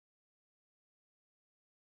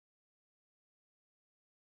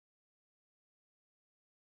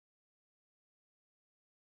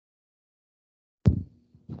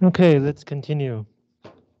Okay, let's continue.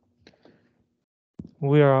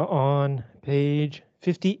 We are on page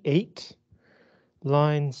 58,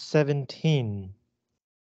 line 17.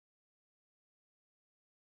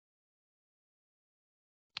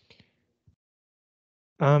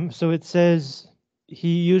 So it says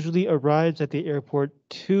he usually arrives at the airport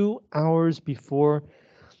 2 hours before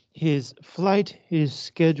his flight is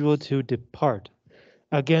scheduled to depart.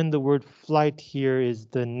 Again, the word flight here is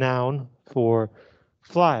the noun for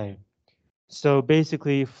fly. So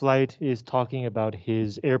basically, flight is talking about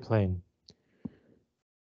his airplane.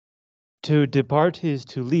 To depart is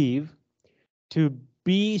to leave. To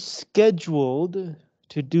be scheduled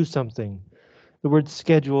to do something. The word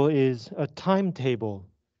schedule is a timetable.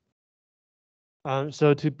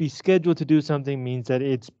 So to be scheduled to do something means that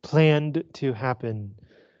it's planned to happen.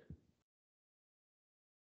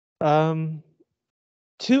 2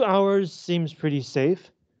 hours seems pretty safe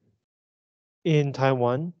in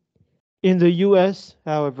Taiwan. In the US,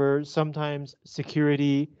 however, sometimes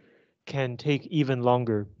security can take even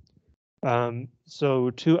longer. So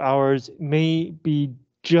 2 hours may be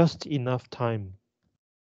just enough time.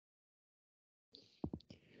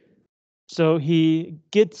 So he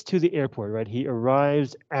gets to the airport, right? He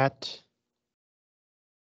arrives at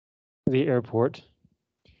the airport.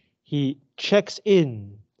 He checks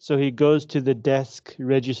in. So he goes to the desk,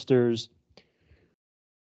 registers.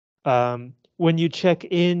 When you check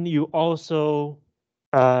in, you also,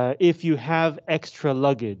 if you have extra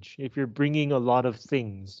luggage, if you're bringing a lot of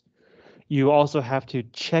things, you also have to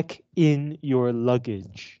check in your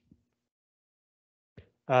luggage.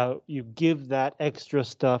 You give that extra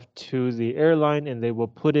stuff to the airline and they will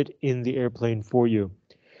put it in the airplane for you.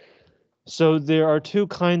 So there are two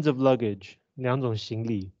kinds of luggage, 两种行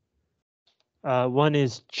李. One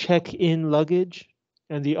is check-in luggage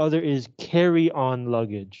and the other is carry-on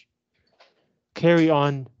luggage.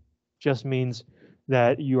 Carry-on just means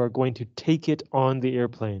that you are going to take it on the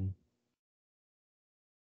airplane.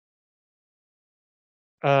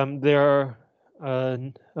 There are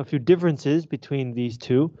a few differences between these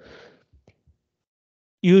two.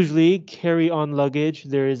 Usually carry-on luggage,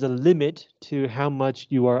 there is a limit to how much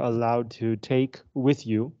you are allowed to take with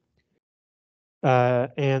you.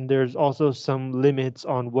 And there's also some limits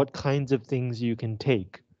on what kinds of things you can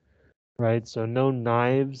take, right? So no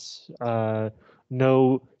knives,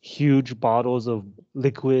 no huge bottles of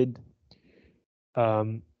liquid.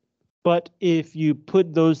 But if you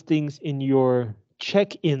put those things in your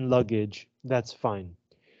check-in luggage, that's fine.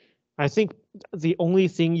 I think the only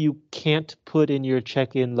thing you can't put in your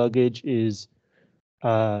check-in luggage is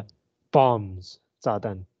bombs, 炸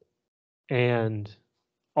弹, and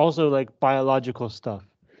also like biological stuff.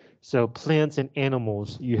 So plants and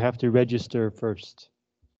animals, you have to register first.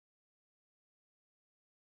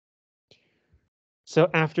 So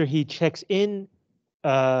after he checks in,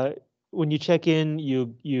 when you check in,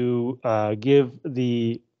 you give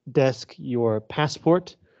the desk your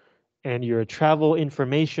passport and your travel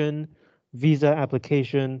information, visa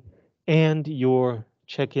application, and your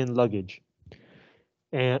check-in luggage,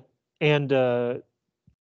 and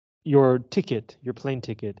your ticket, your plane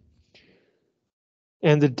ticket.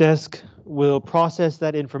 And the desk will process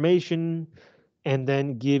that information and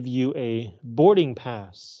then give you a boarding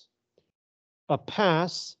pass. A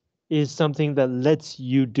pass is something that lets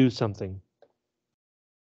you do something.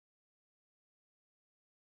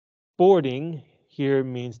 Boarding here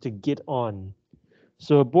means to get on.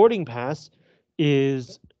 So a boarding pass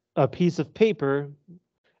is a piece of paper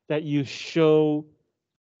that you show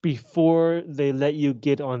before they let you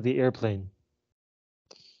get on the airplane.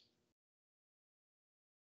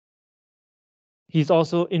 He's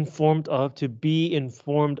also informed of. To be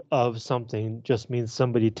informed of something just means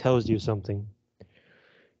somebody tells you something.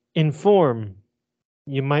 Inform,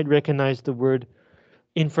 you might recognize the word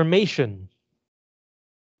information.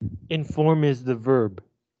 Inform is the verb.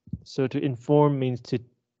 So to inform means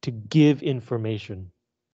to give information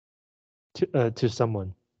to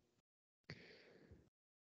someone.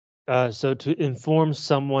 So to inform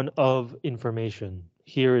someone of information.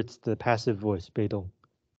 Here it's the passive voice, 被动.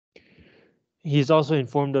 He's also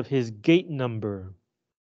informed of his gate number.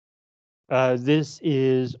 This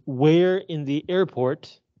is where in the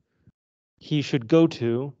airport he should go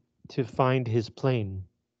to find his plane.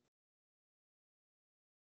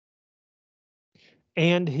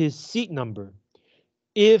 And his seat number.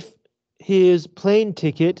 If his plane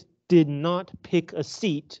ticket did not pick a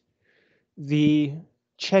seat, the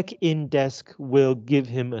check-in desk will give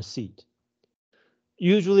him a seat.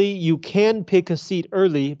 Usually you can pick a seat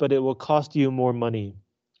early, but it will cost you more money.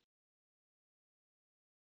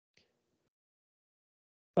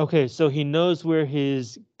 Okay, so he knows where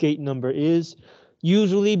his gate number is.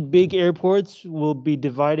 Usually big airports will be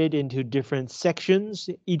divided into different sections.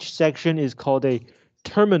 Each section is called a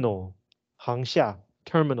terminal, 航厦,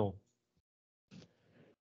 terminal.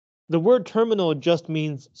 The word terminal just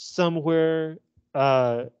means somewhere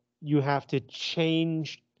uh, you have to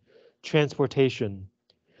change transportation.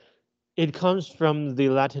 It comes from the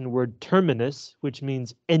Latin word terminus, which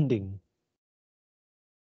means ending.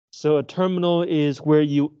 So a terminal is where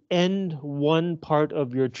you end one part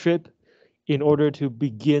of your trip in order to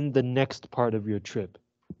begin the next part of your trip.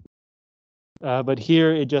 But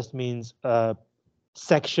here it just means a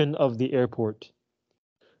section of the airport.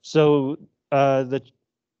 So the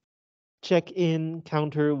check-in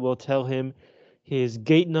counter will tell him his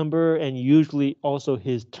gate number and usually also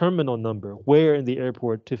his terminal number, where in the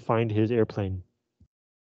airport to find his airplane.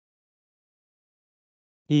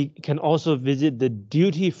 He can also visit the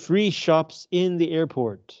duty-free shops in the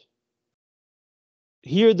airport.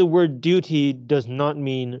 Here the word duty does not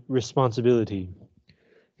mean responsibility.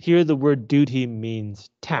 Here the word duty means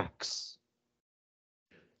tax.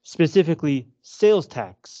 Specifically sales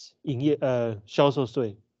tax, 销售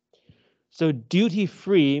税. So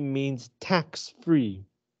duty-free means tax-free.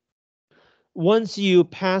 Once you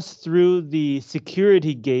pass through the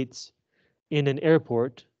security gates in an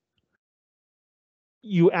airport,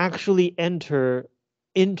 you actually enter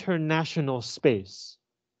international space.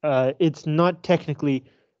 It's not technically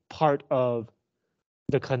part of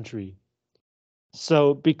the country.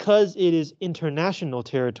 So because it is international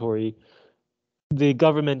territory, the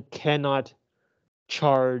government cannot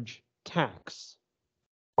charge tax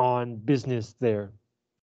on business there.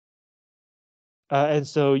 And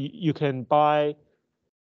so you can buy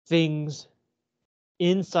things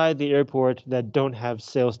inside the airport that don't have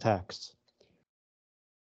sales tax.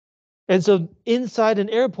 And so inside an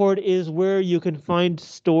airport is where you can find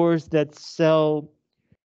stores that sell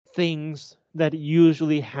things that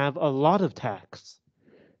usually have a lot of tax.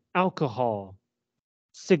 Alcohol,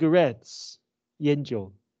 cigarettes, 烟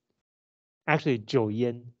酒. Actually, 酒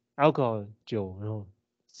烟, alcohol, 酒, no.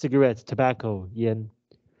 Cigarettes, tobacco, 烟.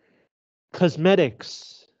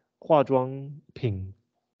 Cosmetics, 化妆品.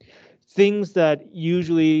 Things that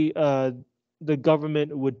usually the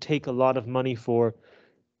government would take a lot of money for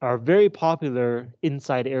are very popular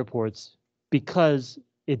inside airports because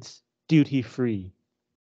it's duty free,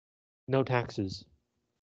 no taxes.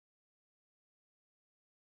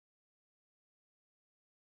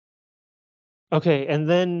 Okay, and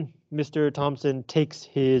then Mr. Thompson takes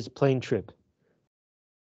his plane trip.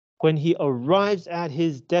 When he arrives at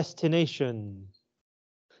his destination,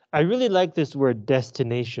 I really like this word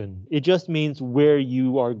destination. It just means where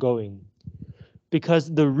you are going,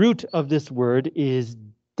 because the root of this word is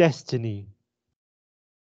destiny,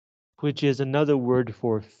 which is another word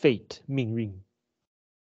for fate, 命运.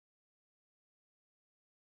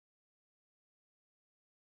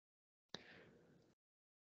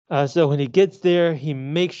 So when he gets there, he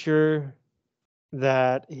makes sure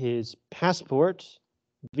that his passport,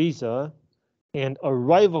 visa, and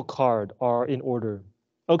arrival card are in order.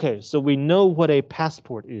 Okay, so we know what a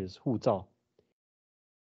passport is, 护照.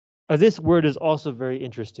 This word is also very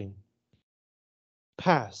interesting.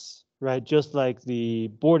 Pass, right? Just like the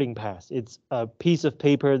boarding pass. It's a piece of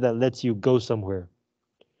paper that lets you go somewhere.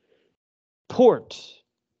 Port.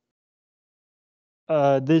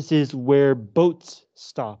 This is where boats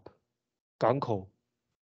stop. 港口.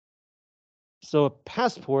 So a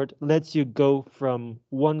passport lets you go from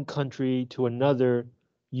one country to another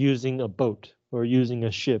using a boat or using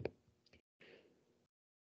a ship.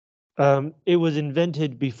 It was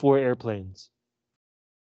invented before airplanes.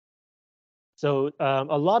 So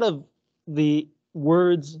a lot of the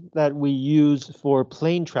words that we use for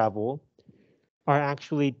plane travel are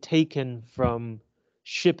actually taken from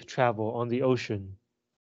ship travel on the ocean.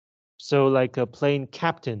 So like a plane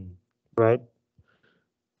captain, right?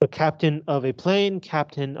 A captain of a plane,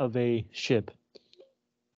 captain of a ship.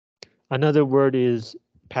 Another word is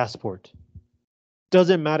passport.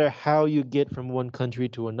 Doesn't matter how you get from one country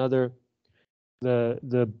to another.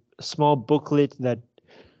 The small booklet that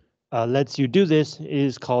lets you do this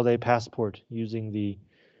is called a passport using the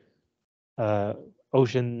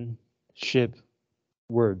ocean ship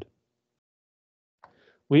word.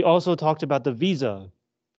 We also talked about the visa,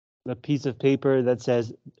 the piece of paper that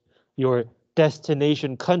says your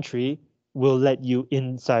destination country will let you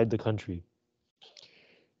inside the country.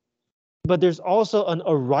 But there's also an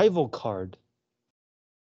arrival card.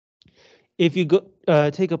 If you go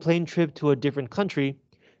take a plane trip to a different country,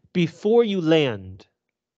 before you land,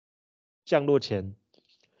 降落前,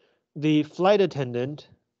 the flight attendant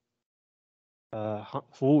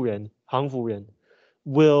服务人, 航服人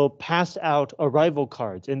will pass out arrival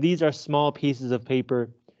cards. And these are small pieces of paper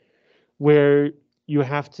where you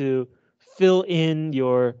have to fill in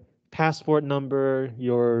your passport number,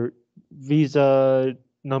 your visa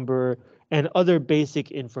number, and other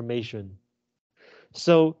basic information.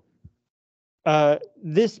 So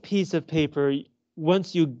this piece of paper,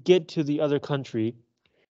 once you get to the other country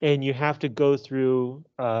and you have to go through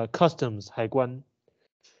customs, 海关,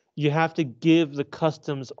 you have to give the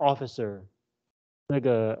customs officer, 那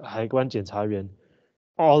个海关检查员,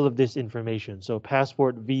 all of this information. So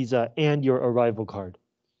passport, visa, and your arrival card.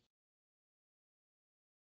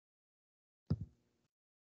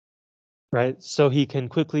 Right? So he can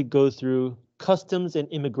quickly go through customs and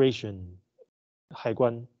immigration, 海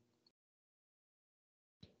关.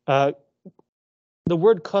 The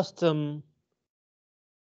word custom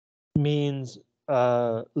means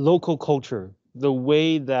local culture, the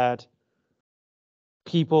way that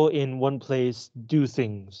people in one place do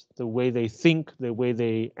things, the way they think, the way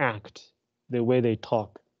they act, the way they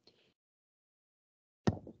talk.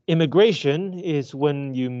 Immigration is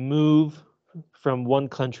when you move from one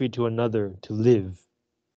country to another to live.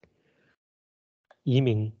 移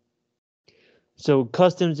民. So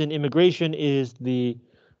customs and immigration is the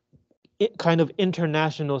kind of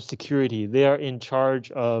international security. They are in charge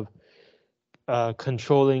of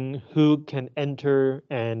controlling who can enter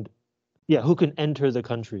and who can enter the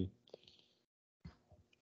country.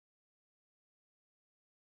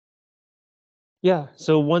 Yeah,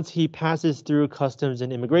 so once he passes through customs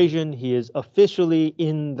and immigration, he is officially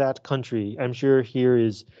in that country. I'm sure here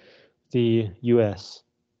is the US.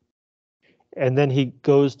 And then he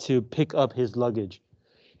goes to pick up his luggage.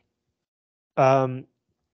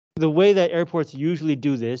 The way that airports usually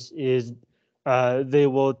do this is they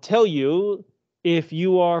will tell you, if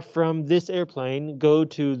you are from this airplane, go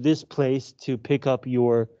to this place to pick up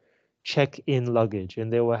your check-in luggage.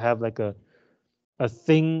 And they will have like a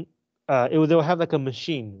thing, they'll have like a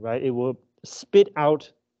machine, right? It will spit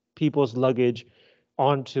out people's luggage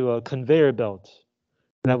onto a conveyor belt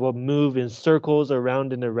that will move in circles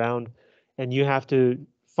around and around, and you have to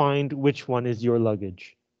find which one is your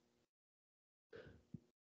luggage.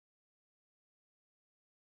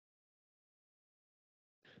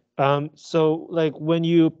 So like when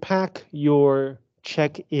you pack your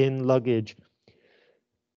check-in luggage,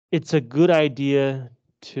 it's a good idea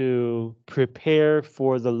to prepare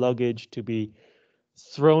for the luggage to be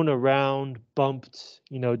thrown around, bumped,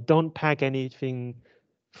 don't pack anything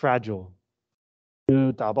fragile.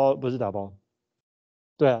 打包不是打包，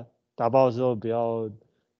对啊，打包的时候不要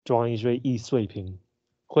装一些易碎品，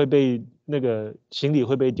会被那个行李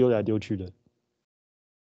会被丢来丢去的。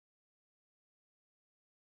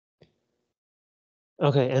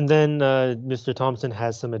Okay, and then Mr. Thompson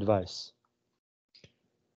has some advice.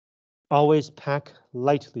 Always pack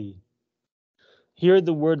lightly. Here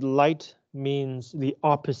the word light means the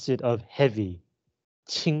opposite of heavy,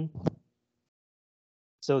 轻.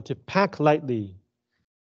 So to pack lightly,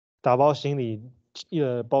 打包行李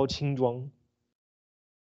包轻装.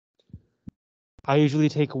 I usually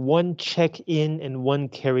take one check-in and one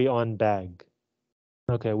carry-on bag.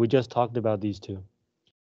 Okay, we just talked about these two.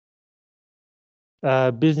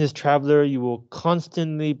 Business traveler, you will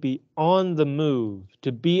constantly be on the move.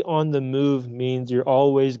 To be on the move means you're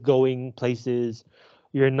always going places.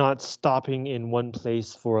 You're not stopping in one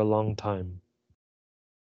place for a long time.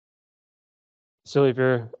 So if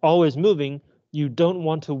you're always moving, you don't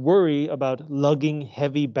want to worry about lugging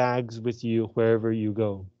heavy bags with you wherever you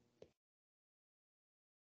go.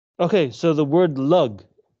 Okay, so the word lug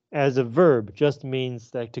as a verb just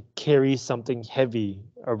means like to carry something heavy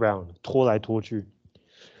around, 拖来拖去.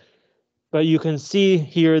 But you can see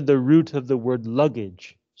here the root of the word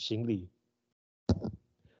luggage, 行李.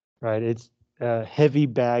 Right, it's a heavy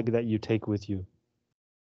bag that you take with you.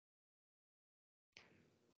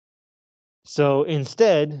 So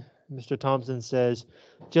instead, Mr. Thompson says,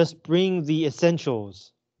 just bring the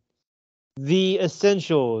essentials. The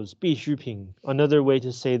essentials, 必需品. Another way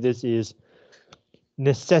to say this is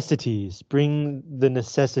necessities. Bring the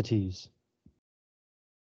necessities.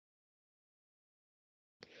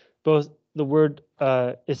 Both the word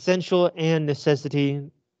essential and necessity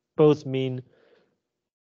both mean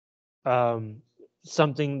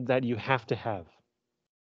something that you have to have.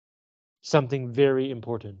 Something very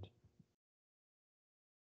important.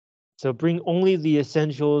 So bring only the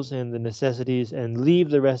essentials and the necessities and leave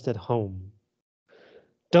the rest at home.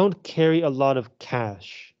 Don't carry a lot of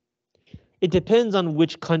cash. It depends on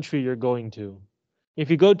which country you're going to. If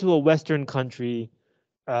you go to a Western country,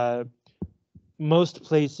 most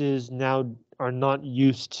places now are not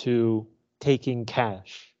used to taking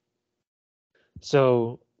cash.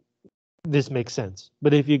 So this makes sense.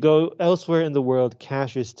 But if you go elsewhere in the world,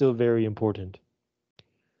 cash is still very important.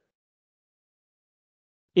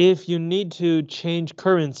 If you need to change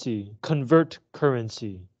currency, convert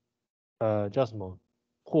currency, 叫什么？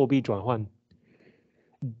货币转换.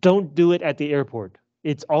 Don't do it at the airport.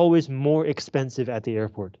 It's always more expensive at the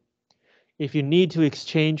airport. If you need to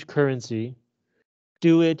exchange currency,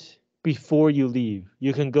 do it before you leave.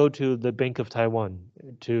 You can go to the Bank of Taiwan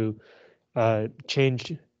to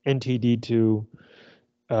change NTD to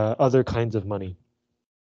other kinds of money.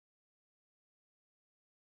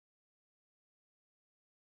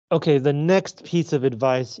 Okay, the next piece of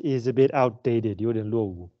advice is a bit outdated, 有点落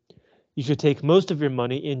伍. You should take most of your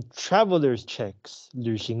money in traveler's checks,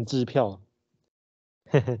 旅行支票.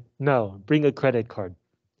 No, bring a credit card.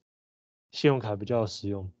 信用卡比较实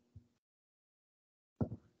用.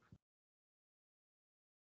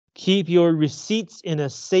 Keep your receipts in a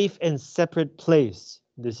safe and separate place.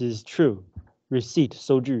 This is true. Receipt,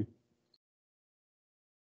 收据.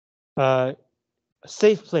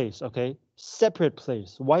 Safe place, okay? Separate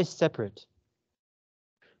place. Why separate?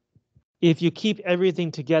 If you keep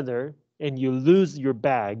everything together and you lose your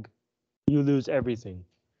bag, you lose everything.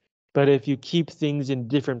 But if you keep things in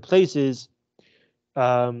different places,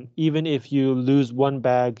 even if you lose one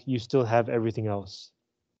bag, you still have everything else.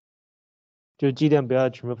 就尽量不要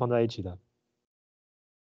全部放在一起的.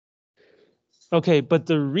 Okay, but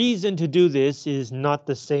the reason to do this is not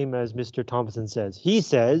the same as Mr. Thompson says. He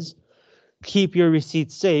says, keep your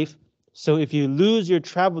receipts safe. So if you lose your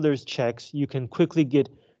traveler's checks, you can quickly get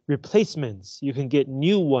replacements. You can get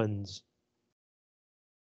new ones.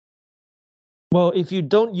 Well, if you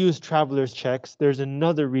don't use traveler's checks, there's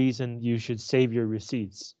another reason you should save your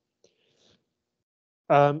receipts.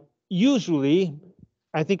 Usually,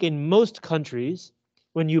 I think in most countries,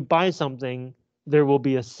 when you buy something, there will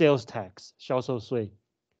be a sales tax, 销售税.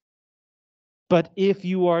 But if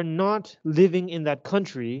you are not living in that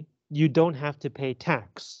country, you don't have to pay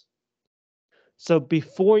tax. So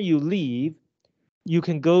before you leave, you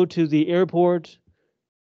can go to the airport,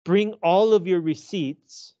 bring all of your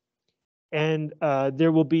receipts, and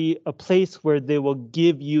there will be a place where they will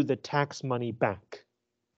give you the tax money back.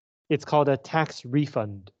 It's called a tax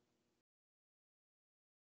refund.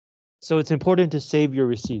 So it's important to save your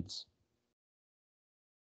receipts.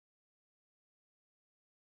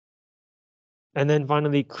 And then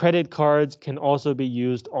finally, credit cards can also be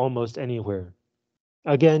used almost anywhere.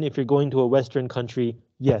 Again, if you're going to a Western country,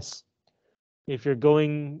 yes. If you're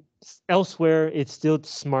going elsewhere, it's still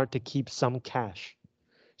smart to keep some cash.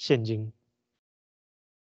 现金.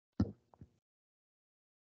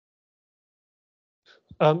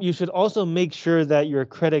 You should also make sure that your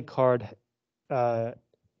credit card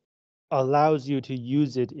allows you to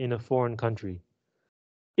use it in a foreign country.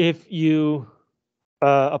 If you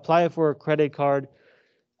apply for a credit card,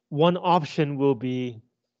 one option will be,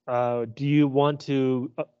 do you want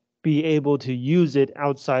to be able to use it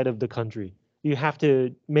outside of the country? You have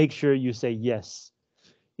to make sure you say yes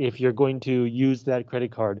if you're going to use that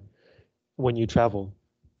credit card when you travel.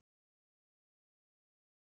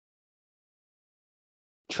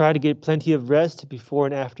 Try to get plenty of rest before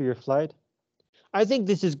and after your flight. I think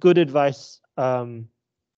this is good advice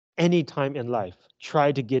any time in life.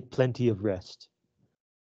 Try to get plenty of rest.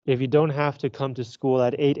 If you don't have to come to school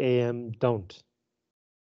at 8 a.m., don't.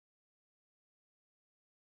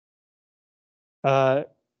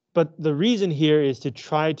 But the reason here is to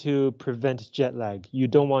try to prevent jet lag. You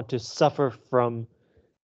don't want to suffer from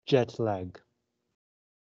jet lag.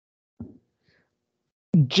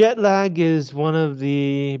 Jet lag is one of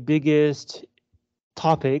the biggest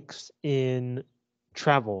topics in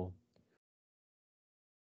travel.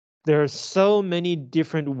 There are so many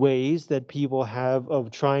different ways that people have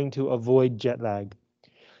of trying to avoid jet lag.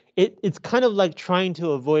 It's kind of like trying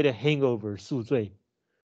to avoid a hangover, 宿醉.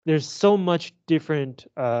 There's so much different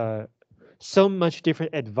advice,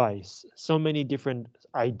 so many different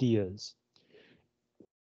ideas.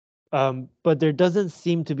 But there doesn't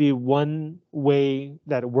seem to be one way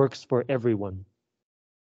that works for everyone.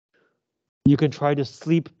 You can try to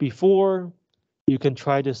sleep before, you can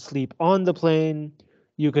try to sleep on the plane,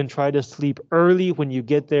 you can try to sleep early when you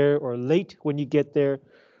get there or late when you get there.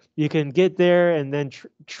 You can get there and then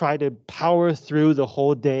try to power through the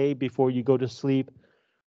whole day before you go to sleep.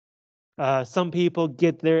 Some people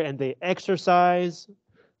get there and they exercise.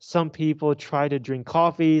 Some people try to drink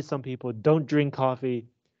coffee. Some people don't drink coffee.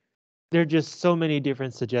 There are just so many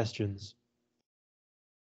different suggestions.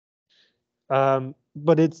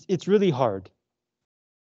 But it's really hard.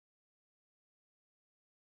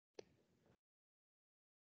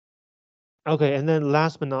 Okay, and then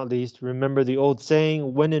last but not least, remember the old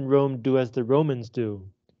saying, when in Rome, do as the Romans do.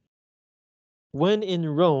 When in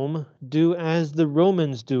Rome, do as the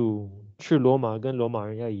Romans do. 去罗马跟罗马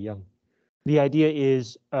人要一样. The idea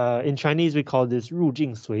is, in Chinese, we call this 入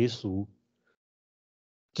境随俗.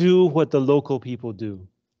 Do what the local people do.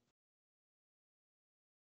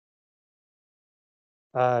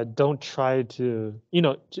 Don't try to,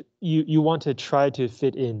 you want to try to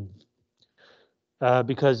fit in.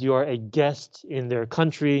 Because you are a guest in their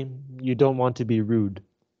country, you don't want to be rude.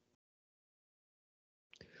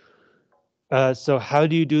 So how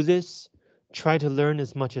do you do this? Try to learn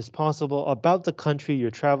as much as possible about the country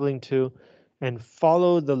you're traveling to and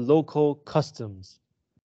follow the local customs.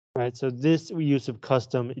 Right? So this use of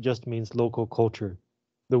custom, it just means local culture,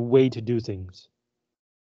 the way to do things.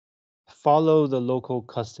 Follow the local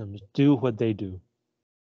customs, do what they do.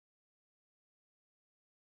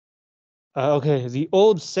 Okay, the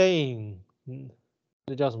old saying,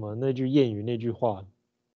 那叫什么？那句谚语，那句话。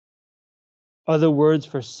Other words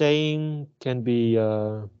for saying can be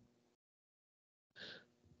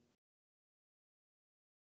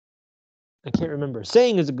I can't remember.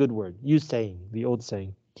 Saying is a good word. Use saying, the old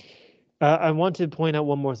saying. I want to point out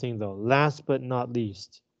one more thing though. Last but not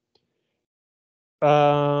least.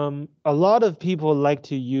 A lot of people like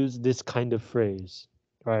to use this kind of phrase,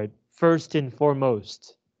 right? First and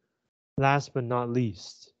foremost, last but not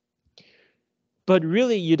least. But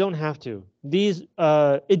really, you don't have to. These,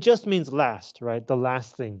 it just means last, right? The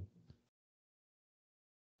last thing.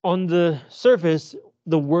 On the surface,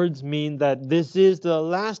 the words mean that this is the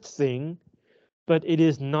last thing, but it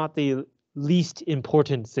is not the least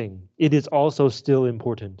important thing. It is also still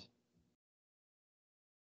important.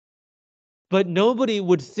 But nobody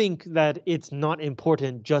would think that it's not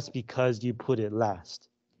important just because you put it last.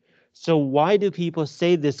 So why do people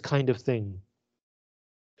say this kind of thing?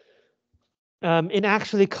 It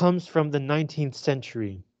actually comes from the 19th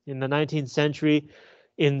century. In the 19th century,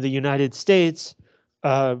 in the United States,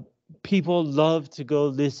 uh, people loved to go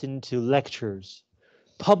listen to lectures.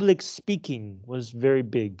 Public speaking was very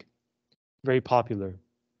big, very popular.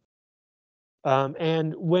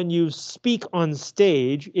 And when you speak on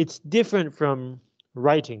stage, it's different from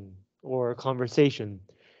writing or conversation.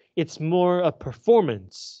 It's more a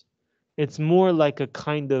performance. It's more like a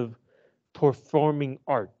kind of performing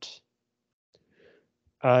art.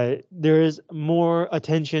 There is more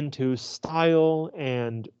attention to style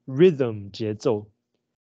and rhythm, 节奏.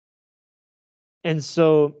 And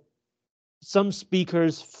so some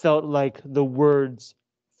speakers felt like the words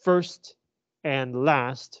first and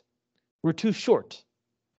last were too short.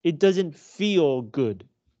 It doesn't feel good.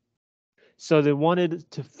 So they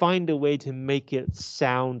wanted to find a way to make it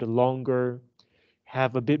sound longer,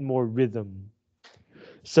 have a bit more rhythm.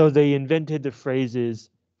 So they invented the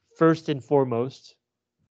phrases first and foremost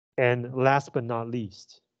and last but not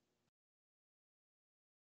least.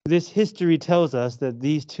 This history tells us that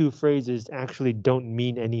these two phrases actually don't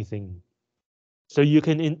mean anything. So you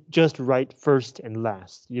can just write first and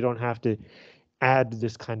last. You don't have to add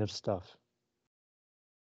this kind of stuff.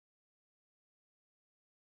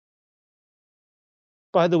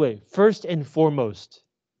 By the way, first and foremost.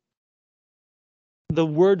 The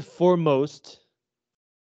word foremost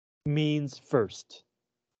means first.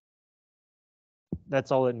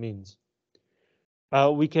 That's all it means.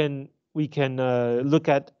 We can look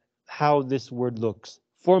at how this word looks.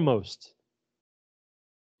 Foremost.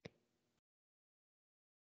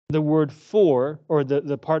 The word for, or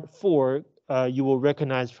the part for, you will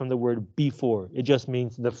recognize from the word before. It just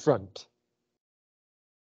means the front.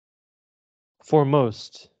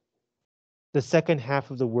 Foremost. The second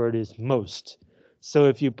half of the word is most. So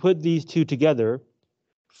if you put these two together,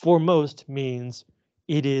 foremost means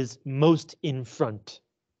it is most in front.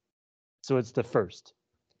 So it's the first.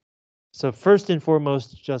 So first and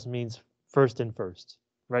foremost just means first and first,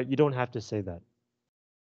 right? You don't have to say that.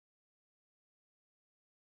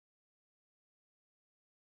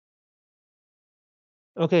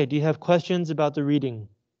 Okay, do you have questions about the reading?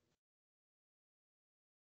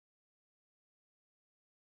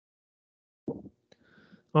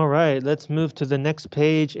 All right, let's move to the next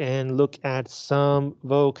page and look at some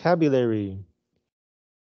vocabulary.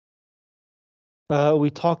 We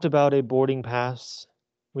talked about a boarding pass.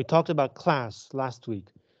 We talked about class last week.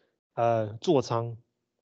 座舱.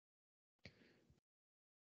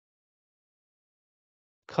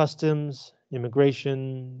 Customs,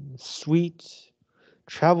 immigration, suite,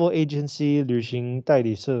 travel agency, 旅行代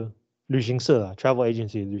理社, 旅行社啊, travel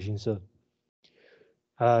agency, 旅行社.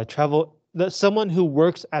 Someone who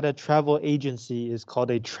works at a travel agency is called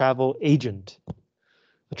a travel agent.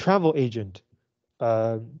 A travel agent.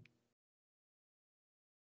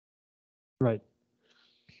 Right.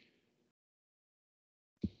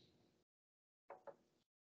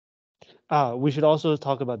 We should also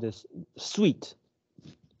talk about this. Sweet.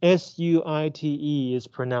 Suite is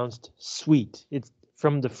pronounced sweet. It's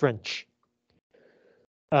from the French.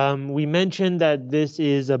 We mentioned that this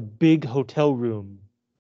is a big hotel room,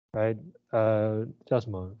 right? 叫什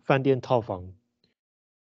么？饭店套房.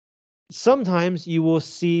 Sometimes you will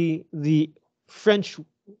see the French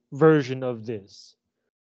version of this.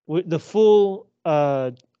 The full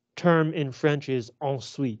term in French is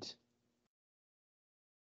ensuite.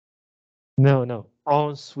 No,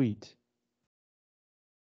 ensuite.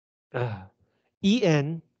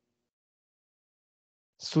 En,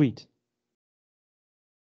 suite.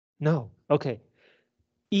 No, okay.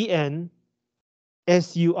 ENSUITE.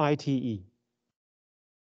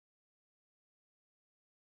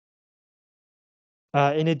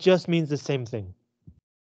 And it just means the same thing.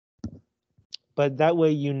 But that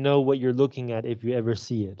way you know what you're looking at if you ever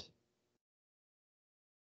see it.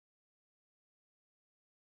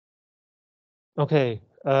 Okay,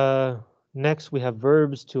 next we have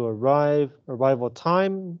verbs to arrive, arrival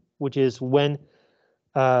time, which is when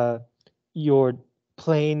your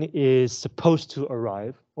plane is supposed to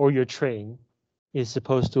arrive or your train is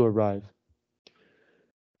supposed to arrive.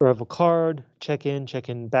 Arrival card,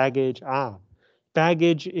 check-in baggage.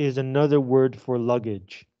 Baggage is another word for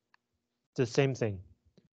luggage. It's the same thing.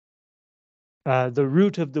 The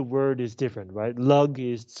root of the word is different, right? Lug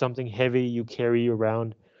is something heavy you carry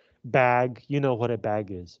around. Bag, you know what a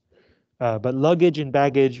bag is. But luggage and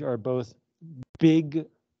baggage are both big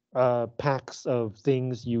packs of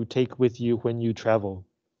things you take with you when you travel.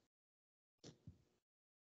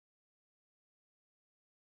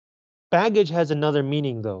 Baggage has another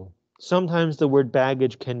meaning though. Sometimes the word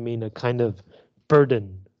baggage can mean a kind of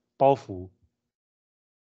burden, 包袱.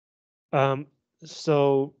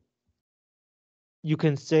 So you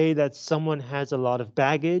can say that someone has a lot of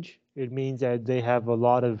baggage. It means that they have a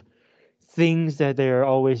lot of things that they are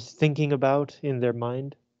always thinking about in their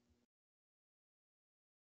mind.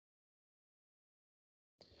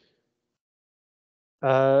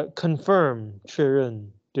 Confirm, 确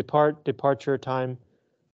认, departure time.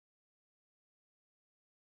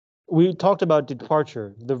 We talked about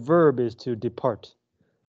departure. The verb is to depart,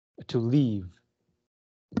 to leave.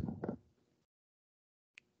 Let's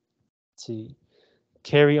see.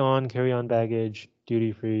 Carry on baggage,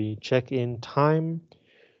 duty free, check-in time.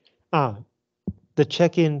 The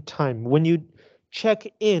check-in time. When you check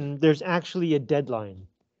in, there's actually a deadline.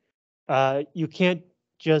 You can't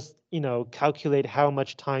just, calculate how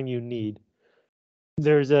much time you need.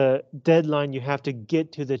 There's a deadline. You have to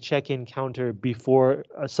get to the check-in counter before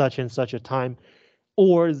such and such a time,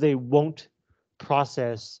 or they won't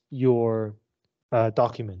process your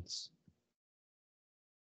documents.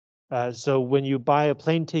 So when you buy a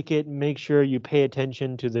plane ticket, make sure you pay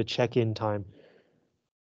attention to the check-in time.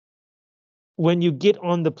 When you get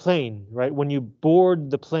on the plane, right, when you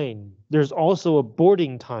board the plane, there's also a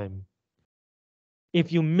boarding time.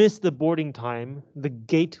 If you miss the boarding time, the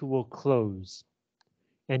gate will close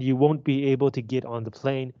and you won't be able to get on the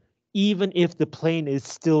plane. Even if the plane is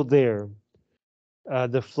still there,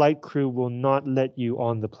 the flight crew will not let you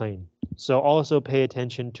on the plane. So also pay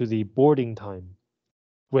attention to the boarding time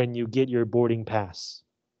when you get your boarding pass.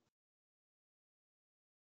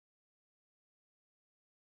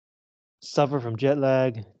 Suffer from jet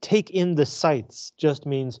lag. Take in the sights just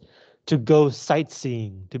means to go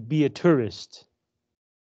sightseeing, to be a tourist.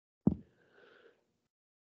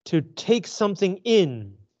 To take something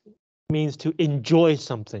in means to enjoy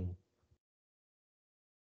something.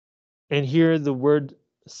 And here the word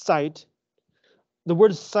sight, the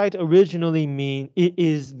word sight originally it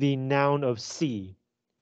is the noun of see.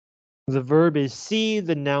 The verb is see,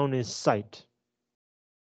 the noun is sight.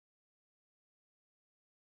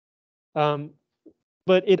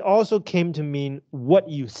 But it also came to mean what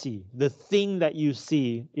you see. The thing that you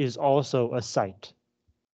see is also a sight.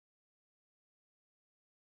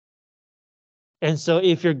 And so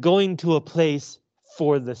if you're going to a place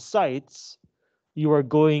for the sights, you are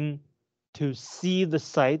going to see the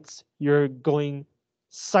sights, you're going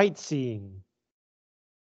sightseeing.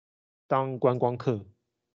 当观光客.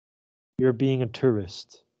 You're being a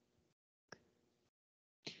tourist.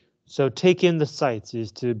 So take in the sights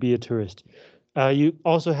is to be a tourist. You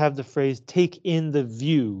also have the phrase take in the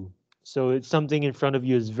view. So it's something in front of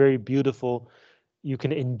you is very beautiful. You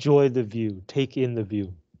can enjoy the view, take in the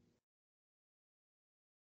view.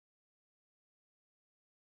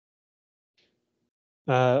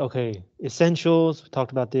 Okay, essentials, we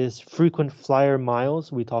talked about this. Frequent flyer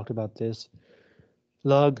miles, we talked about this.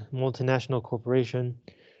 Lug, multinational corporation.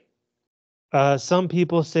 Some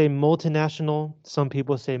people say multinational, some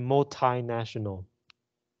people say multinational.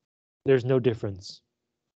 There's no difference.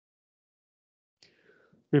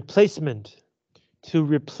 Replacement. To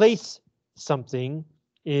replace something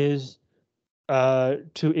is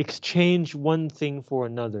to exchange one thing for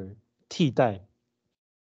another. 替代.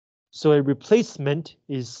 So a replacement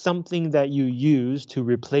is something that you use to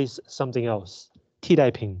replace something else. 替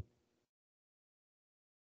代品.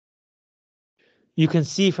 You can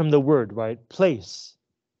see from the word, right? Place.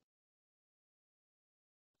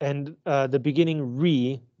 And the beginning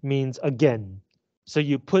re means again. So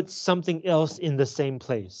you put something else in the same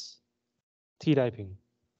place. 替代品.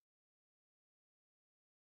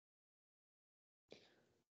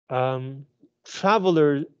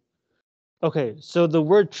 Traveler. Okay, so the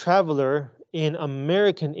word traveler in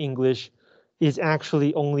American English is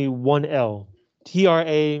actually only one L.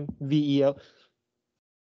 Traveler.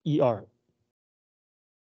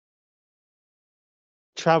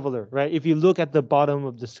 Traveler, right? If you look at the bottom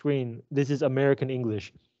of the screen, this is American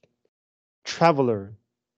English. Traveler.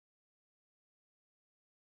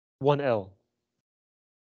 One L.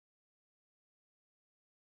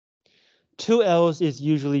 Two L's is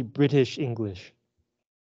usually British English.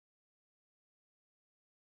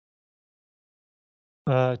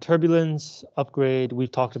 Turbulence, upgrade,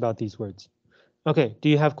 we've talked about these words. Okay, do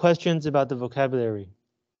you have questions about the vocabulary?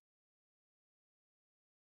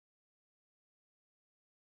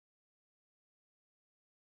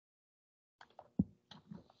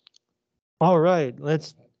 All right,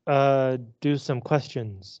 let's do some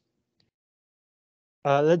questions.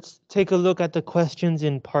 Let's take a look at the questions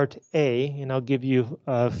in part A, and I'll give you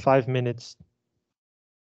 5 minutes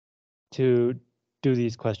to do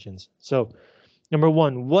these questions. So, number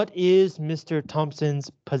 1, what is Mr. Thompson's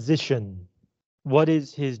position? What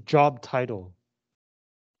is his job title?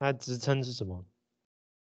 他职称是什么?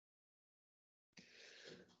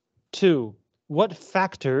 2, what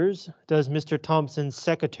factors does Mr. Thompson's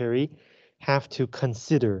secretary have to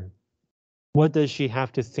consider? What does she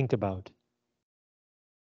have to think about?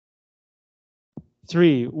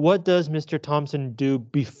 3, what does Mr. Thompson do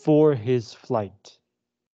before his flight?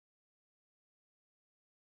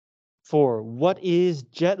 4, what is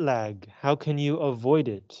jet lag? How can you avoid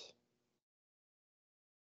it?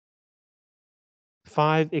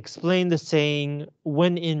 5, explain the saying,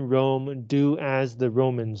 when in Rome, do as the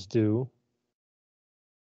Romans do.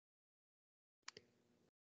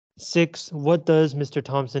 6, what does Mr.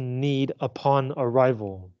 Thompson need upon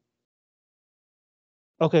arrival?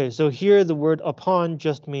 Okay, so here the word upon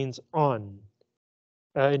just means on.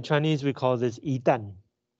 In Chinese, we call this 一旦.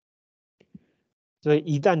 So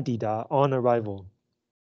一旦抵达, on arrival.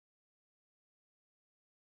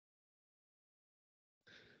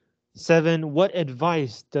 7, what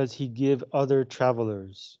advice does he give other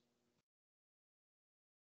travelers?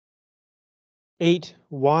 8,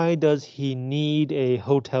 why does he need a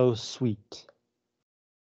hotel suite?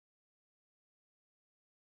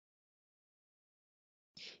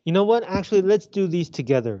 You know what? Actually, let's do these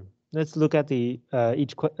together. Let's look at the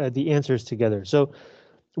answers together. So,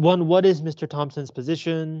 1, what is Mr. Thompson's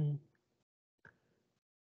position?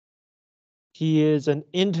 He is an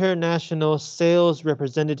international sales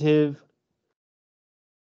representative.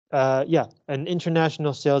 Yeah, an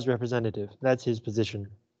international sales representative. That's his position.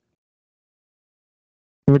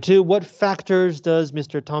 Number 2, what factors does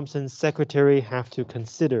Mr. Thompson's secretary have to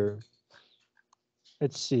consider?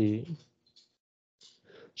 Let's see.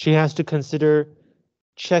 She has to consider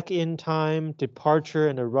check-in time, departure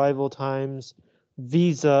and arrival times,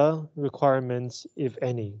 visa requirements, if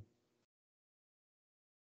any.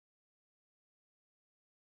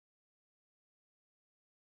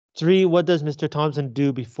 3, what does Mr. Thompson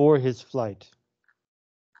do before his flight?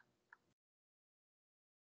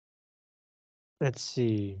 Let's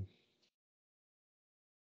see.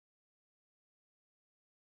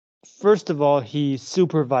 First of all, he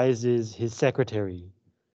supervises his secretary.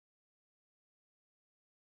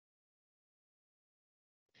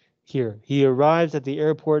 Here, he arrives at the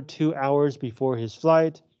airport 2 hours before his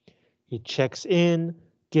flight. He checks in,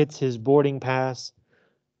 gets his boarding pass,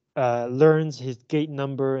 learns his gate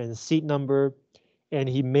number and seat number, and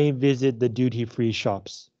he may visit the duty-free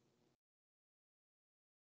shops.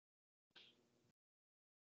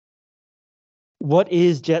 What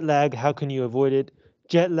is jet lag? How can you avoid it?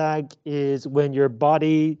 Jet lag is when your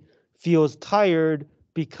body feels tired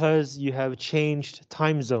because you have changed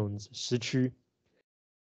time zones, 时区.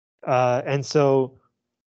 And so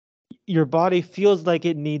your body feels like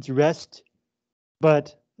it needs rest,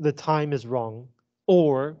 but the time is wrong.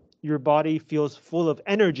 Or your body feels full of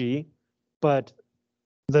energy, but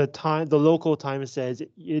The local time says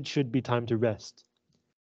it should be time to rest.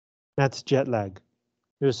 That's jet lag.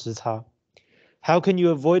 就是时差. How can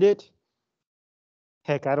you avoid it?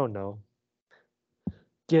 Heck, I don't know.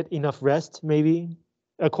 Get enough rest, maybe?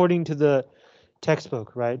 According to the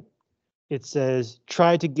textbook, right? It says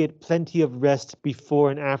try to get plenty of rest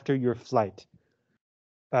before and after your flight,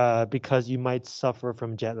 because you might suffer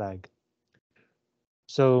from jet lag.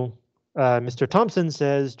 So Mr. Thompson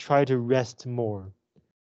says try to rest more.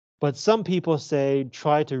 But some people say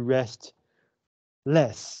try to rest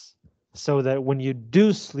less so that when you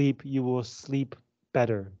do sleep, you will sleep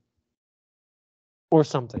better. Or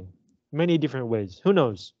something. Many different ways. Who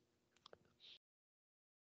knows?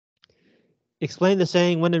 Explain the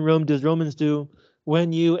saying, when in Rome, do as Romans do.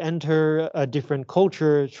 When you enter a different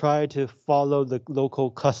culture, try to follow the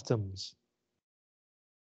local customs.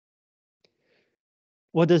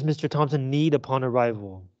 What does Mr. Thompson need upon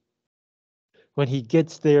arrival? When he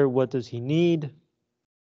gets there, what does he need?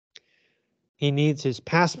 He needs his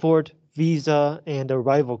passport, visa, and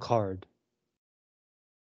arrival card.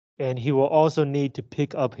 And he will also need to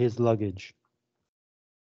pick up his luggage.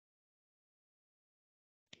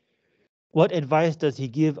 What advice does he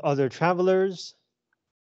give other travelers?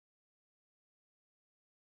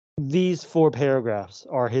 These 4 paragraphs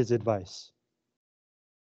are his advice.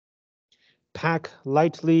 Pack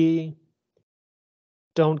lightly.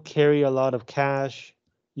 Don't carry a lot of cash.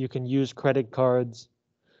 You can use credit cards.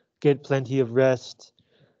 Get plenty of rest.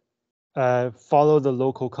 Follow the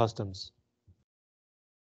local customs.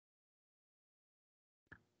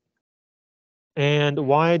 And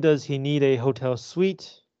why does he need a hotel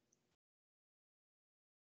suite?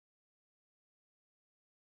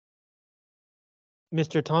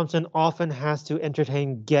 Mr. Thompson often has to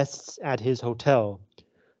entertain guests at his hotel,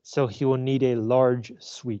 so he will need a large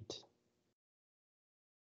suite.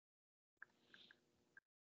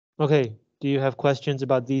 Okay, do you have questions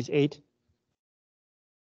about these 8?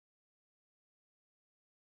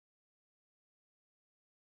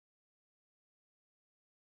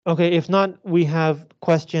 Okay, if not, we have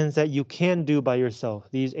questions that you can do by yourself,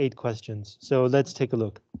 these 8 questions. So let's take a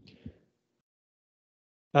look.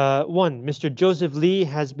 1, Mr. Joseph Lee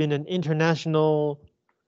has been an international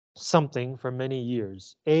something for many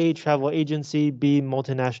years. A, travel agency. B,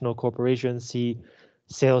 multinational corporation. C,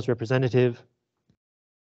 sales representative.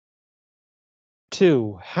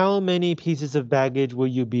 2, how many pieces of baggage will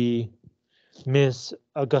you be, Miss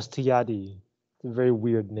Augustiadi? It's a very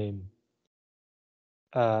weird name.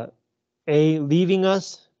 A, leaving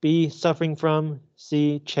us. B, suffering from.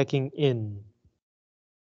 C, checking in.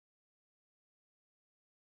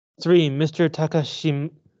 3, Mr.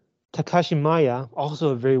 Takashimaya, also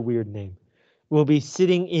a very weird name, will be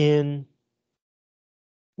sitting in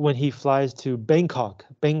when he flies to Bangkok.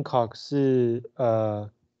 Bangkok 是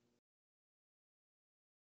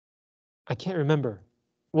I can't remember.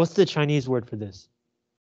 What's the Chinese word for this?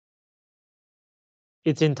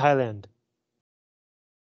 It's in Thailand.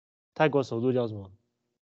 泰国首都叫什么？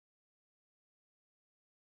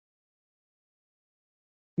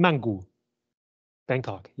曼谷。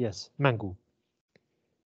Bangkok, yes, 曼谷.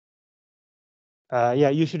 Yeah,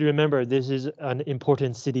 you should remember this is an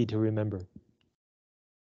important city to remember.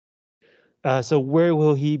 So where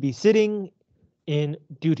will he be sitting? In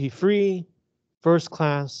duty free, first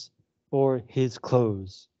class, or his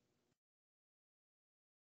clothes?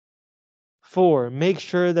 4, make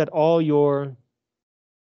sure that all your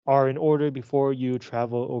are in order before you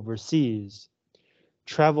travel overseas.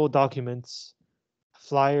 Travel documents,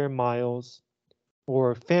 flyer miles,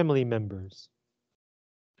 or family members.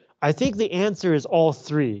 I think the answer is all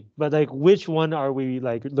 3, but like which one are we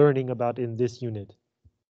like learning about in this unit?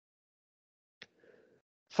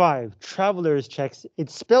 5, traveler's checks. It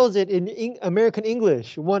spells it in American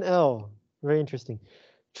English, 1 L. Very interesting.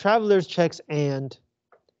 Traveler's checks and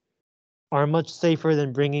are much safer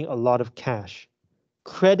than bringing a lot of cash.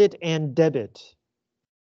 Credit and debit.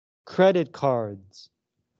 Credit cards.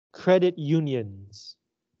 Credit unions.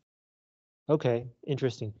 Okay,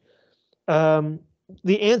 interesting.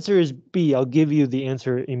 The answer is B. I'll give you the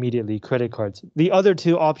answer immediately, credit cards. The other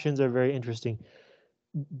 2 options are very interesting.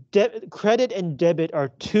 Credit and debit are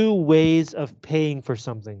 2 ways of paying for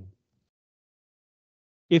something.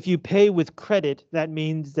 If you pay with credit, that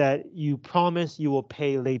means that you promise you will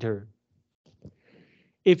pay later.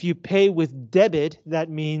 If you pay with debit, that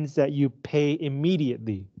means that you pay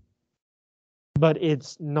immediately. But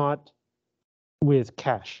it's not with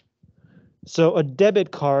cash. So a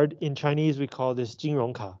debit card, in Chinese we call this 金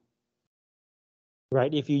融卡.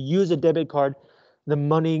 Right? If you use a debit card, the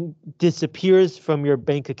money disappears from your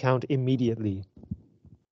bank account immediately.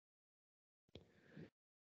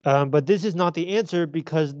 But this is not the answer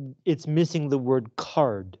because it's missing the word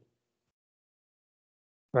card.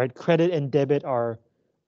 Right? Credit and debit are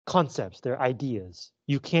concepts, they're ideas.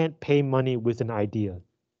 You can't pay money with an idea.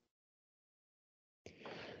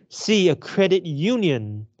 C, a credit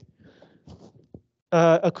union.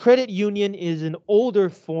 A credit union is an older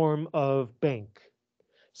form of bank.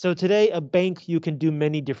 So today, a bank, you can do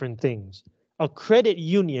many different things. A credit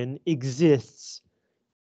union exists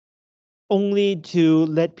only to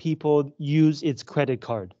let people use its credit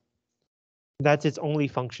card. That's its only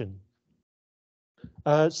function.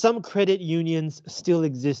 Some credit unions still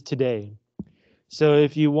exist today. So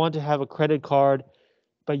if you want to have a credit card,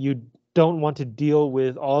 but you don't want to deal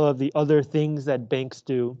with all of the other things that banks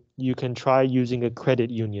do, you can try using a credit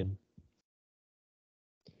union.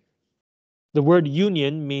 The word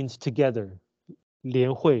union means together,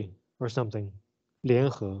 联会 or something, 联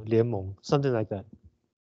合, 联盟, something like that.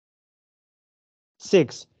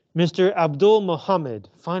 6. Mr. Abdul Mohammed,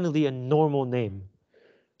 finally a normal name,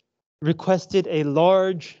 requested a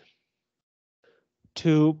large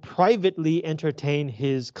to privately entertain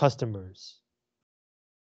his customers.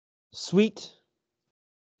 Sweet,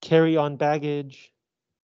 carry-on baggage,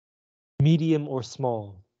 medium or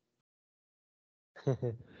small.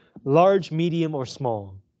 Large, medium, or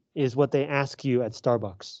small is what they ask you at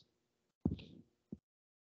Starbucks.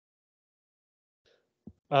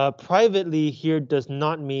 Privately here does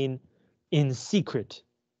not mean in secret.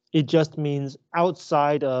 It just means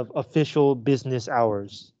outside of official business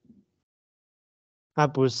hours. 它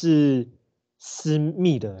不是私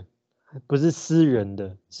密的，不是私人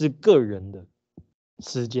的，是个人的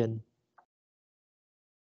时间。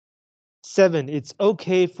7. It's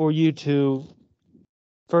okay for you to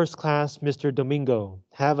first class, Mr. Domingo.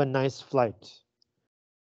 Have a nice flight.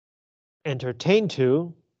 Entertain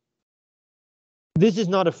to. This is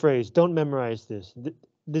not a phrase. Don't memorize this.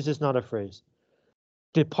 This is not a phrase.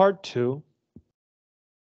 Depart to.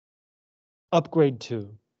 Upgrade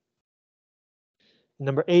to.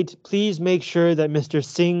 Number 8, please make sure that Mr.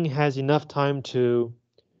 Singh has enough time to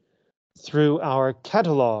through our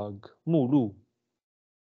catalog, 目录.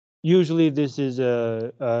 Usually this is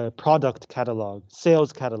a product catalog,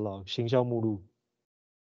 sales catalog, 行销目录.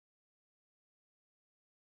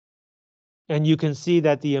 And you can see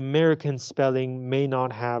that the American spelling may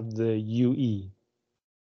not have the UE.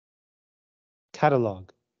 Catalog.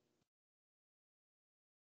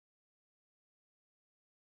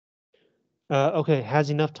 Okay, has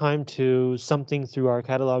enough time to something through our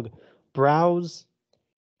catalog. Browse,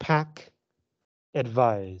 pack,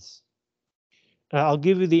 advise. I'll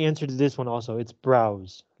give you the answer to this one also. It's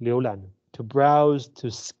browse, 浏览. To browse,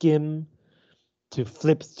 to skim, to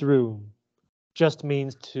flip through. Just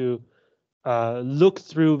means to look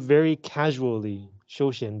through very casually,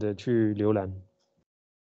 休闲的去浏览.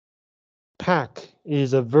 Pack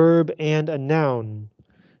is a verb and a noun.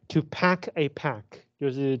 To pack a pack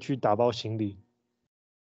就是去打包行李.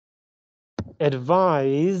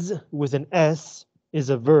 Advise with an S is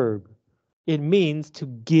a verb. It means to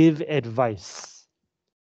give advice.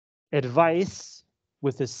 Advice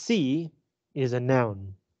with a C is a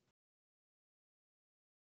noun.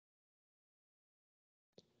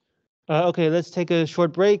 Okay, let's take a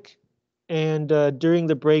short break. And during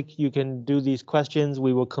the break, you can do these questions.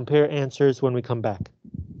 We will compare answers when we come back.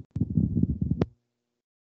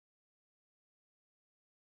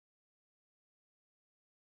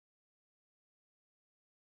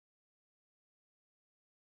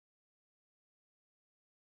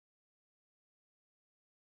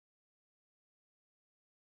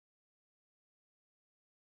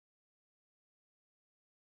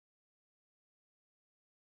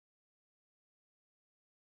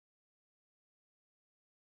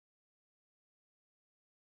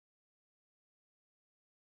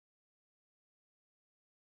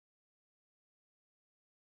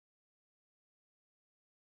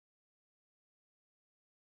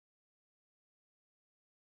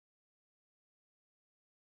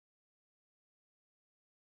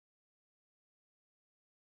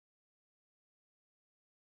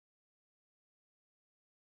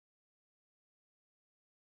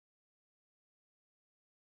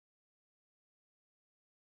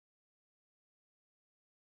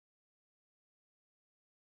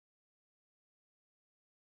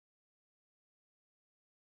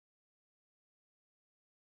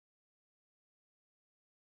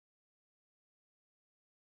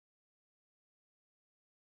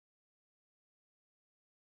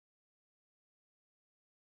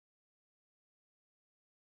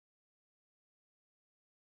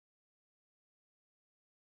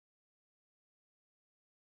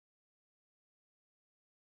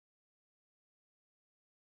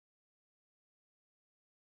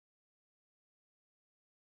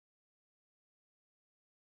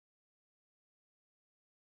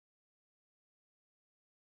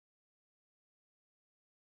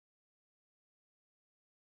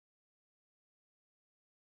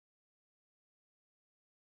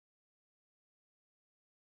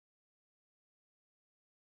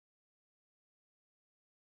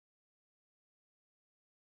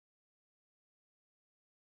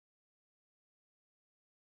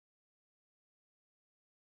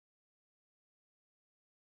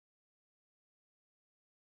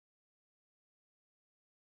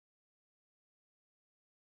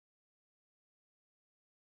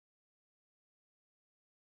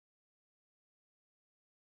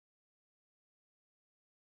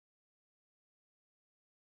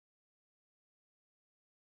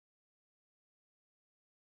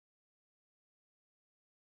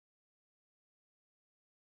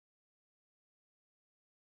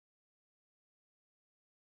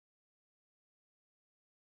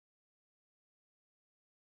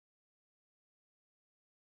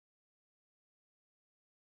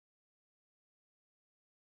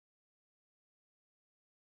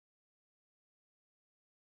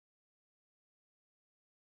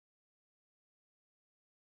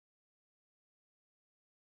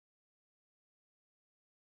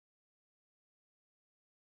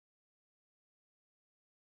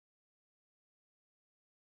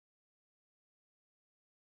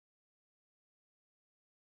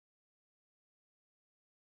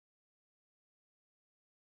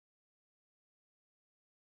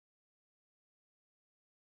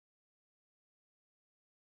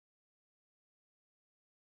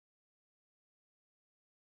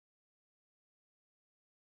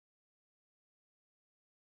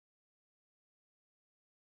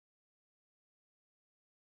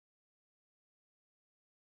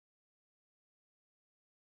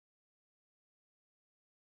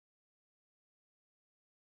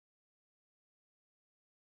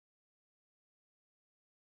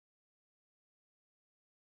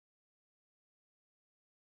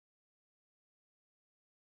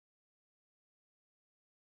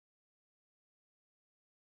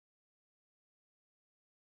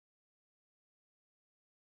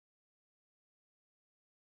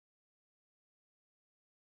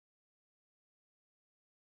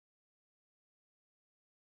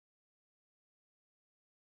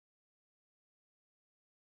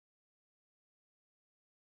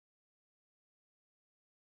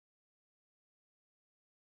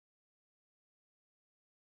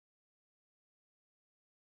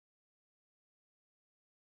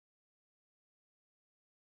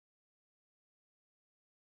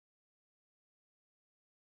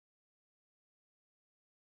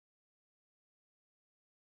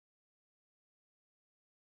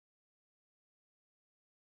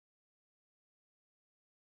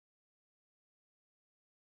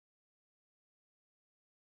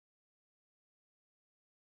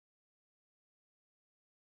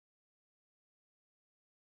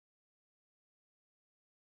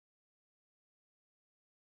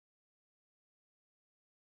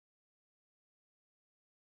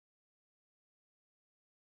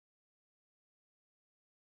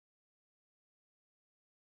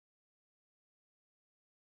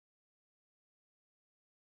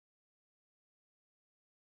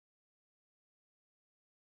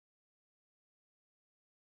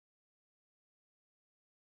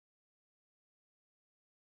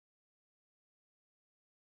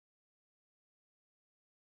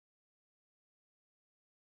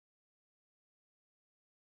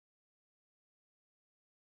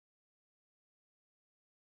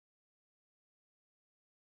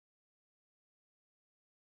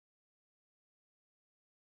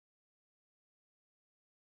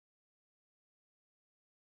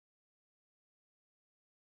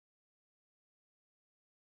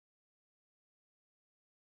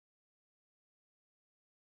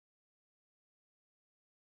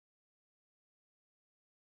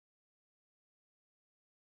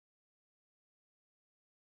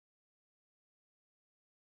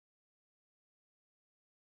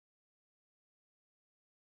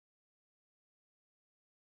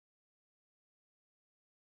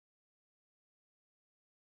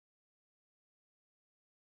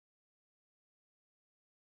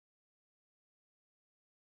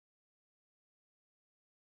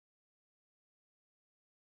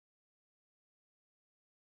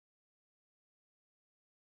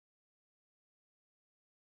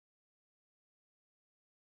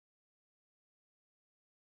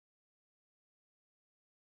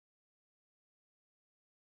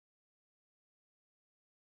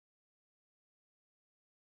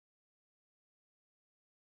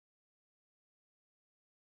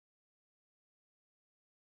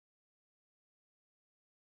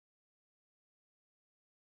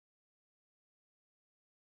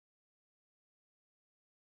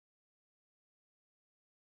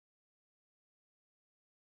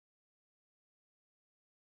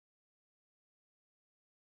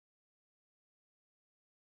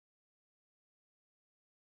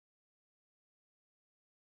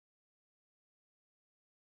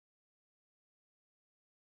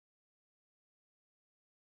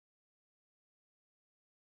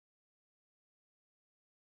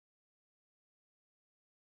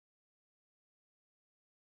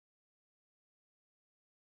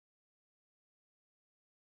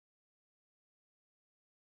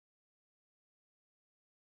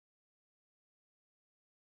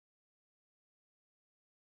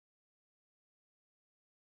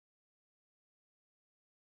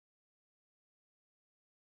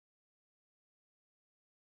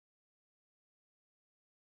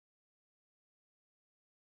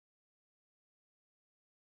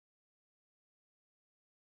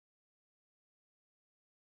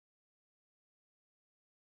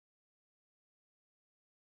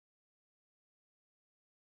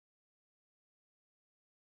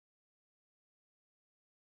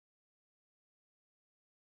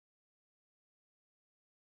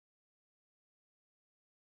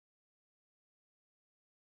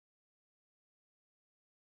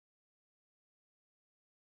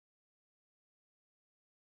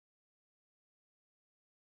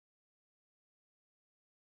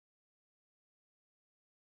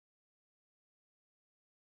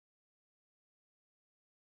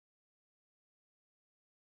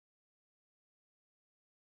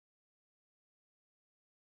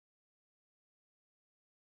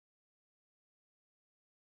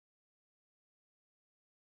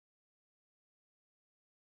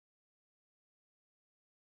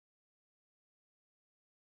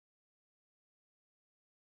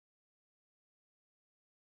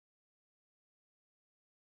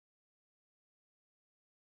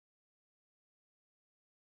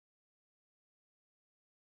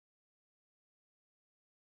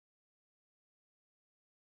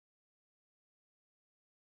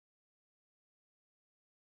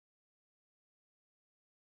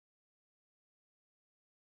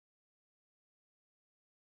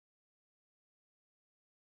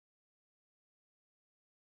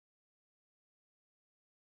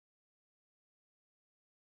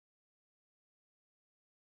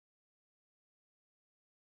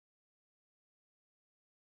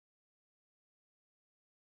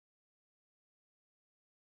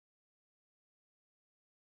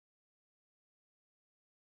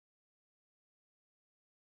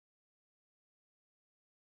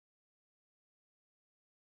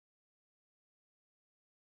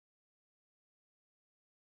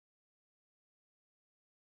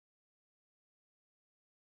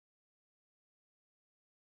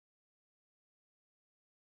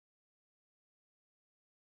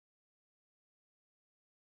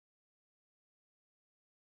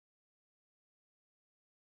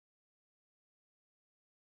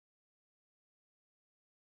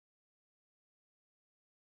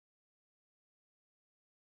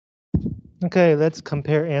 Okay, let's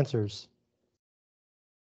compare answers.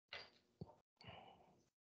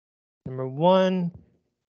 Number 1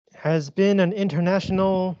 has been an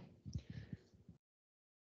international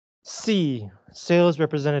sales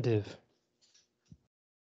representative.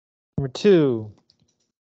 Number 2,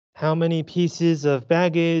 how many pieces of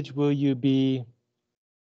baggage will you be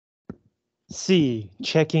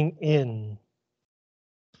checking in?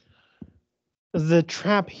 The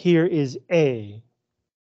trap here is A.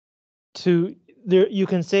 You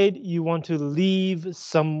can say you want to leave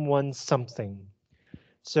someone something.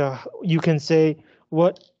 So you can say,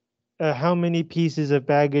 how many pieces of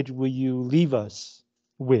baggage will you leave us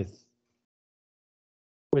with?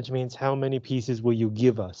 Which means how many pieces will you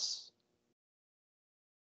give us?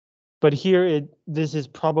 But here this is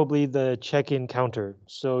probably the check-in counter,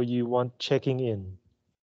 so you want checking in.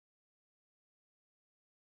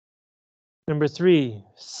 Number 3,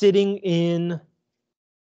 sitting in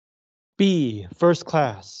B, first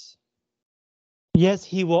class. Yes,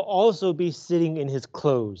 he will also be sitting in his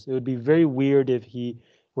clothes. It would be very weird if he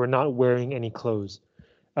were not wearing any clothes.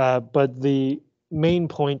 But the main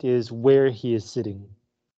point is where he is sitting.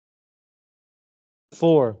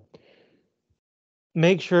 4,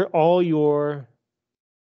 make sure all your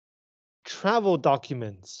travel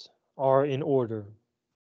documents are in order.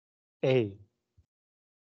 A.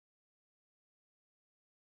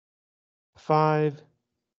 5,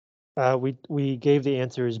 we gave the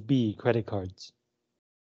answer is B, credit cards.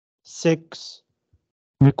 6,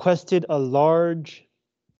 requested a large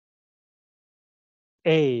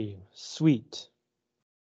A, suite.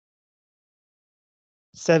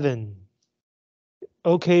 7,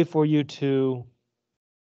 okay for you to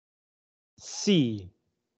C,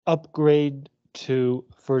 upgrade to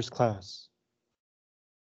first class.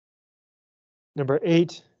 Number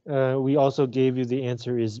 8, we also gave you the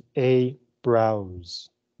answer is A, browse.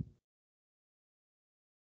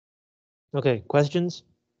 Okay, questions?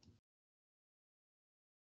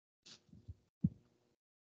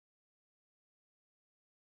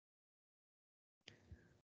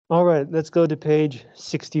 All right, let's go to page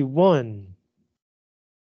 61.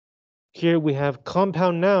 Here we have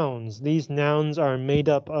compound nouns. These nouns are made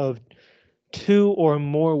up of 2 or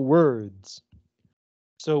more words.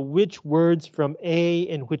 So which words from A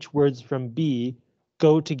and which words from B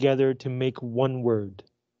go together to make one word?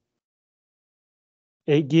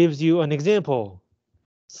 It gives you an example.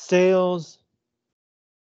 Sales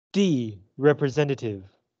D, representative,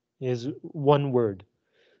 is one word.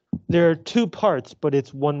 There are 2 parts, but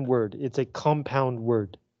it's one word. It's a compound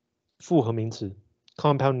word. 复合名词,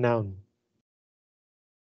 compound noun.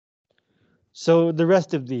 So the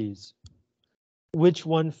rest of these, which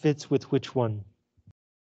one fits with which one?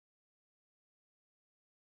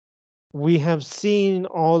 We have seen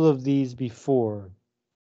all of these before.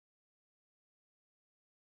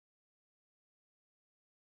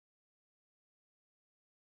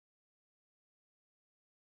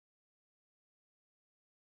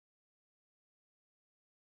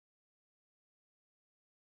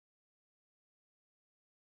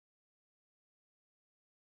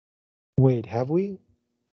 Wait, have we?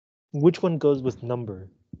 Which one goes with number?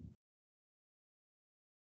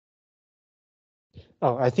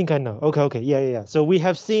 Oh, I think I know. Okay, yeah. So we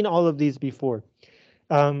have seen all of these before.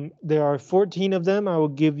 There are 14 of them. I will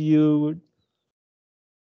give you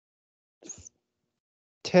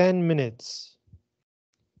 10 minutes,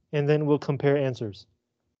 and then we'll compare answers.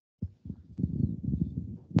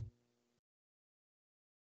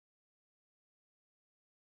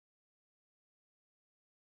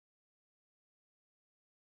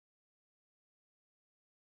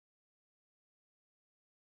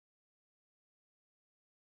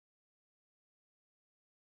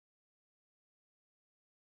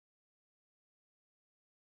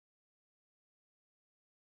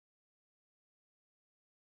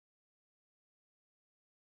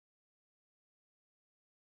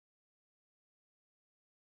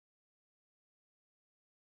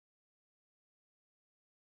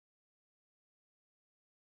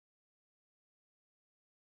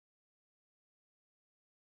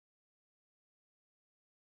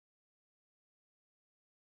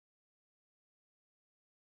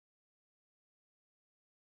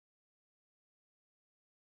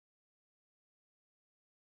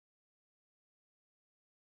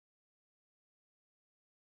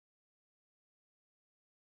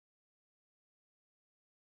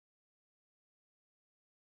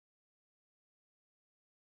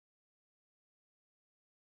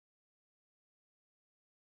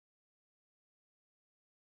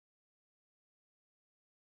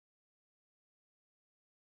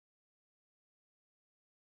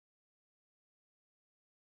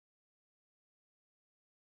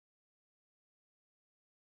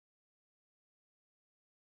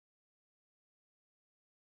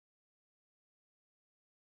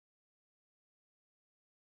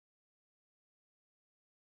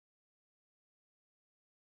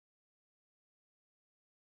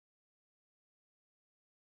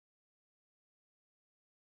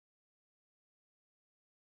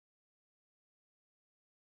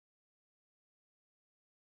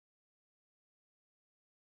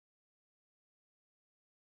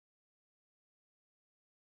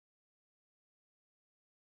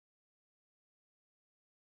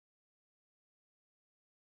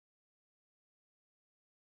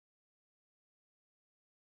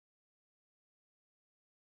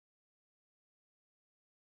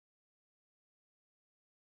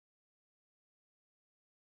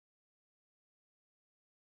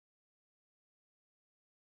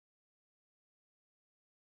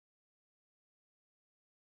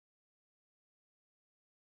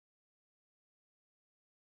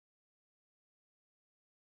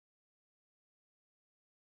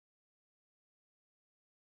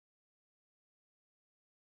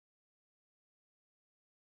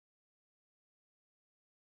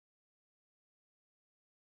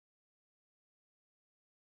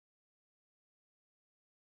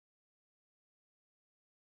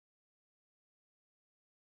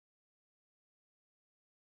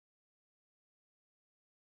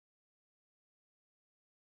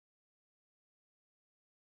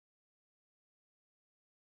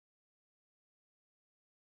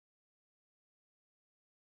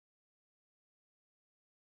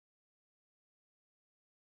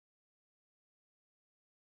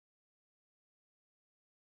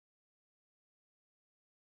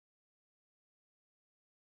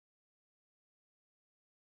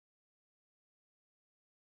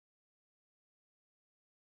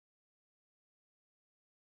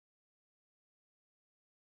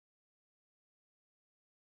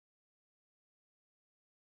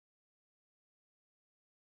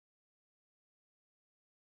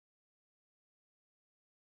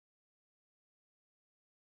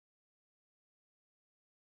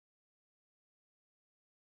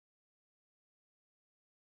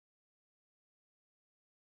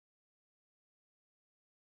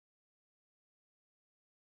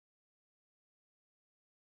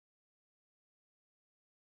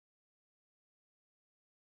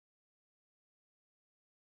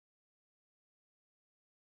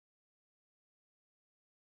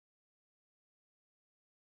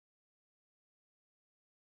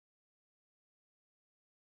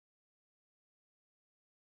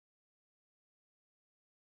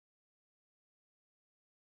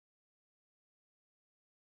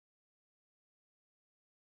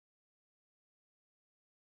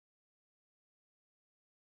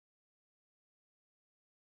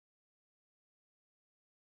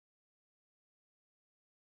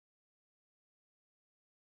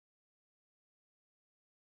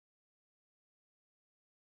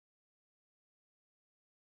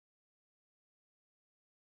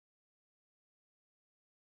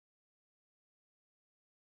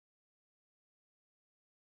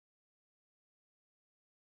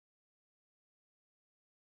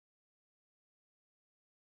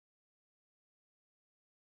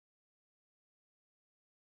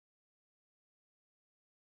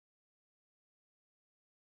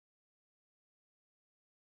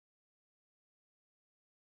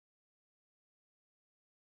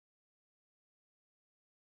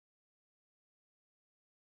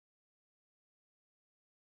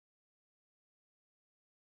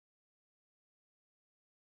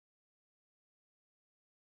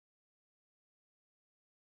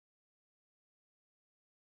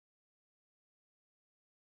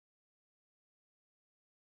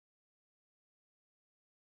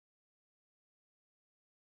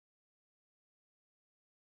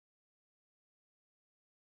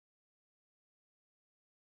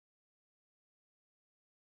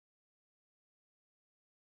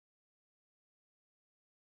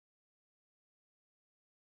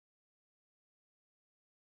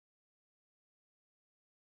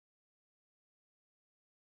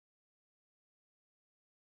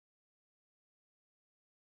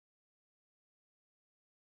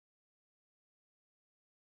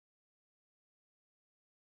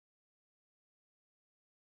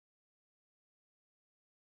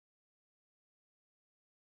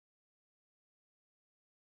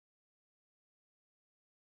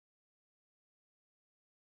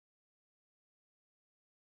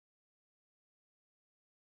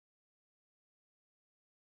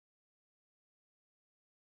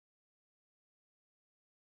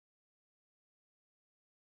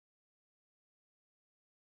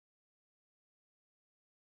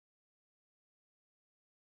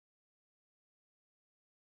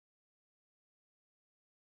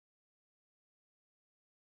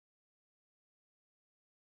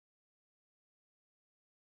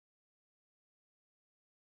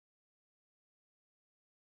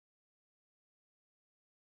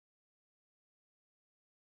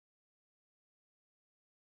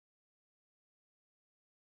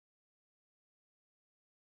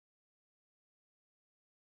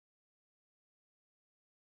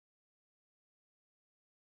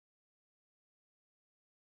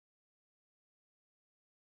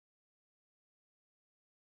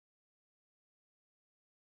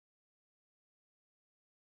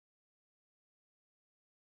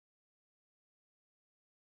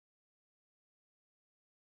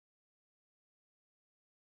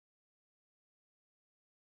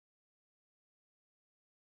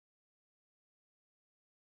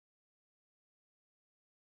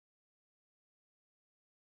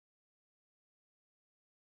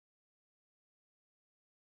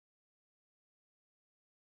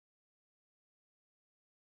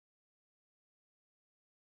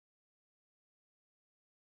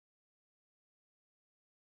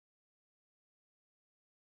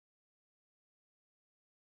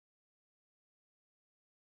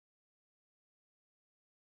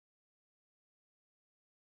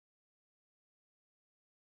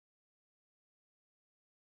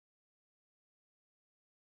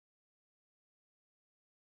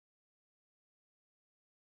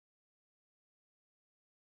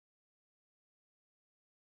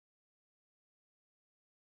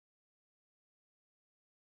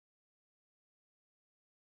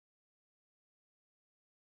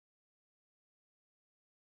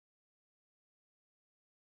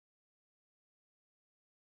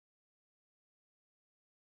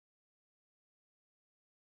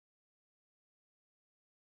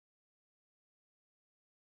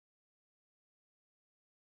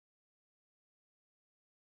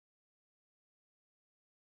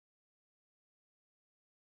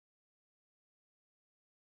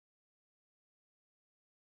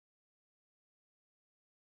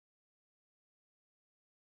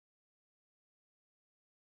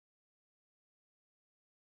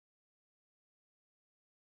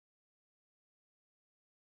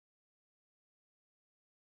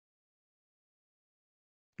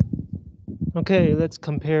 Okay, let's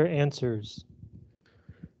compare answers.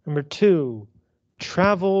 Number 2,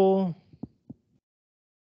 travel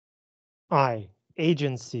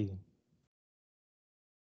agency.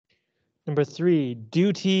 Number 3,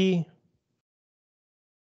 duty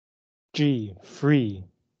free.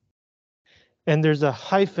 And there's a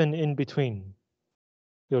hyphen in between.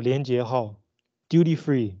 有连结号 duty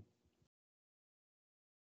free.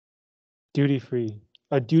 Duty free.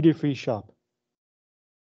 A duty free shop.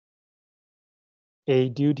 A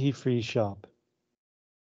duty free shop.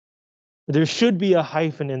 There should be a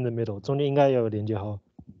hyphen in the middle. 中间应该有连结号.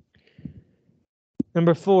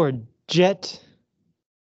 Number 4, jet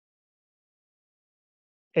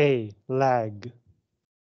lag.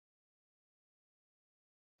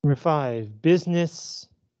 Number 5, business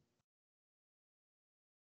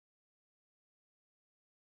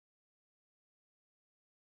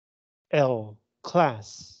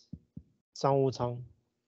class 商务舱.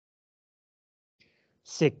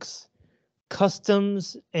 6,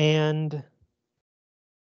 customs and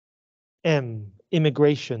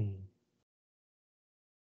immigration.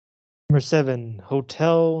 Number 7,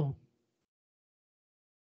 hotel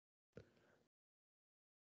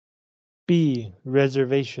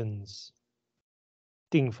reservations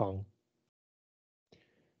订房.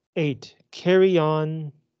 8, carry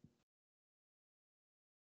on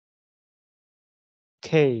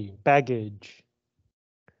baggage.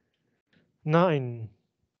 9,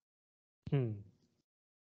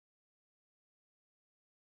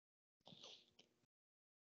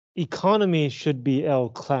 economy should be L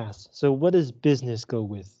class. So what does business go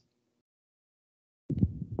with?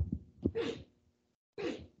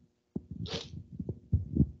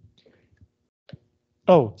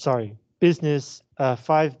 Oh, sorry. Business,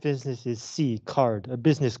 5 business is C, card, a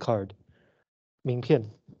business card. 名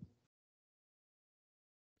片.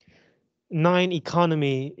 9,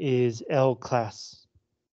 economy is L class.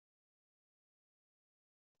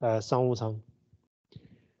 商务舱.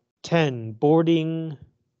 10, boarding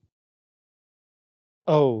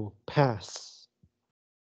pass.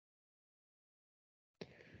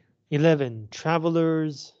 11,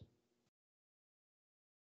 travelers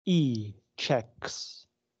checks.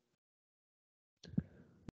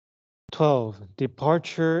 12,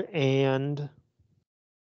 departure and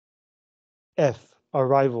F,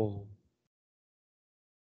 arrival.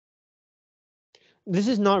 This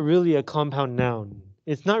is not really a compound noun.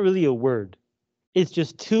 It's not really a word. It's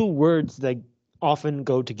just 2 words that often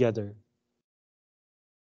go together.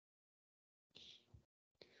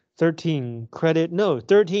 13, credit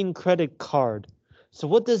card. So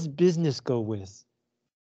what does business go with?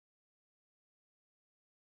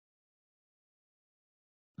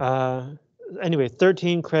 Anyway,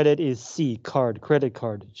 13 credit is C, credit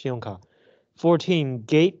card, 信用卡. 14,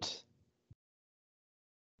 gate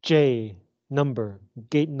J,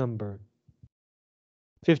 gate number.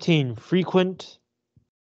 15, frequent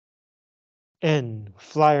N,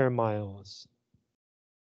 flyer miles.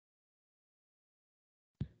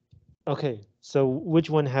 Okay, so which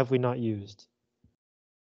one have we not used?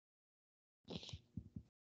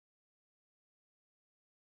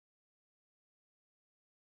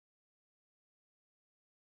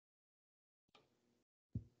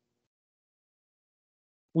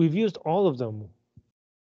 We've used all of them.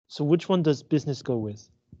 So which one does business go with?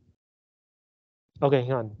 Okay,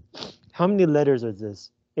 hang on. How many letters are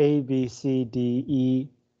this? A, B, C, D, E,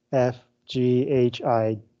 F, G, H,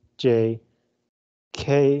 I, J,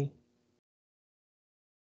 K,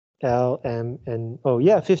 L, M, N. Oh,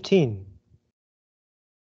 yeah, 15.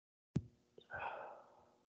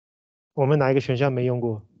 我们哪一个选项没用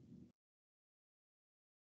过?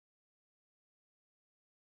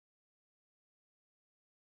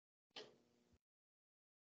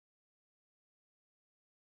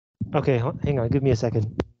 Okay, hang on, give me a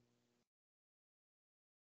second.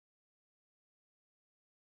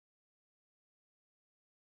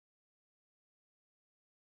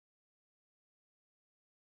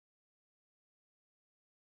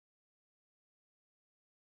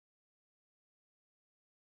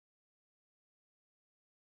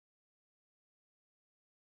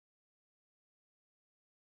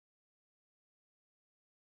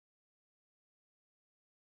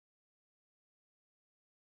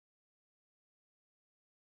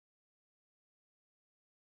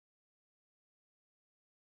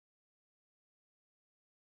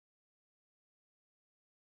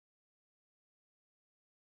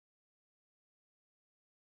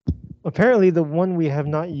 Apparently the one we have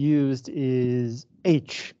not used is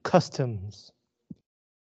H, customs.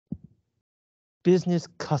 Business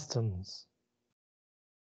customs.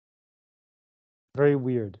 Very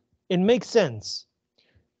weird. It makes sense.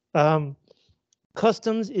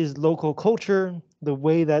 Customs is local culture, the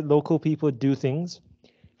way that local people do things.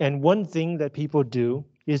 And one thing that people do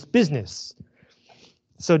is business.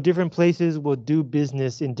 So different places will do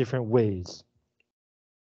business in different ways.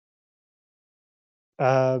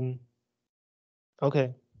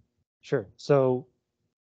 Okay, sure. So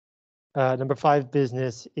number 5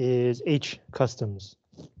 business is H customs.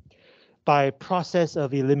 By process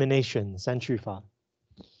of elimination, 删去法.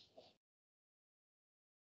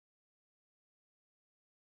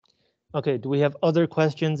 Okay, do we have other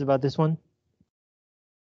questions about this one?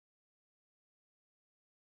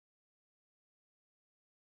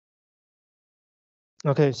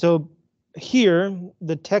 Okay, so here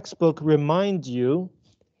the textbook reminds you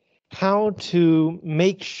how to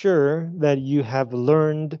make sure that you have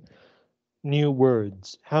learned new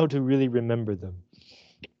words, how to really remember them.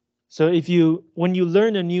 So when you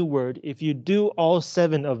learn a new word, if you do all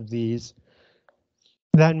 7 of these,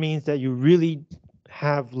 that means that you really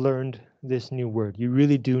have learned this new word. You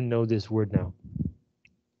really do know this word now.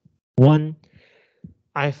 1,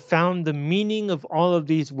 I found the meaning of all of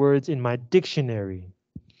these words in my dictionary.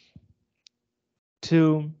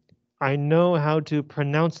 2, I know how to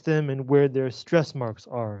pronounce them and where their stress marks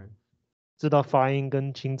are. 知道发音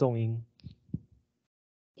跟轻重音.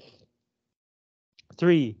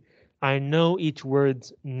 3, I know each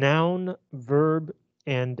word's noun, verb,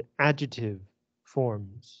 and adjective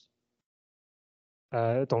forms.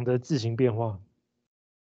 懂得字形变化，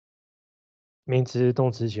名词、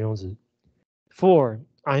动词、形容词。4,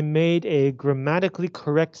 I made a grammatically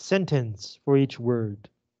correct sentence for each word.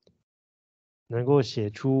 能够写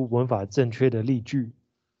出文法正确的例句。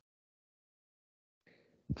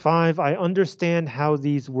5, I understand how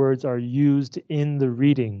these words are used in the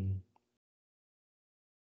reading.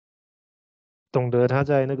 懂得它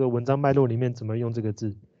在那个文章脉络里面怎么用这个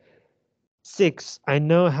字。6, I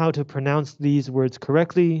know how to pronounce these words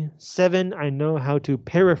correctly. 7, I know how to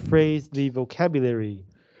paraphrase the vocabulary.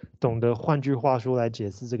 懂得换句话说来解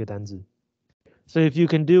释这个单字。So if you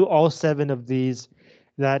can do all 7 of these,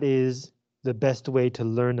 that is the best way to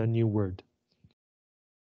learn a new word.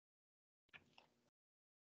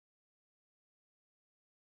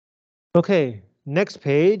 Okay, next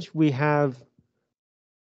page, we have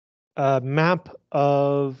a map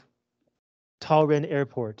of Taoren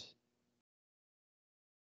Airport.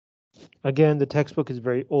 Again, the textbook is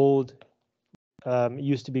very old. It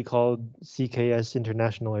used to be called CKS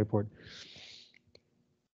International Airport.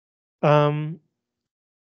 And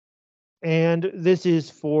this is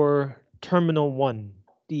for Terminal 1,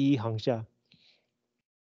 第一航厦.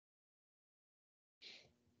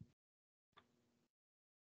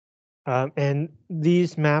 And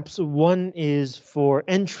these maps, one is for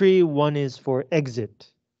entry, one is for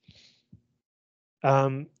exit.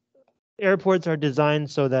 Airports are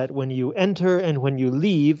designed so that when you enter and when you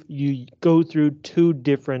leave, you go through 2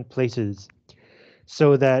 different places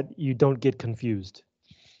so that you don't get confused.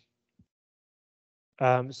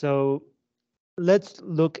 So let's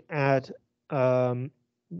look at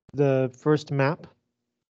the first map.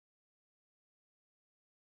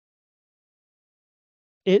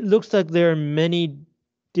 It looks like there are many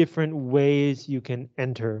different ways you can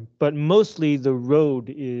enter, but mostly the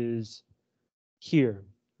road is here,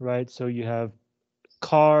 right? So you have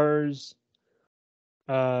cars.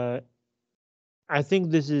 I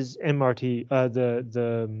think this is MRT.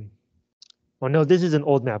 Well, no, this is an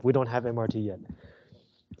old map. We don't have MRT yet.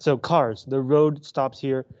 So cars, the road stops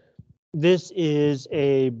here. This is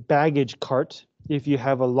a baggage cart. If you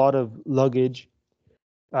have a lot of luggage,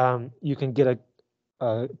 you can get a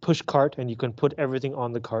push cart and you can put everything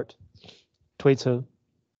on the cart. 推车.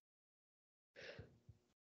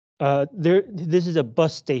 This is a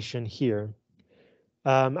bus station here.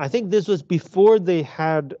 I think this was before they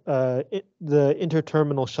had the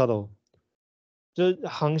interterminal shuttle. 就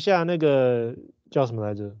航厦那个叫什么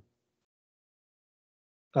来着？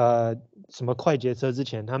什么快捷车之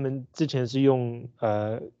前，他们之前是用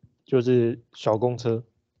就是小公车。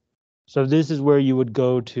So this is where you would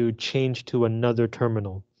go to change to another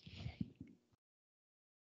terminal.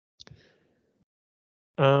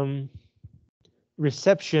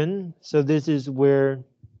 Reception. So this is where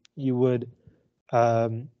you would,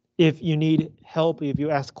 if you need help, if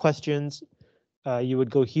you ask questions, you would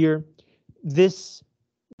go here. This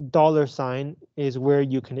 $sign is where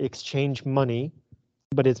you can exchange money,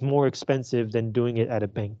 but it's more expensive than doing it at a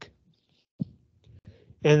bank.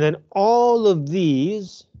 And then all of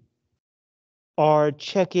these are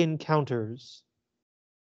check-in counters.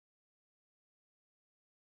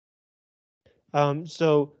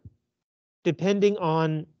 So depending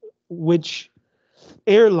on which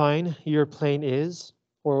airline your plane is,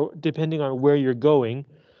 or depending on where you're going,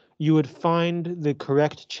 you would find the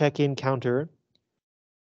correct check-in counter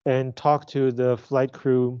and talk to the flight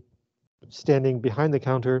crew standing behind the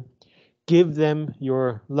counter, give them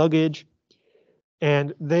your luggage,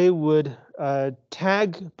 and they would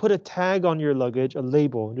put a tag on your luggage, a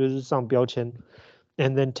label, 就是上标签,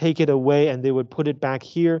 and then take it away, and they would put it back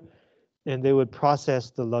here, and they would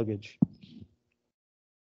process the luggage.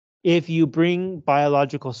 If you bring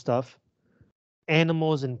biological stuff,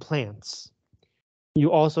 animals and plants,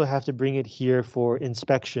 you also have to bring it here for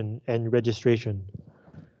inspection and registration.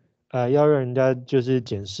 要让人家就是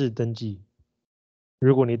检视登记。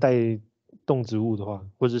如果你带动植物的话，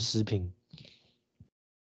或是食品，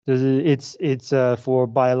就是 it's for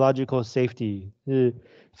biological safety， 是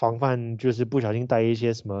防范就是不小心带一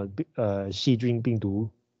些什么细菌病毒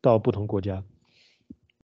到不同国家。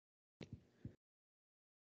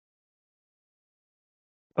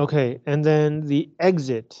Okay, and then the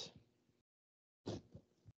exit.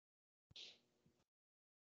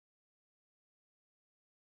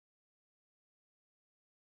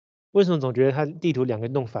 为什么总觉得它地图两个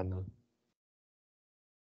弄反呢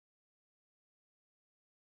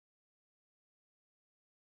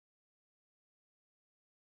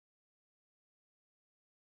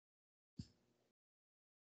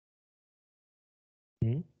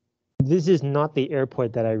？This is not the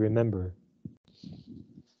airport that I remember.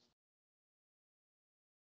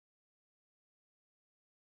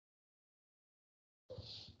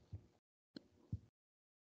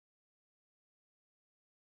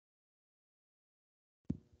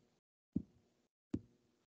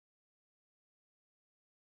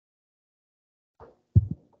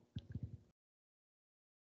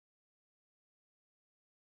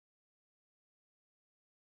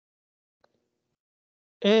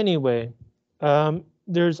 Anyway,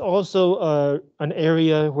 there's also an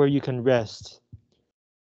area where you can rest.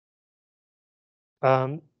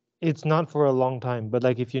 It's not for a long time, but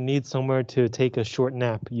like if you need somewhere to take a short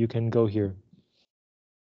nap, you can go here.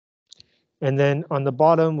 And then on the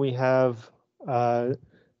bottom, we have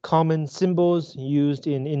common symbols used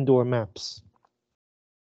in indoor maps.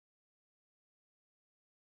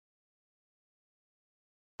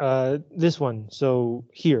 This one, so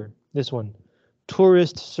here, this one,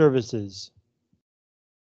 tourist services.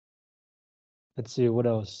 Let's see, what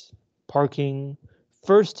else? Parking,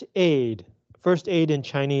 first aid. First aid in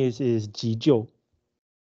Chinese is 急救.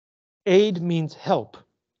 Aid means help.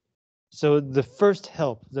 So the first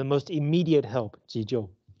help, the most immediate help, 急救.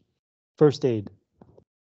 First aid.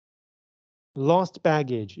 Lost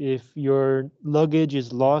baggage. If your luggage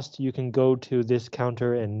is lost, you can go to this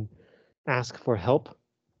counter and ask for help.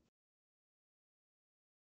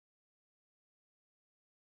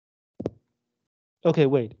 Okay,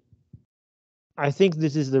 wait. I think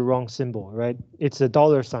this is the wrong symbol, right? It's a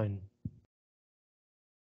dollar sign.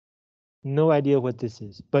 No idea what this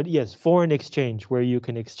is, but yes, foreign exchange, where you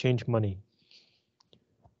can exchange money.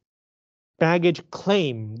 Baggage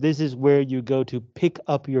claim. This is where you go to pick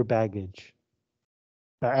up your baggage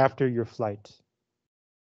after your flight.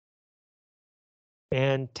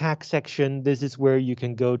 And tax section. This is where you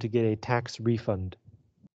can go to get a tax refund.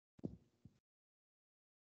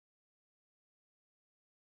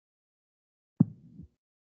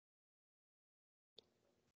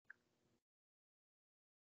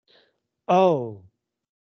 Oh,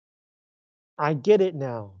 I get it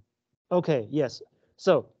now. Okay, yes.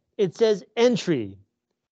 So it says entry.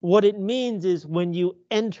 What it means is when you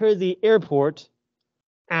enter the airport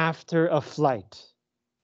after a flight.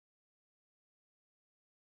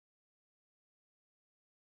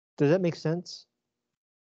 Does that make sense?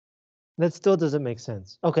 That still doesn't make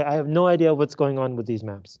sense. Okay, I have no idea what's going on with these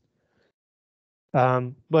maps.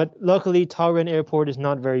 But luckily, Taoren Airport is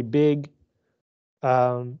not very big.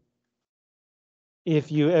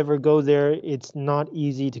 If you ever go there, it's not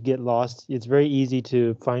easy to get lost. It's very easy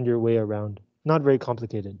to find your way around. Not very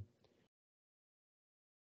complicated.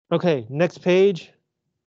 Okay, next page.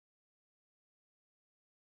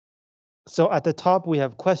 So at the top, we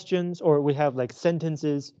have questions, or we have like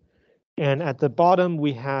sentences. And at the bottom,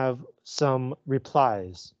 we have some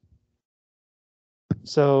replies.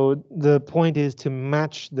 So the point is to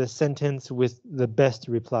match the sentence with the best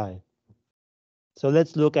reply. So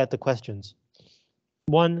let's look at the questions.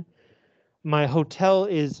 1, my hotel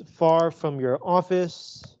is far from your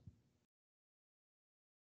office.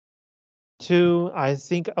 2, I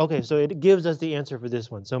think, okay, so it gives us the answer for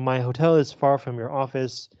this one. So my hotel is far from your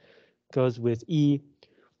office goes with E.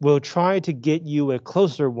 We'll try to get you a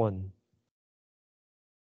closer one.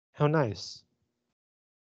 How nice.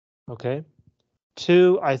 Okay.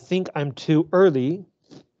 2, I think I'm too early.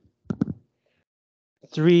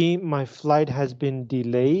 3, my flight has been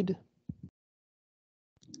delayed,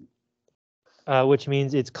 which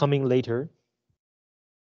means it's coming later.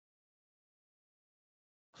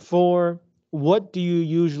 4, what do you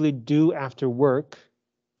usually do after work?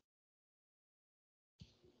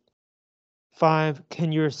 5,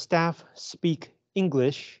 can your staff speak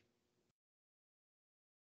English?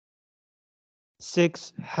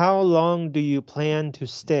 6, how long do you plan to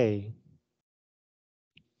stay?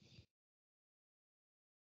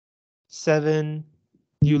 7,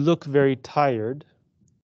 you look very tired.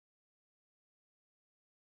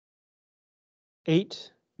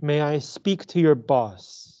 8, may I speak to your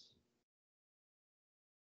boss?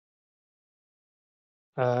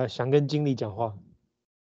 想跟经理讲话。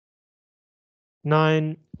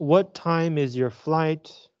9, what time is your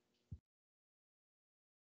flight?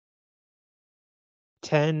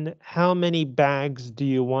 10, how many bags do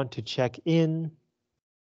you want to check in?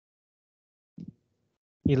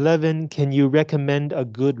 11, can you recommend a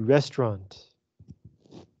good restaurant?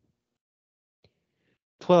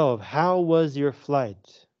 12, how was your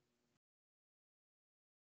flight?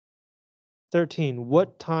 13,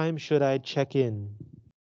 what time should I check in?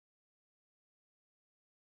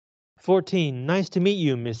 14, nice to meet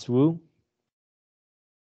you, Miss Wu.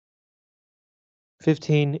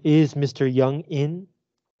 15, is Mr. Young in?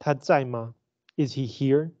 他在吗? Is he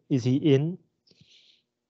here? Is he in?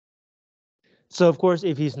 So of course,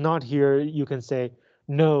 if he's not here, you can say,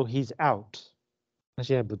 no, he's out. 他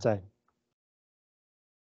现在不在.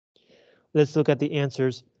 Let's look at the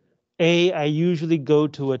answers. A, I usually go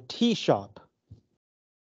to a tea shop.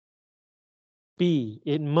 B,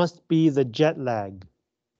 it must be the jet lag.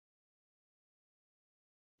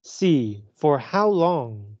 C, for how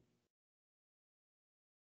long?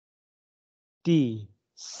 D,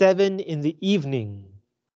 7 in the evening.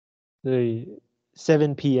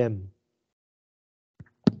 7 p.m.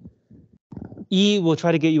 E, we'll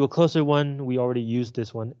try to get you a closer one. We already used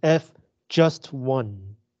this one. F, just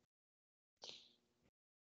one.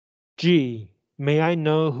 G, may I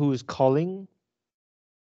know who's calling?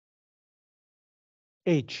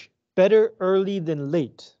 H, better early than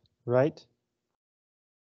late, right?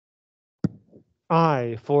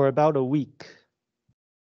 I, for about a week.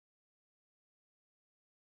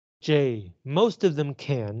 J, most of them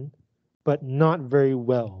can, but not very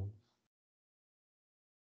well.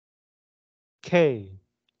 K,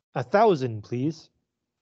 1,000, please.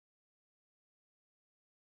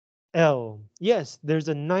 L, yes, there's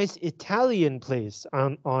a nice Italian place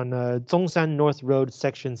on Zhongshan North Road,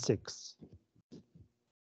 Section 6.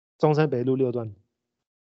 中山北路6段.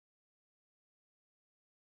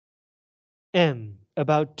 M,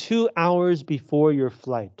 about 2 hours before your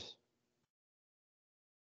flight.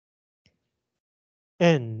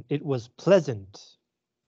 N, it was pleasant.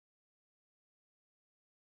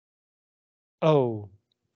 O,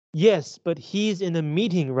 yes, but he's in a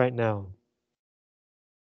meeting right now.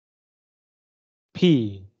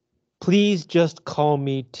 P, please just call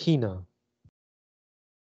me Tina.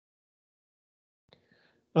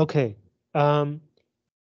 Okay,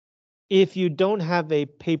 if you don't have a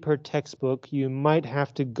paper textbook, you might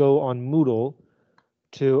have to go on Moodle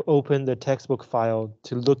to open the textbook file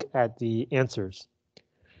to look at the answers.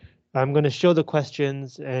 I'm going to show the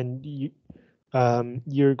questions, and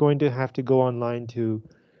you're going to have to go online to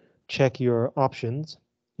check your options.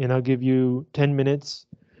 And I'll give you 10 minutes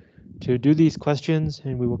to do these questions,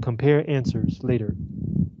 and we will compare answers later.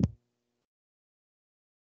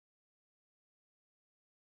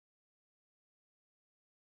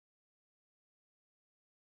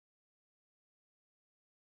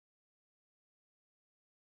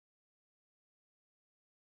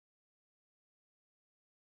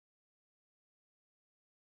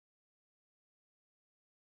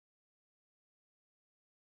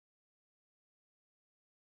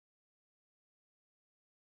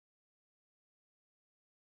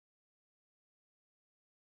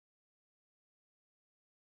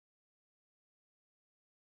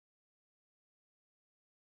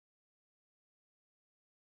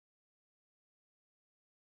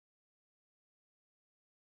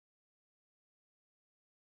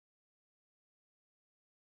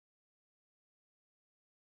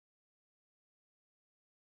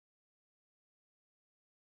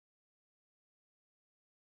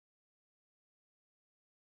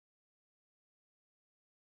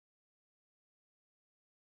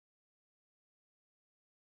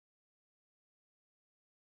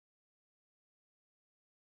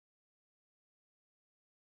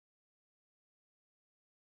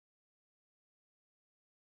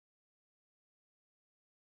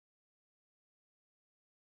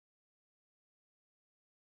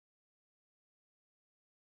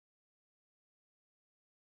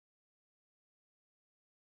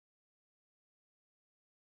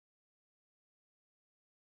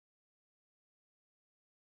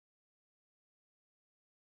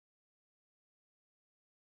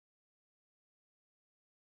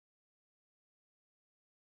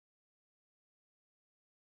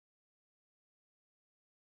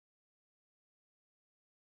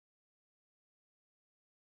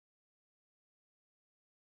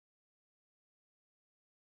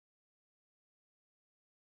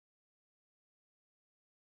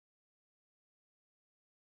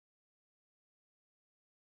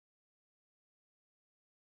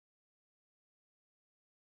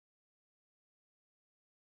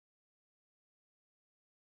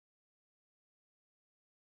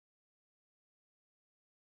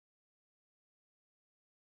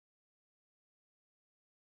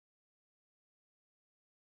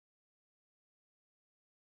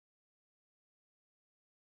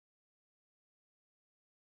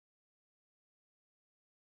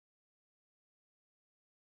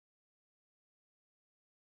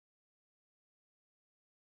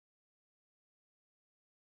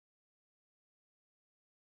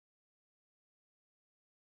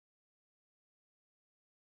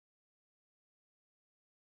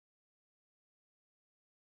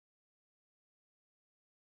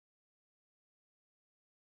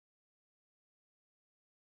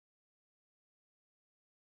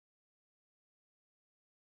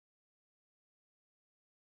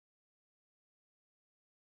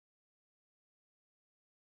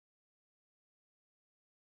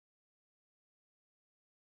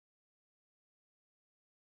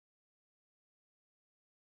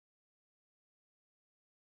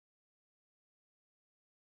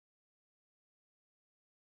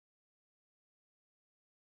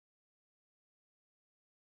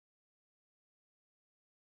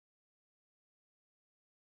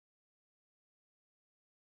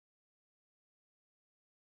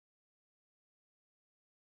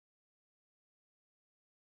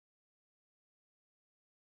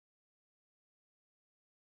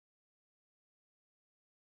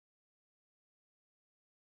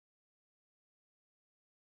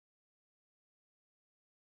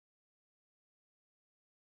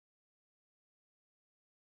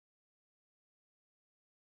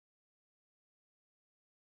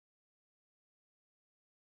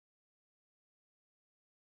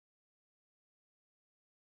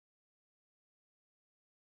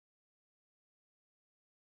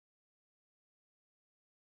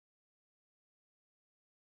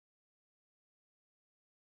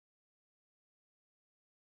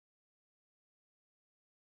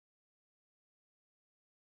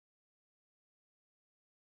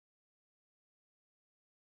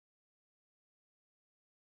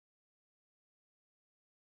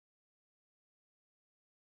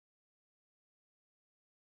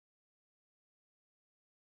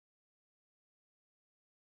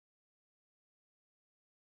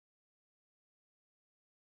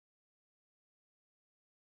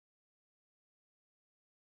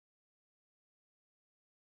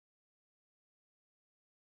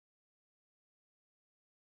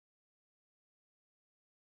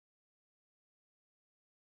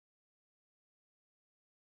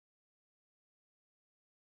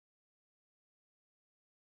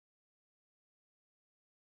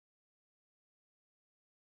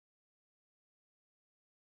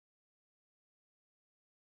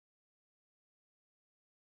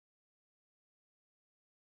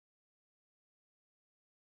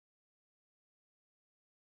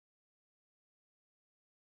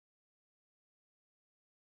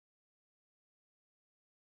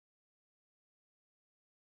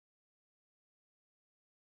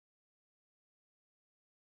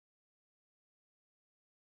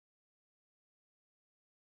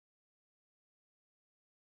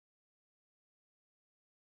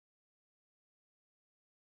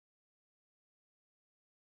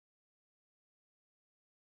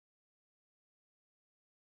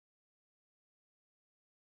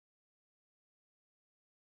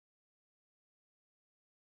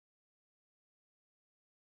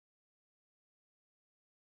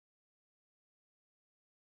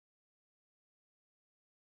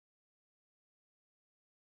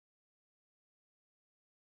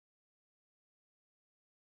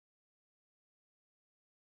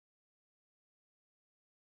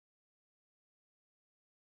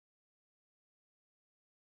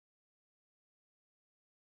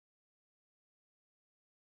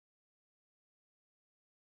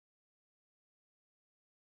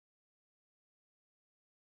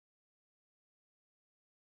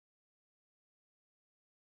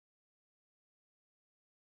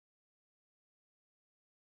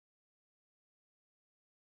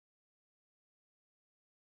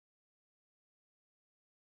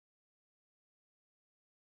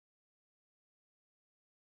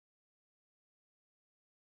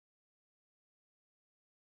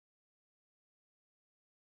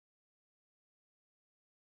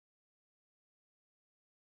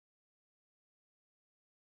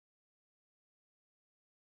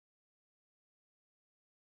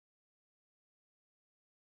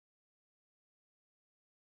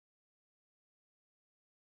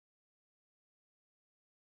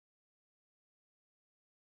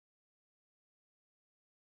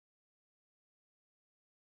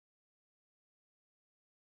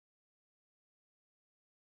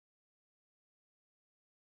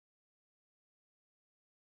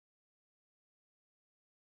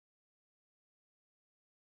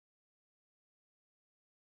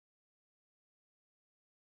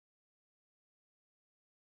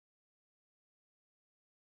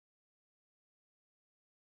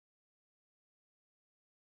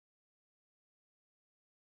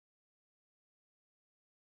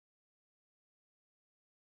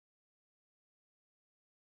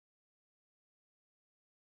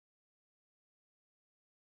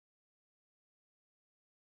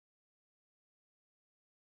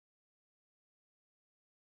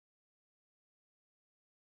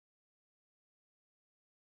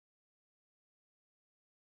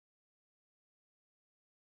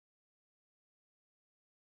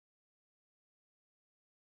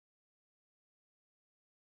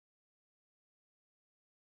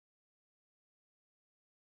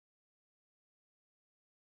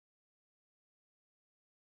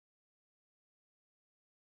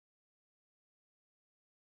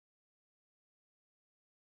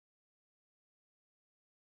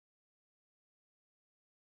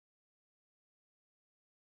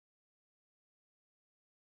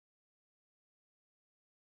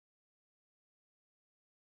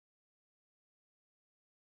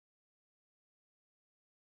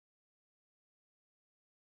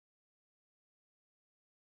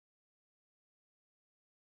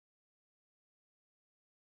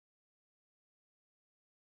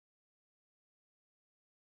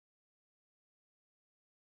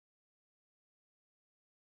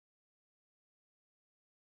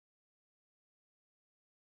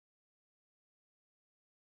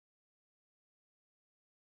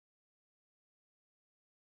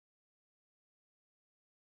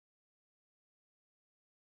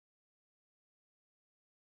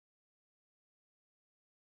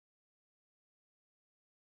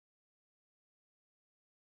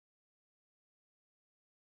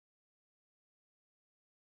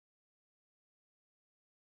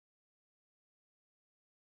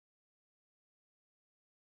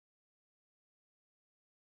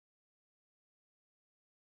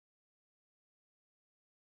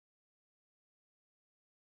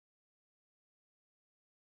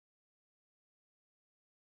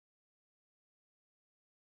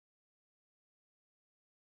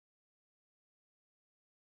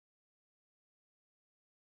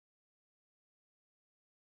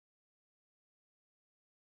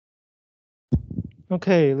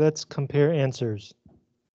 Okay, let's compare answers.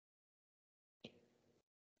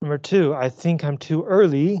 Number 2, I think I'm too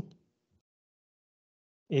early,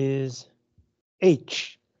 is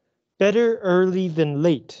H. Better early than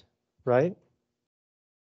late, right?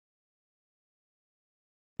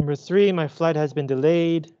 Number 3, my flight has been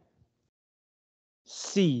delayed.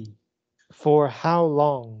 C. For how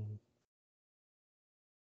long?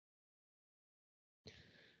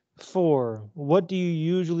 4. What do you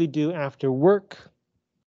usually do after work?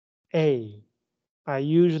 A. I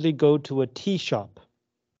usually go to a tea shop.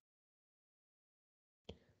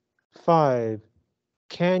 5.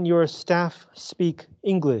 Can your staff speak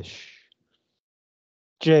English?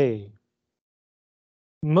 J.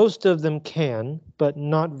 Most of them can, but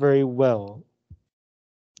not very well.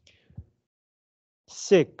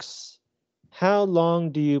 6. How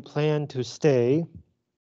long do you plan to stay?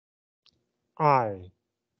 I.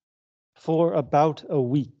 For about a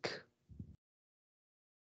week.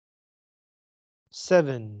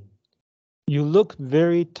 7. You look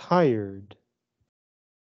very tired.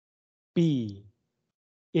 B.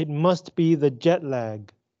 It must be the jet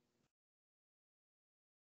lag.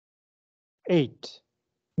 8.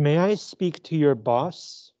 May I speak to your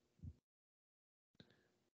boss?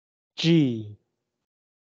 G.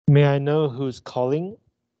 May I know who's calling?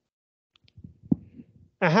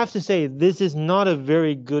 I have to say, this is not a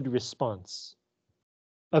very good response.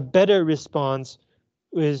 A better response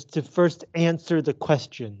is to first answer the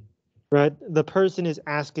question, right? The person is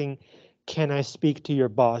asking, can I speak to your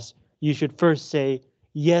boss? You should first say,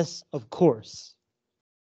 yes, of course.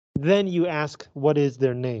 Then you ask, what is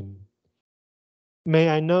their name? May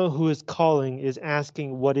I know who is calling is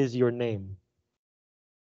asking, what is your name?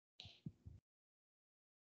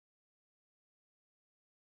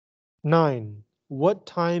 Nine, what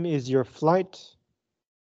time is your flight?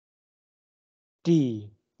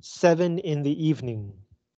 D, 7 in the evening.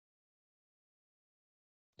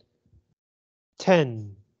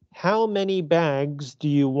 10, how many bags do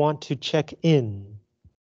you want to check in?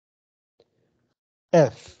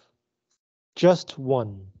 F, just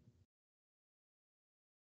one.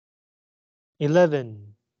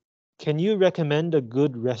 11, can you recommend a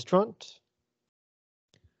good restaurant?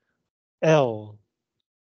 L,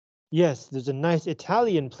 yes, there's a nice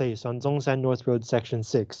Italian place on Zhongshan North Road, Section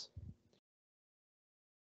 6.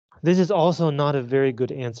 This is also not a very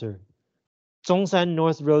good answer. Zhongshan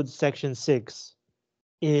North Road, Section 6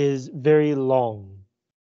 is very long.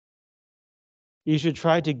 You should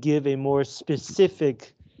try to give a more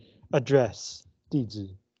specific address, 地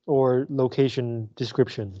址, or location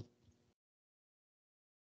description.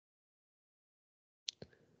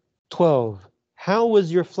 12. How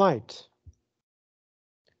was your flight?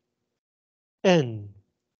 N.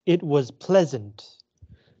 It was pleasant.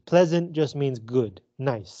 Pleasant just means good,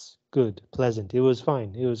 nice, good, pleasant. It was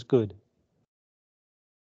fine. It was good.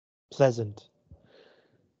 Pleasant.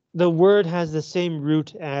 The word has the same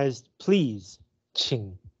root as please,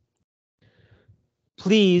 请.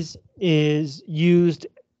 Please is used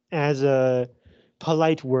as a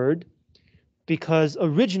polite word because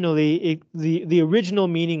originally the original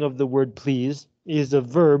meaning of the word please is a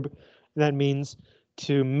verb that means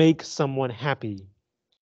to make someone happy.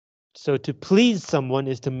 So to please someone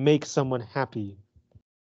is to make someone happy.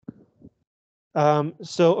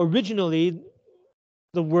 So originally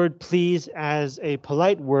the word please as a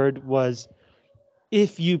polite word was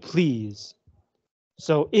if you please.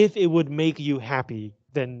 So if it would make you happy,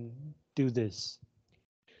 then do this.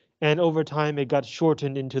 And over time it got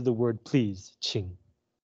shortened into the word please, 请.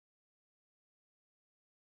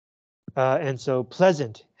 And so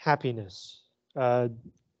pleasant, happiness.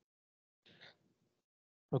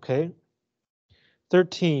 Okay.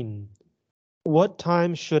 13. What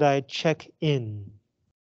time should I check in?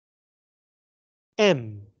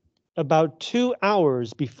 M. About 2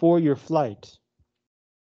 hours before your flight.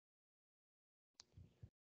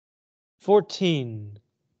 14.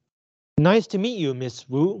 Nice to meet you, Miss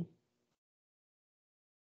Wu.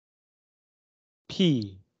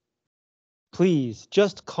 P. Please,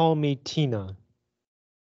 just call me Tina.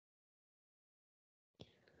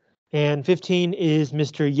 And 15 is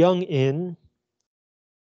Mr. Young in?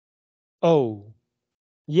 Oh,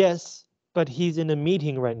 yes, but he's in a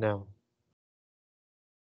meeting right now.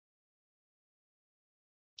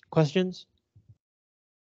 Questions?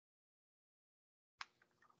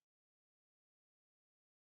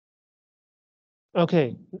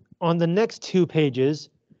 Okay, on the next 2 pages,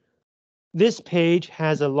 this page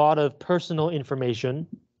has a lot of personal information,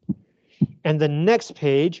 and the next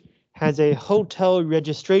page has a hotel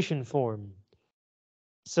registration form.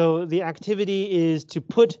 So the activity is to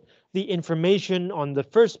put the information on the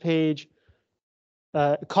first page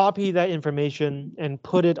copy that information and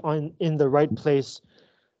put it on in the right place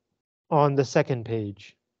on the second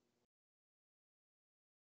page.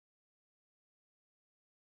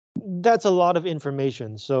 That's a lot of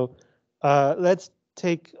information. So let's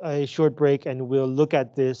take a short break and we'll look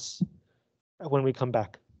at this when we come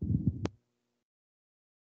back.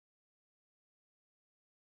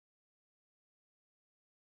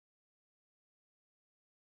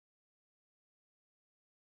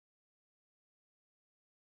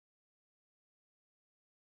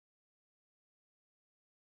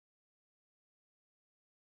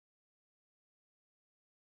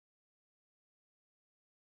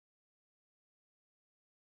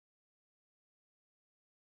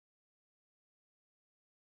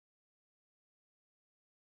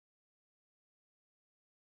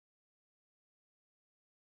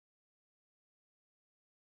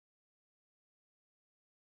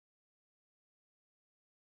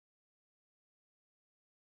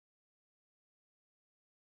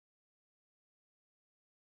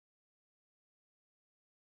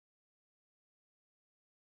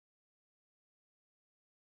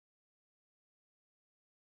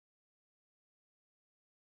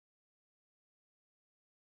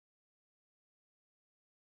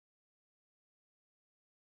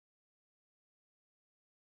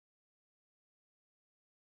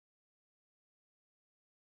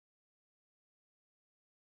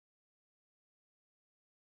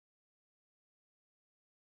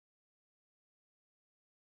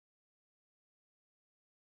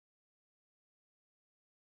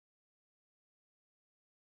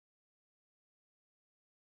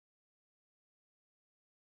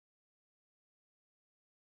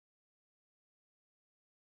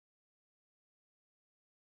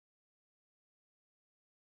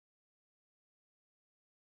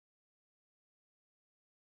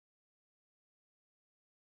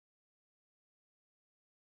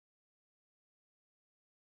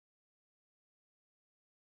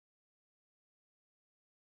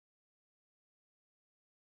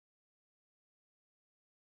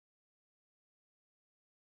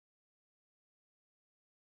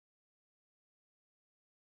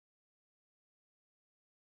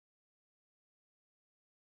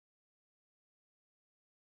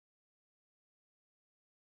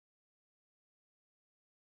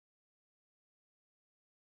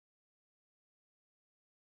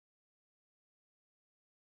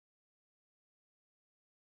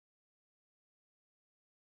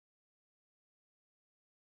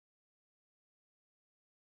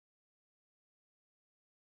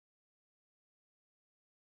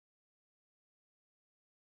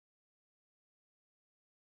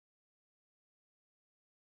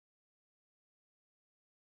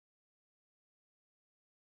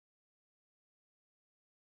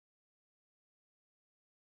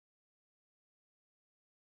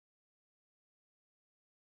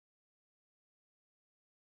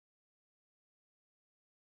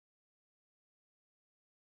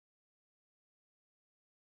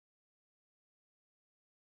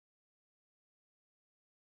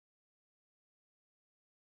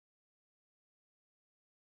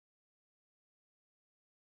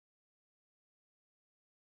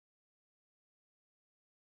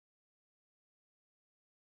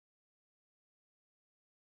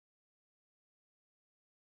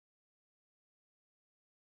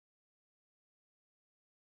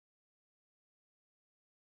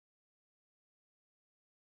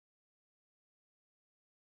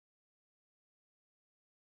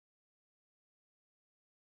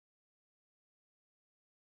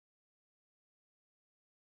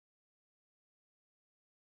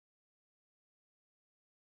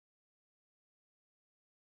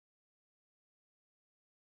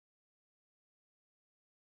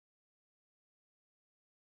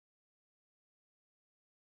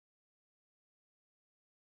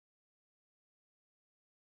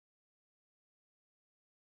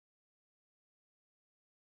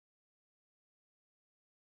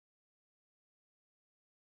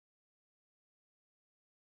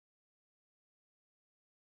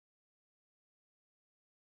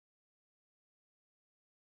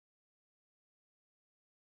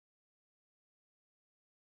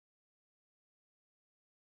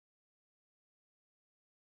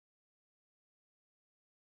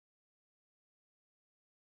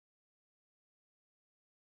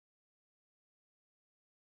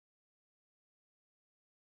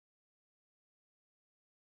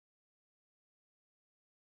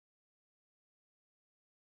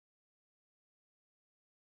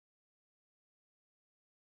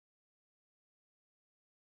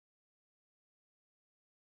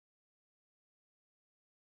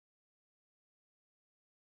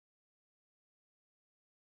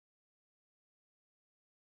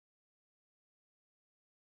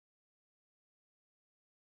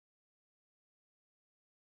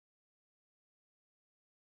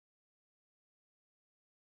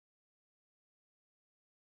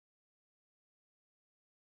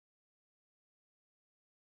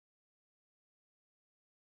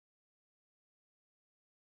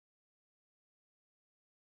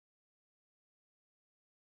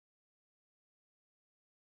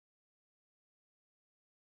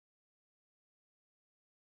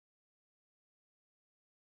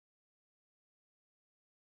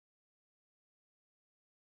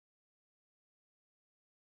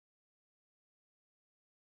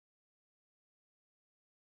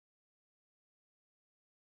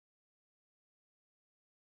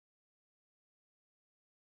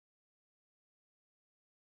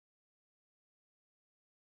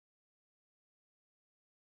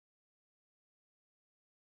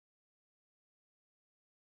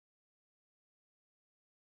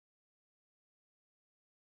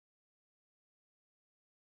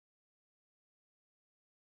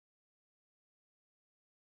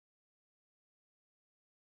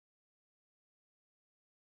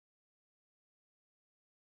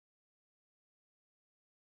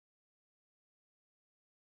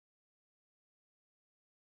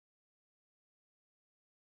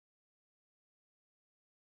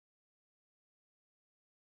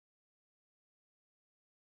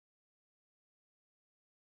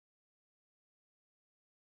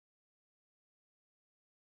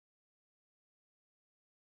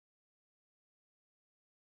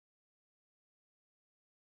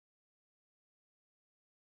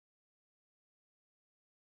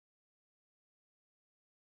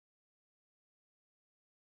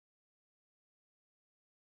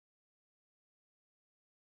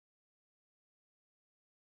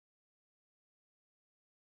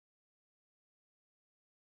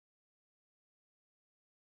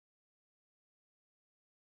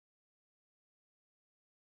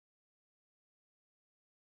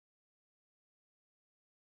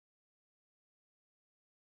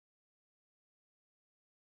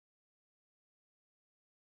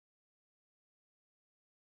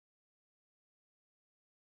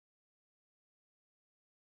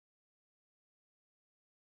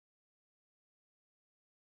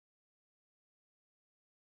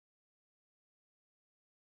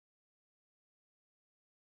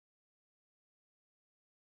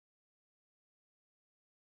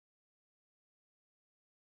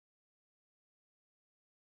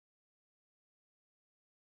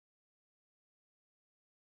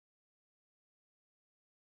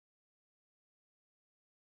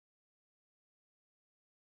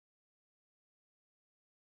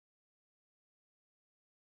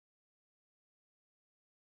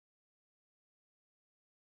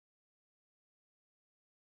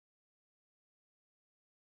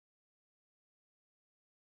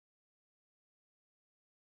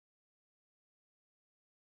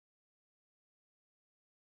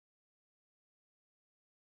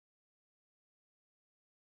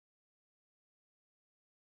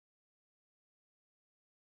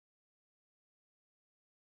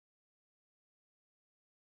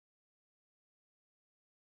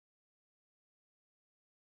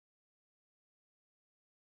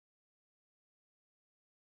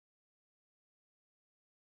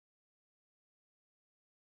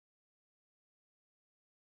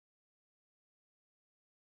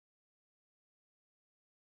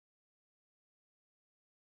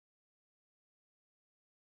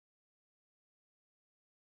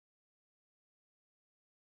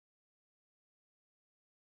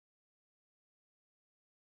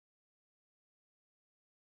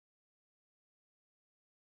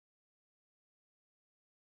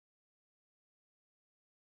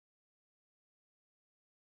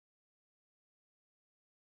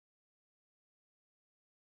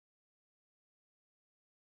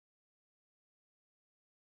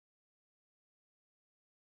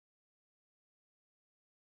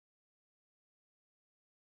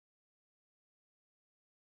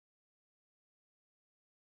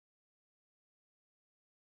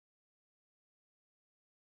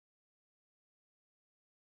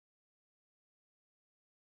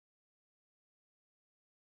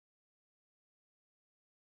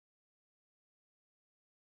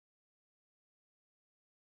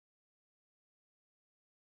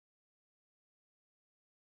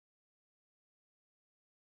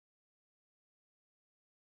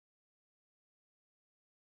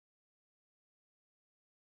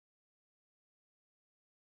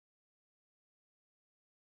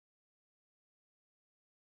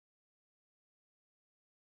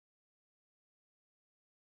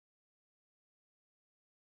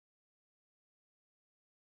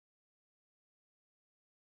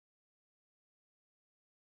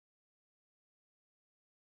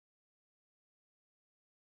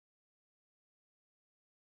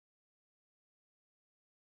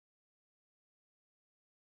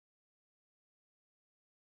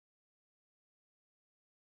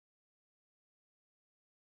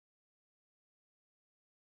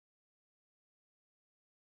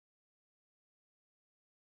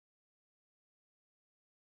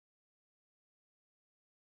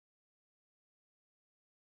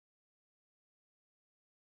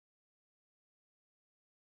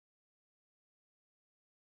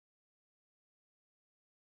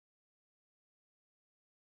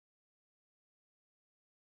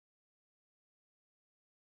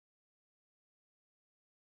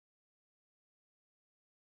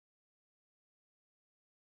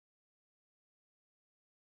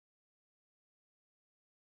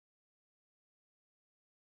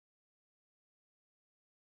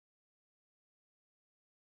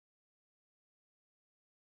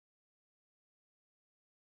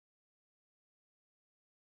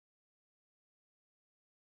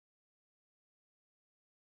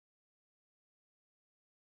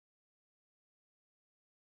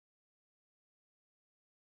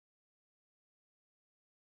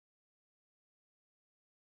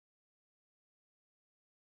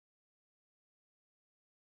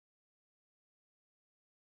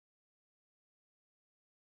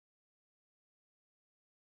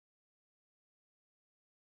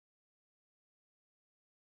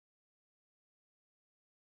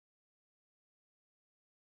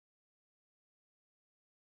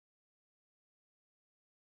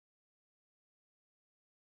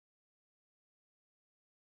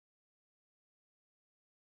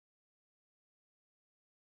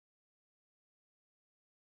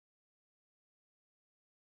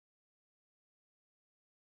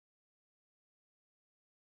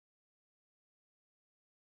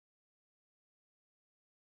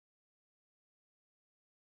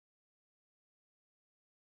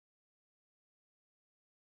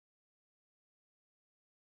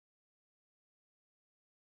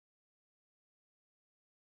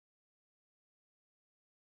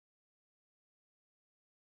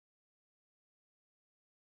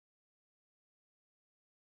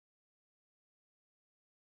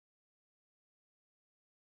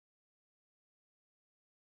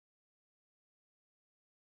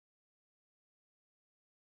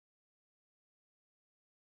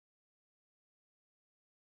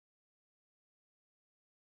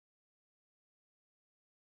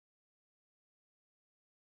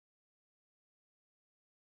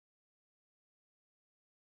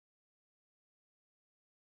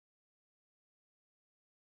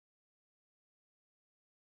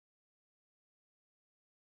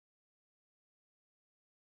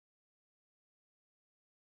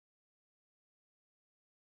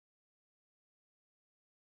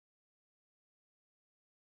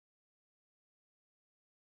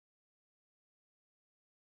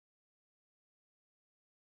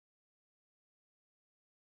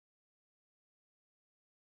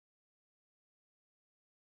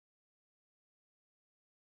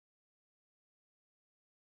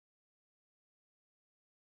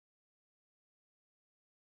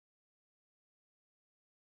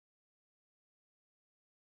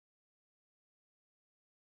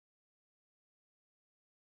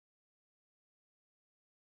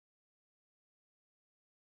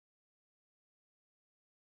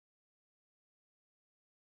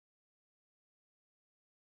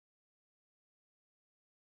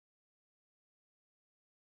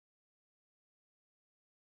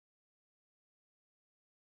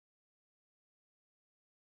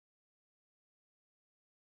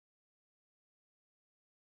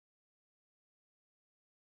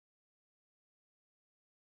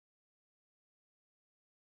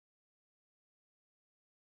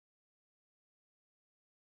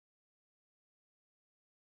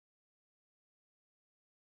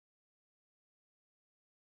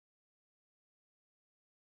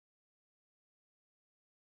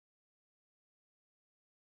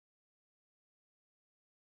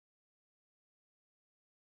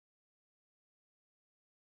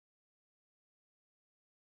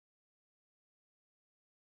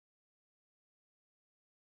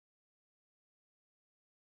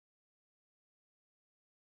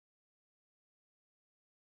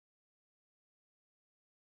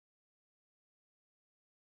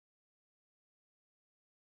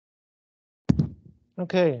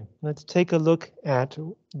 Okay, let's take a look at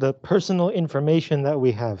the personal information that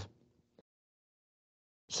we have.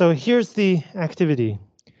 So here's the activity.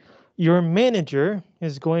 Your manager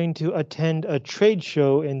is going to attend a trade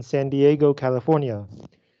show in San Diego, California.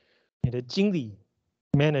 你的经理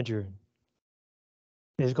manager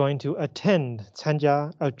is going to attend 参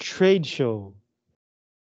加 a trade show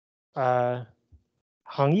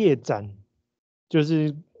行业展就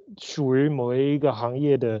是属于某一个行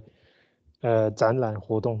业的展览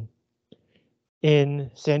活动 in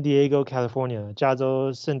San Diego, California 加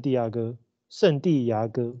州圣地亚哥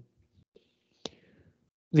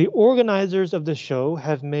The organizers of the show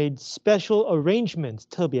have made special arrangements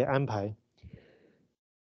特别安排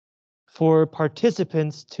for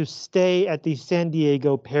participants to stay at the San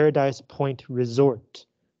Diego Paradise Point Resort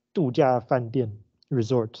度假饭店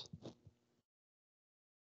resort.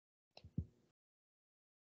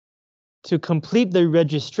 To complete the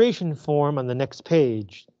registration form on the next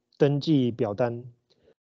page, 登记表单,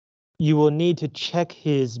 you will need to check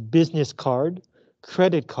his business card,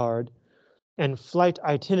 credit card, and flight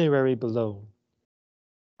itinerary below.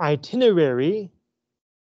 Itinerary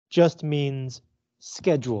just means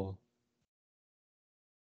schedule.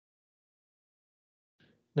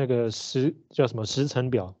 那个叫什么时程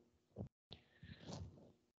表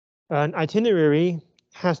An itinerary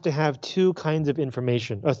has to have two kinds of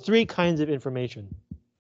information, or three kinds of information.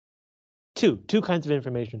 Two kinds of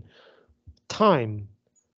information. Time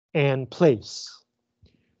and place.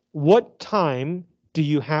 What time do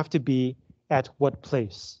you have to be at what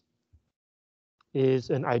place? Is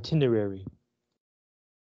an itinerary.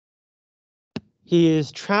 He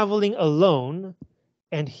is traveling alone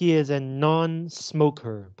and he is a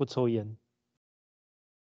non-smoker, 不抽烟.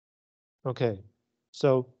 Okay,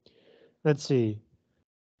 so let's see.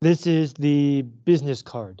 This is the business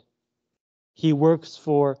card. He works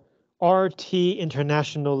for RT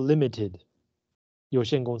International Limited, 有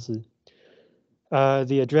限公司.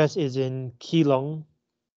 The address is in Keelung,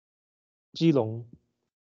 Geelong.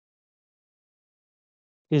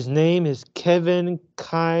 His name is Kevin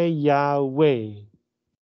Kaya Wei.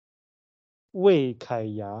 Wei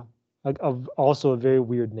Kaya, also a very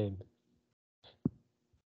weird name.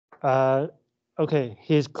 Okay,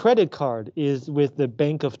 his credit card is with the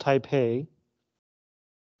Bank of Taipei,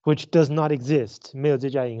 which does not exist. 没有这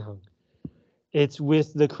家银行. It's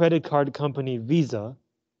with the credit card company Visa.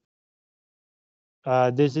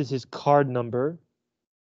 This is his card number.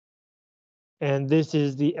 And this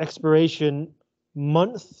is the expiration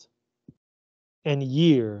month and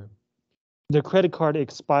year. The credit card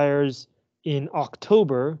expires in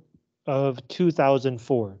October of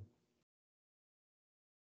 2004.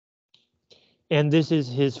 And this is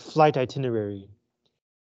his flight itinerary.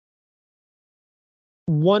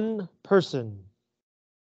 One person,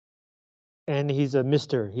 and he's a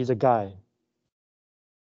guy.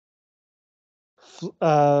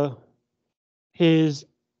 His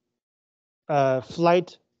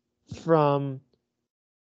flight from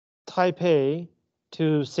Taipei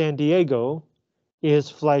to San Diego is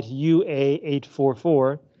flight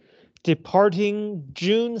UA844, departing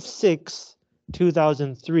June 6,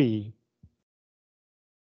 2003.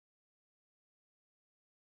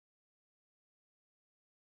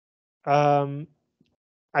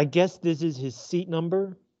 I guess this is his seat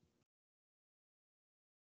number.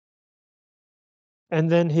 And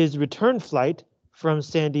then his return flight from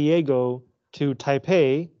San Diego to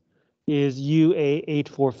Taipei is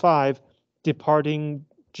UA845, departing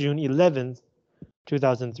June 11th,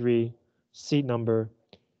 2003, seat number.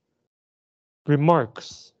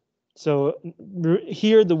 Remarks. So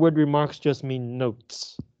here the word remarks just mean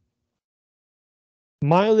notes.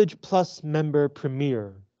 Mileage Plus member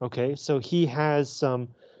premier. Okay, so he has some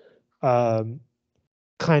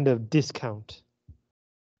kind of discount.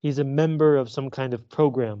 He's a member of some kind of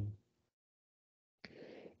program.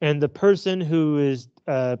 And the person who is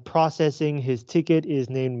processing his ticket is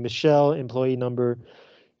named Michelle, employee number.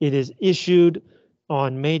 It is issued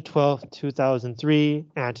on May 12th, 2003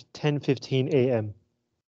 at 10:15 a.m.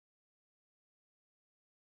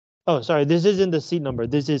 Oh, sorry, this isn't the seat number.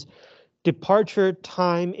 This is departure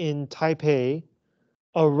time in Taipei,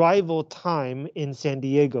 arrival time in San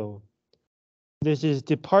Diego. This is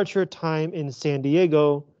departure time in San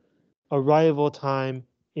Diego, arrival time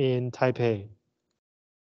in Taipei.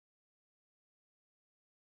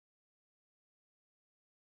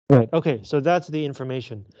 Right, okay, so that's the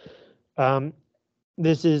information.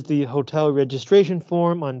 This is the hotel registration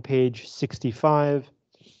form on page 65.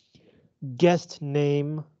 Guest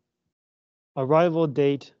name, arrival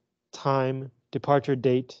date, time, departure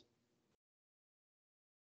date.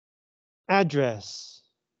 Address,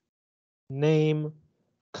 name,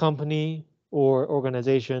 company or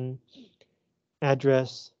organization,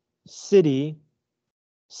 address, city,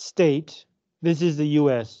 state. This is the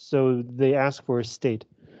US, so they ask for a state.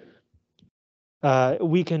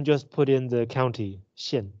 We can just put in the county,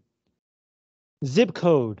 县. Zip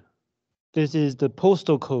code. This is the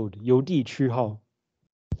postal code, 邮递区号.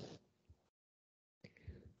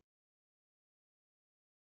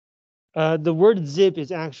 The word zip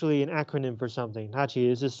is actually an acronym for something. 它其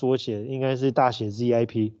实是缩写，应该是大写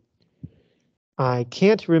ZIP. I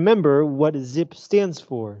can't remember what zip stands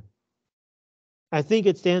for. I think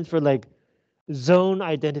it stands for like Zone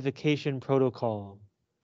Identification Protocol.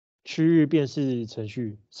 区域辨识程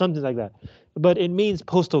序, something like that. But it means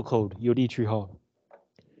postal code, 邮递区号.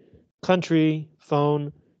 Country,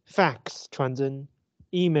 phone, fax, 传真,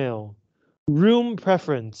 email, room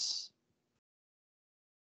preference,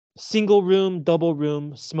 single room, double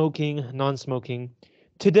room, smoking, non-smoking.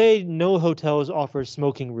 Today, no hotels offer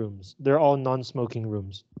smoking rooms. They're all non-smoking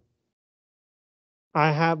rooms.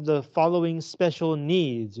 I have the following special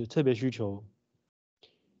needs, 特别需求.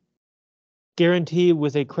 Guarantee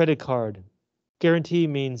with a credit card. Guarantee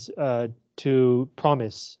means to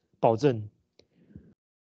promise, 保证.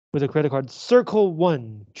 With a credit card. Circle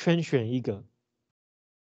 1, 圈选一个.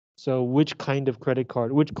 So which kind of credit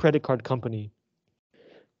card? Which credit card company?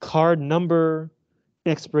 Card number,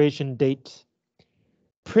 expiration date.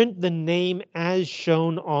 Print the name as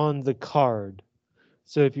shown on the card.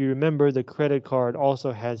 So if you remember, the credit card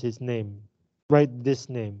also has his name. Write this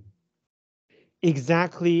name.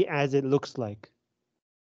 Exactly as it looks like.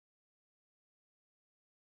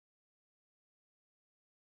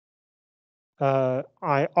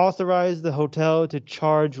 I authorize the hotel to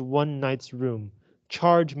charge one night's room.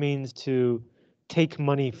 Charge means to take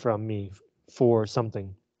money from me for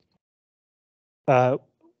something.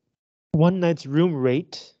 One night's room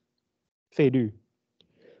rate, 费率,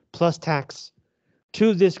 plus tax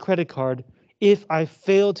to this credit card if I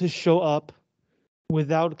fail to show up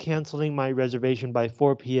without canceling my reservation by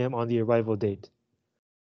 4 p.m. on the arrival date.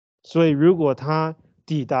 所以如果他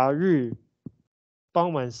抵达日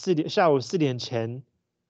傍晚下午4点前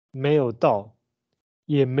没有到，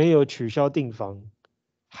也没有取消订房，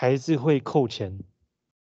还是会扣钱。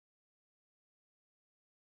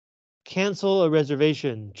Cancel a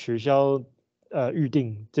reservation 取消预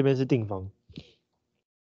订，这边是订房。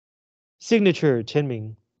Signature 签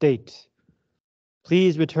名 date.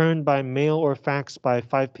 Please return by mail or fax by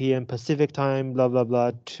 5 p.m. Pacific time, blah, blah,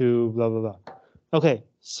 blah, to blah, blah, blah. Okay,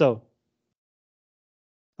 so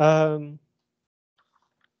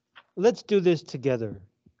let's do this together.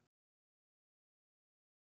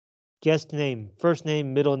 Guest name, first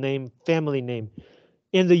name, middle name, family name.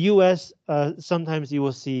 In the US, sometimes you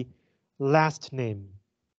will see last name,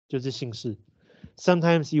 就是姓氏.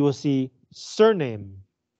 Sometimes you will see surname,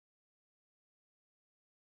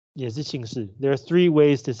 也是姓氏. There are 3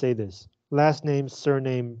 ways to say this. Last name,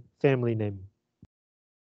 surname, family name.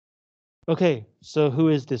 Okay, so who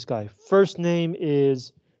is this guy? First name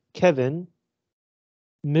is Kevin.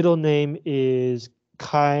 Middle name is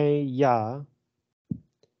Kaya.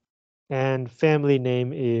 And family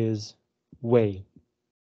name is Wei.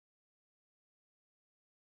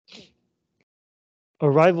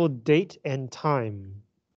 Arrival date and time.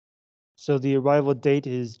 So the arrival date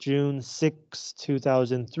is June 6,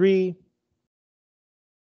 2003.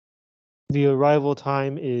 The arrival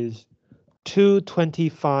time is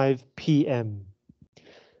 2:25 p.m.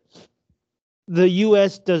 The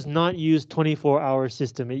US does not use 24-hour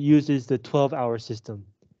system. It uses the 12-hour system.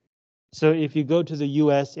 So if you go to the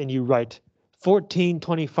US and you write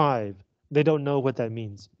 14:25, they don't know what that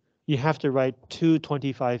means. You have to write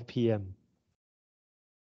 2:25 p.m.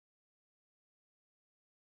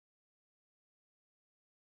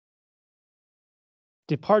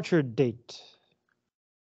 Departure date,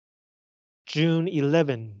 June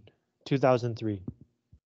 11, 2003.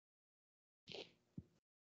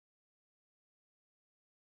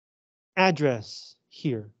 Address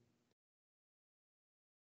here.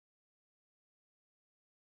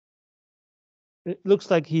 It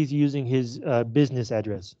looks like he's using his business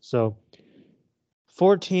address. So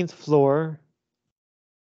 14th floor,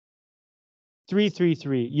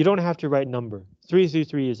 333. You don't have to write number.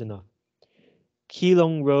 333 is enough.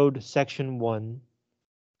 Keelung Road, Section 1.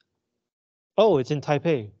 Oh, it's in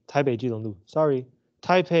Taipei. Taipei Jilonglu. Sorry.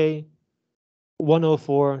 Taipei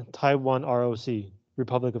 104, Taiwan ROC,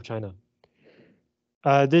 Republic of China.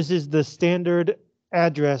 This is the standard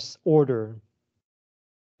address order.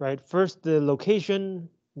 Right? First the location,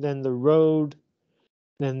 then the road,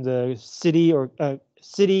 then the city or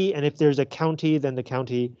city, and if there's a county, then the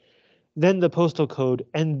county. then the postal code,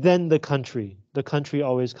 and then the country. The country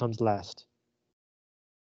always comes last.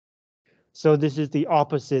 So this is the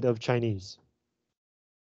opposite of Chinese.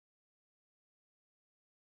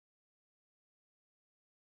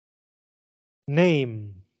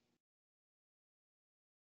 Name.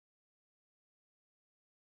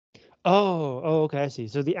 Oh, okay, I see.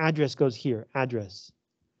 So the address goes here, address.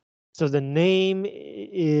 So the name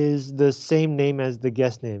is the same name as the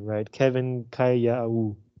guest name, right? Kevin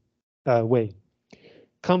Kayau Wei.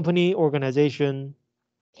 Company, organization.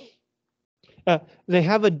 They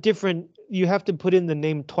have a different, you have to put in the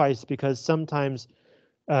name twice because sometimes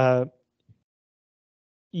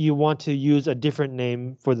you want to use a different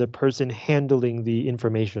name for the person handling the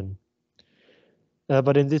information.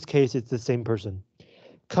 But in this case, it's the same person.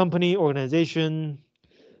 Company, organization,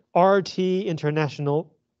 RT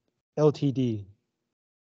International Ltd.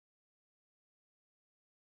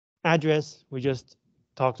 Address, we just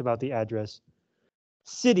talked about the address.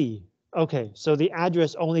 City, okay, so the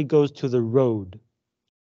address only goes to the road.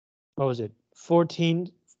 What was it? 14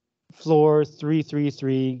 floor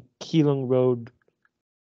 333 Keelung Road,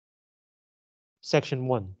 section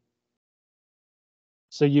 1.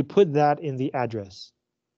 So you put that in the address.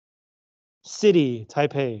 City,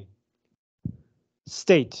 Taipei.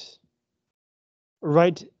 State,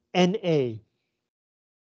 write NA.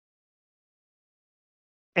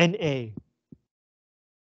 NA.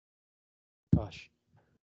 Gosh.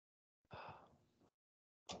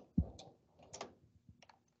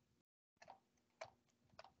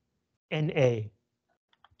 NA.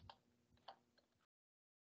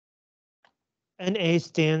 NA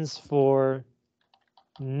stands for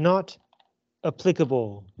not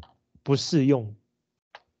applicable, 不适用.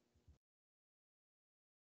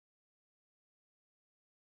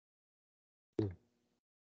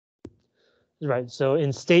 Right, so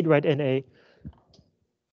in state, write NA.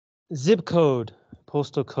 Zip code,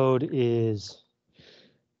 postal code is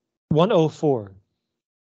 104.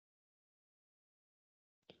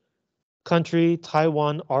 Country,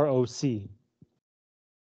 Taiwan, ROC.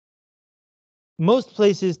 Most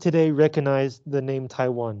places today recognize the name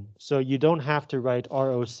Taiwan, so you don't have to write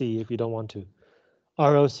ROC if you don't want to.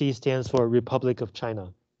 ROC stands for Republic of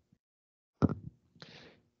China.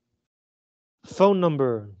 Phone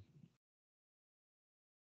number.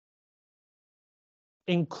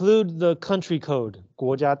 Include the country code,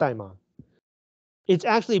 国家代码. It's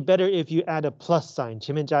actually better if you add a plus sign,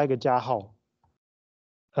 前面加一个加号,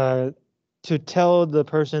 to tell the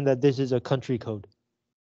person that this is a country code.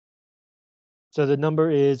 So the number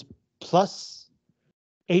is plus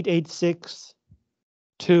 886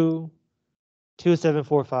 2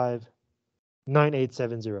 2745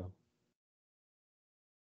 9870.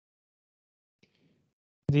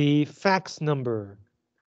 The fax number,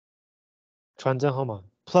 传真号码,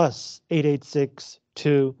 plus 886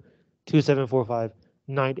 2 2745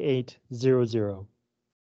 9800.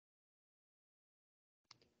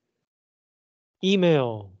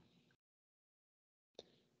 Email,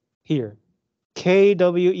 here,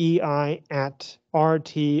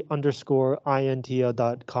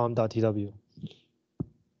 kwei@rt_intl.com.tw.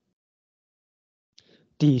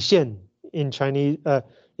 底线 in Chinese,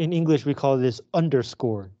 in English we call this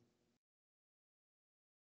underscore.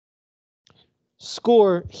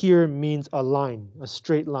 Score here means a line, a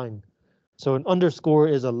straight line. So an underscore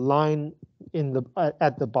is a line in the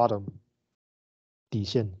at the bottom. 底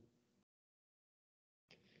线.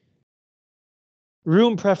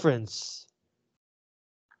 Room preference.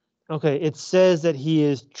 Okay, it says that he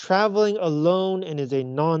is traveling alone and is a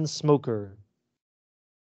non-smoker.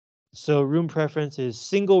 So room preference is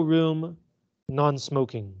single room,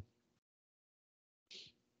 non-smoking.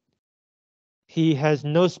 He has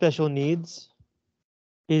no special needs.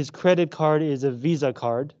 His credit card is a Visa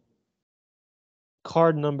card.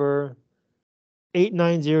 Card number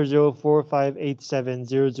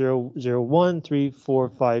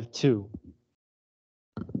 8900458700013452.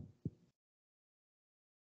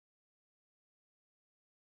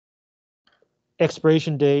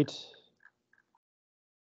 Expiration date,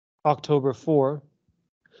 October 4.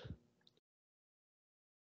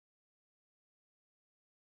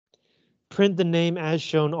 Print the name as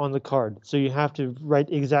shown on the card. So you have to write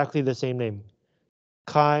exactly the same name.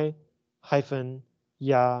 Kai hyphen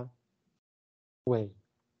Ya Wei.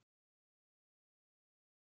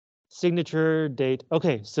 Signature date.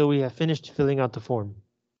 Okay, so we have finished filling out the form.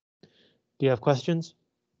 Do you have questions?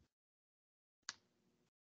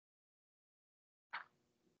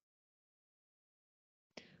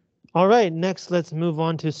 All right, next let's move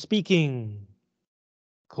on to speaking.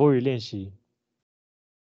 口语练习.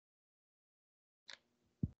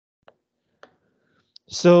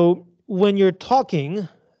 So when you're talking,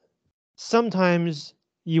 sometimes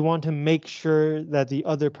you want to make sure that the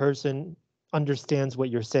other person understands what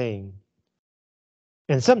you're saying.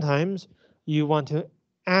 And sometimes you want to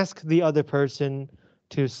ask the other person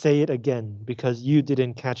to say it again because you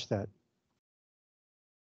didn't catch that.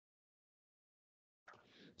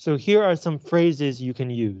 So here are some phrases you can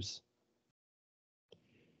use.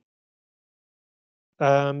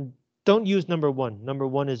 Don't use number one. Number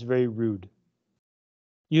one is very rude.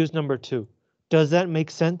 Use number two. Does that make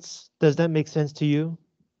sense? Does that make sense to you?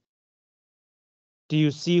 Do you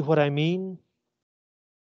see what I mean?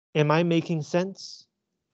 Am I making sense?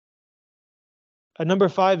 Number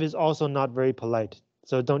five is also not very polite,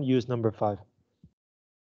 so don't use number five.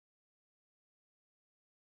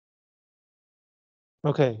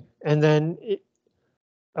 Okay, and then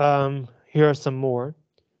here are some more.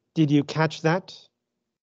 Did you catch that?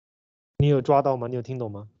 你有抓到吗？你有听懂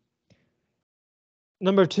吗？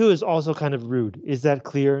 Number two is also kind of rude. Is that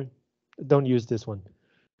clear? Don't use this one.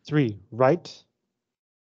 3, right?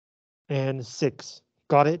 And 6,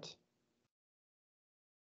 got it?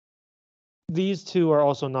 These two are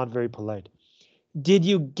also not very polite. Did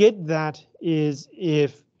you get that is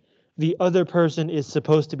if the other person is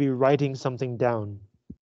supposed to be writing something down.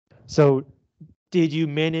 So did you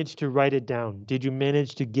manage to write it down? Did you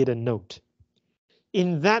manage to get a note?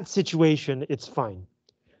 In that situation, it's fine.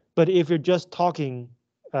 But if you're just talking,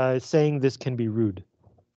 saying this can be rude.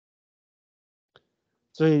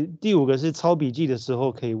 所以第五个是抄笔记的时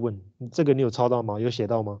候可以问，这个你有抄到吗？有写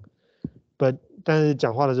到吗？ 但是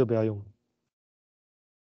讲话的时候不要用。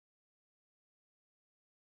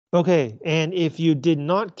Okay, and if you did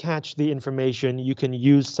not catch the information, you can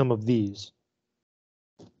use some of these.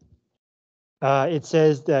 It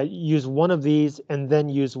says that use one of these and then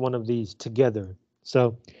use one of these together.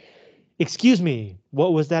 So, excuse me,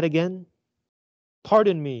 what was that again?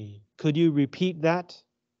 Pardon me, could you repeat that?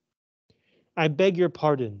 I beg your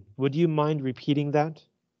pardon, would you mind repeating that?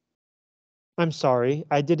 I'm sorry,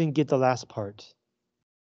 I didn't get the last part.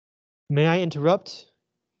 May I interrupt?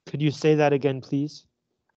 Could you say that again, please?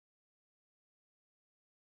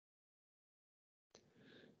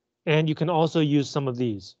 And you can also use some of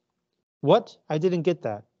these. What? I didn't get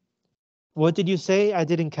that. What did you say? I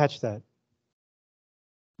didn't catch that.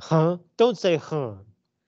 Huh? Don't say huh.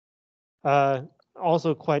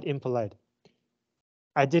 Also quite impolite.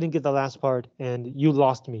 I didn't get the last part and you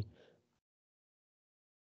lost me.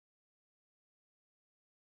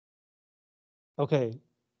 Okay.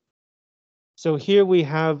 So here we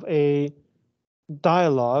have a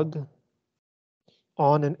dialogue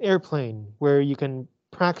on an airplane where you can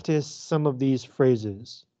practice some of these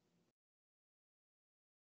phrases.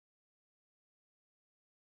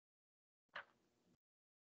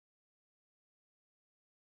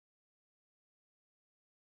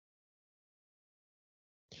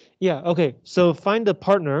 Yeah, okay. So find a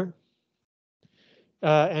partner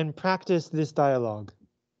and practice this dialogue.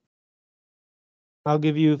 I'll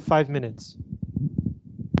give you 5 minutes.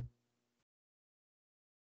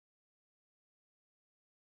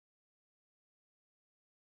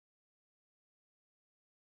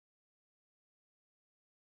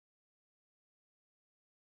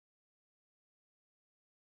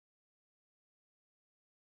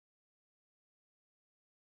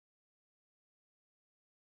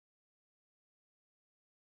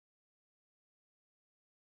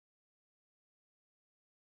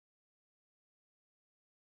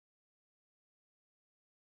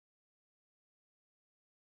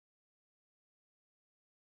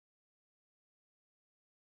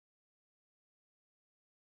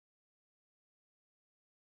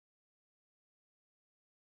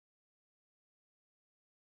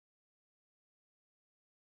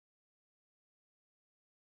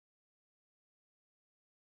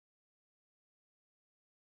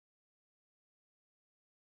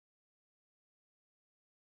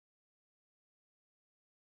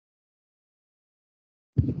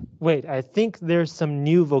 Wait, I think there's some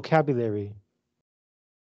new vocabulary.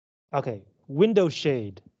 Okay, window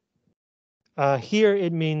shade. Here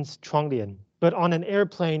it means 窗帘, but on an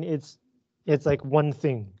airplane it's like one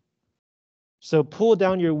thing. So pull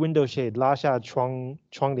down your window shade, 拉下窗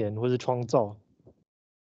帘或是窗罩.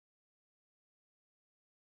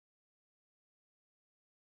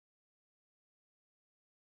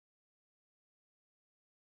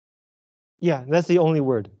 Yeah, that's the only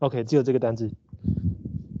word. Okay, 只有这个单字.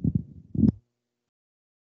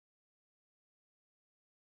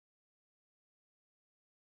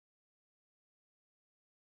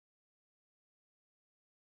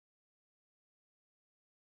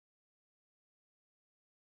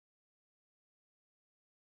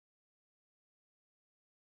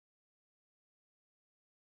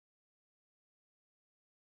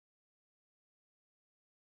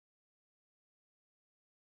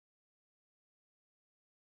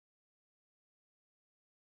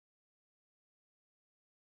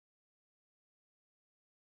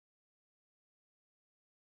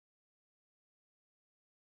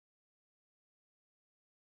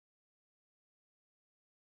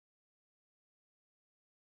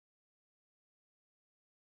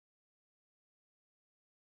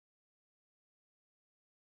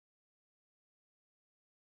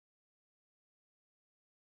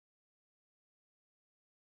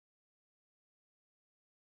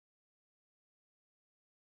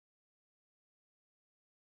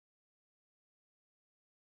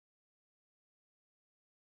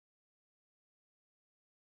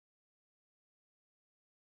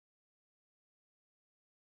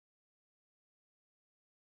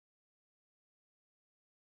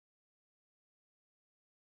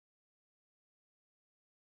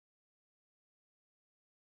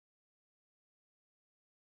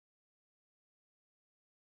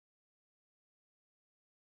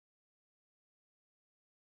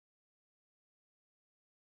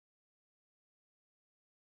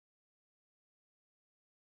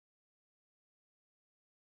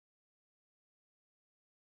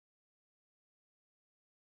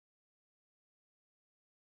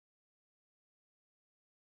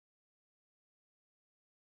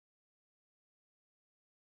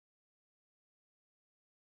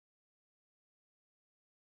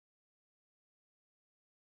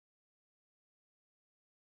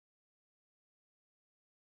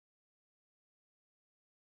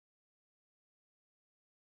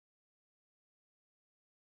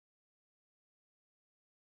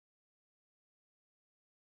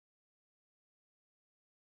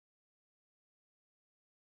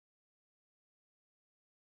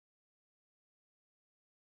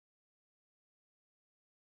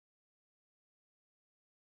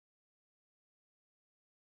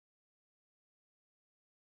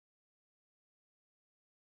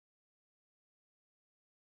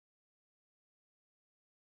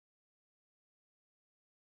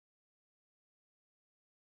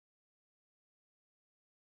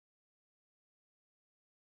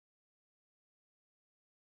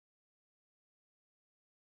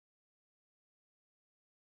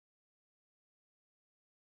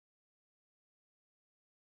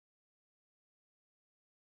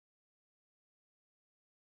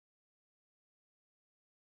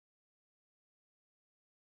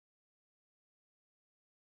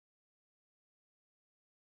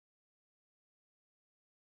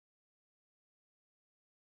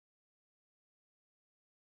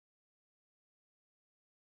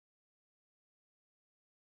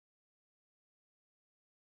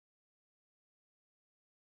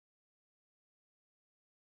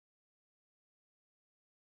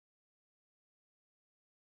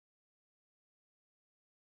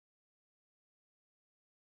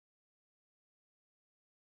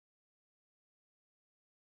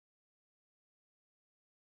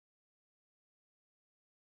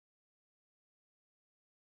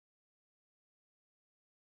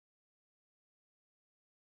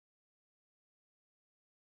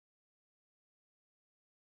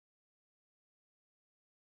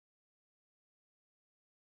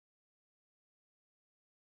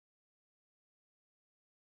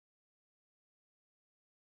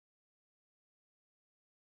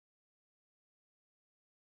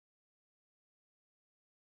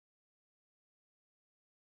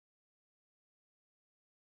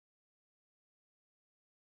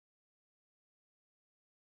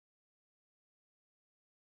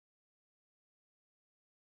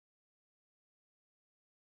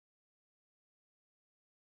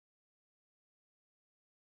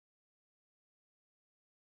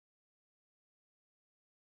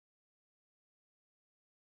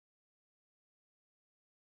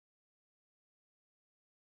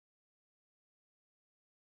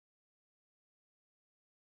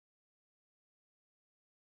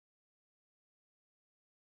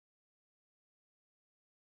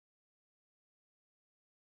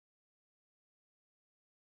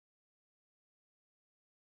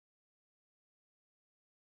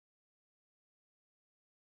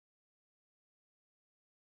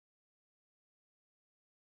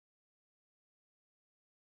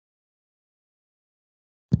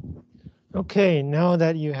 Okay, now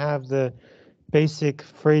that you have the basic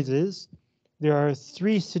phrases, there are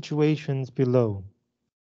three situations below.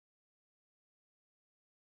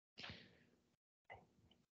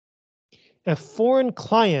 A foreign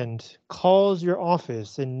client calls your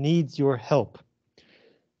office and needs your help.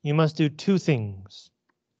 You must do two things.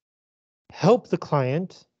 Help the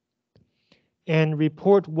client and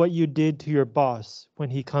report what you did to your boss when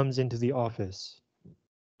he comes into the office.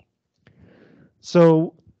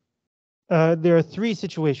 So there are three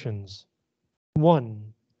situations.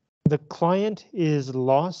 One, the client is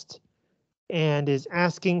lost and is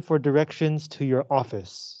asking for directions to your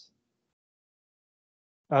office.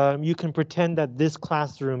 You can pretend that this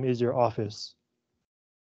classroom is your office.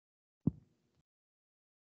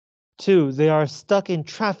 Two, they are stuck in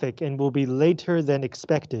traffic and will be later than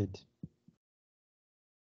expected.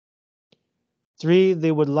 Three,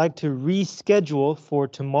 they would like to reschedule for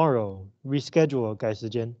tomorrow. Reschedule, 改时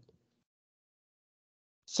间.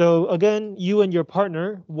 So again, you and your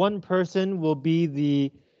partner, one person will be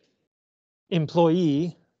the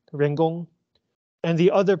employee, 员工, and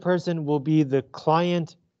the other person will be the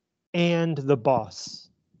client and the boss.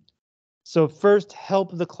 So first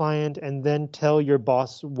help the client and then tell your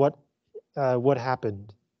boss what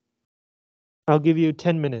happened. I'll give you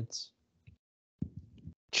 10 minutes.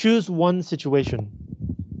 Choose one situation.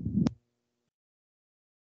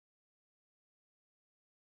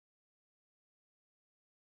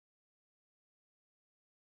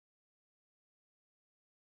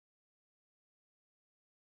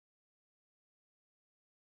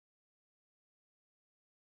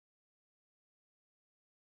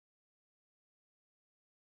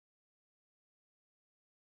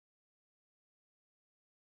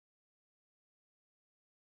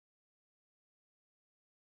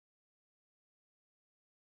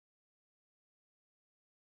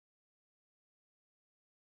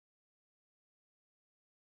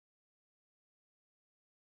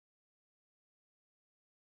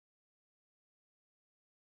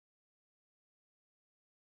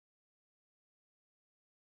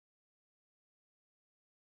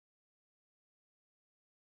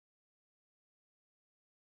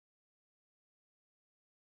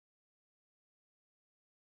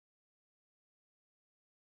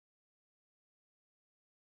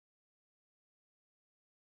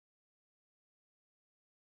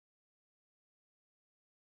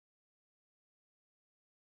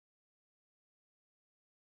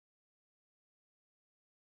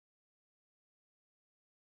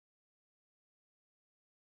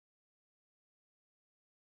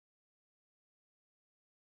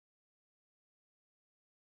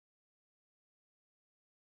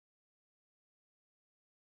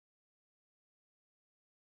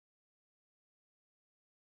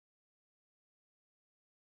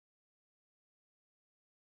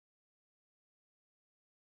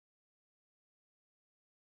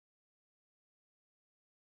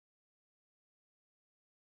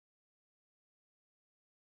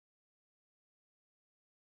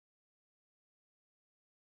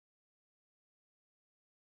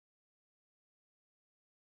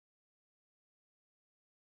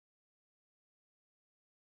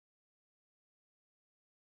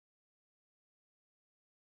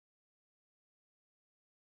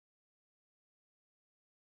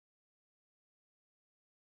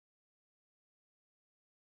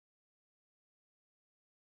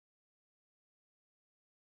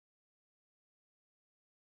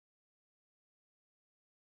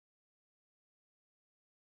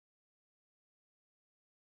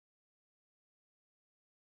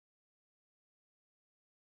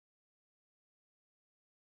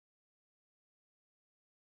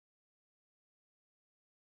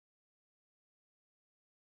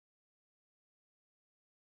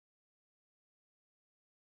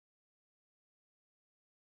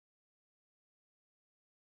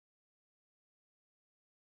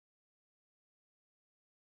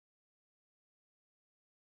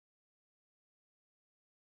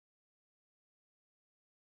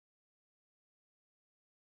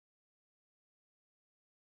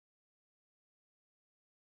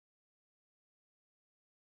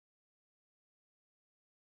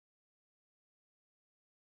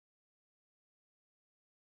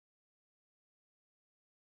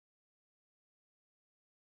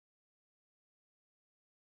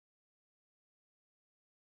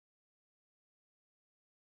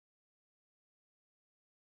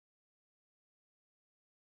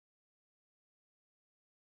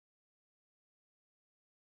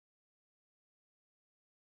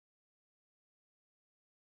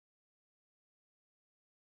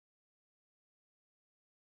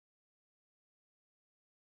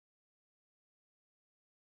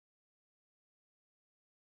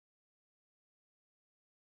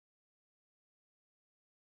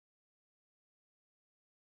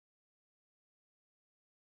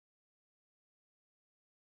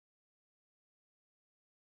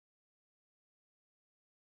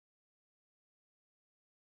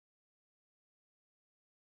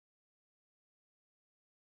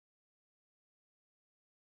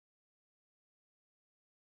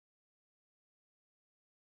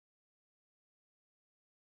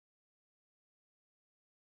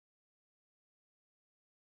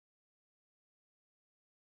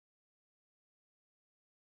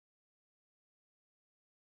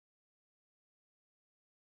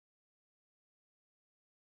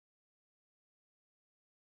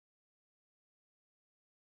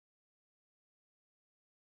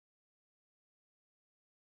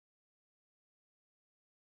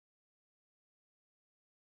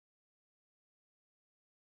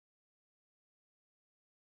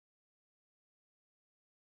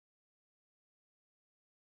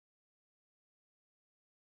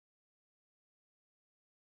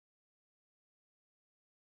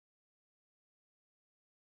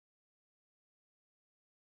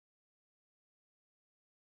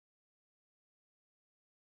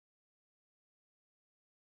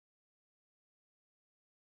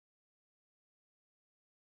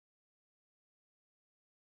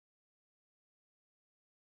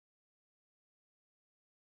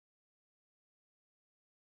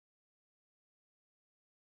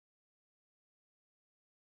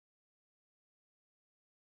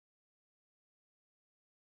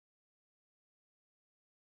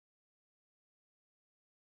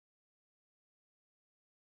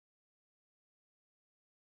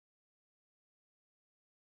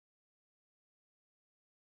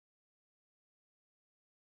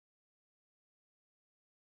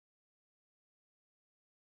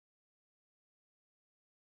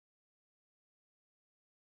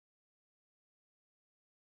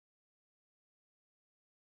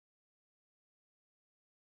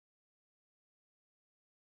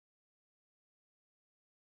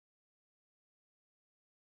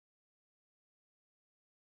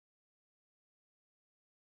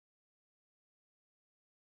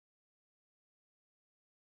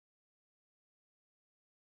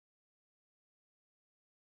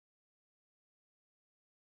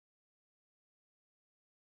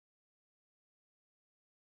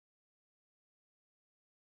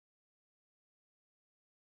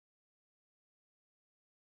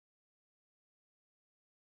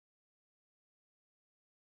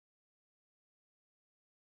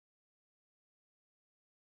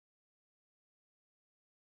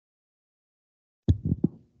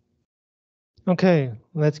 Okay,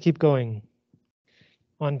 let's keep going.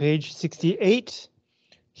 On page 68,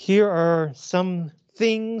 here are some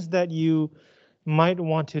things that you might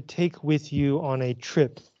want to take with you on a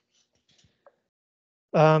trip.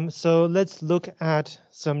 So let's look at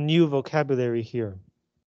some new vocabulary here.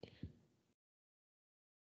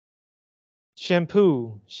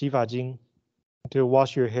 Shampoo, 洗发精, to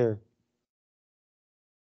wash your hair.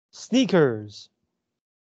 Sneakers.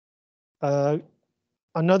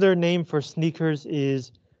 Another name for sneakers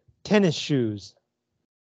is tennis shoes,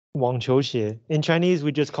 网球鞋. In Chinese,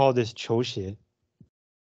 we just call this 球鞋.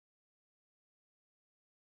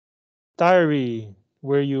 Diary,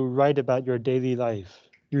 where you write about your daily life,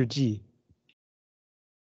 日记.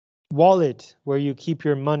 Wallet, where you keep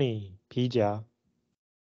your money, 皮夹.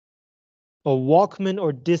 A Walkman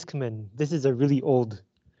or Discman, this is a really old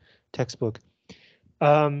textbook.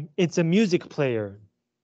 It's a music player.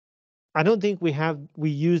 I don't think we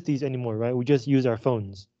use these anymore, right? We just use our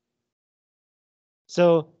phones.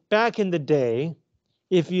 So back in the day,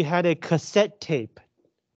 if you had a cassette tape,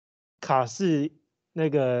 卡式那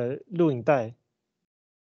个录影带,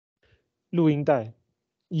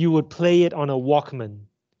 you would play it on a Walkman.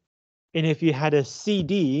 And if you had a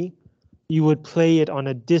CD, you would play it on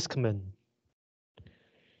a Discman.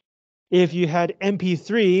 If you had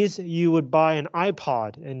MP3s, you would buy an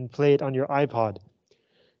iPod and play it on your iPod.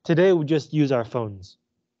 Today, we just use our phones.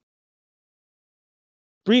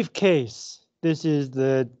 Briefcase. This is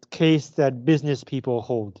the case that business people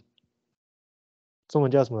hold. 中文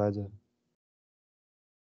叫什么来着？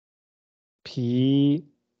皮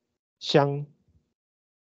箱。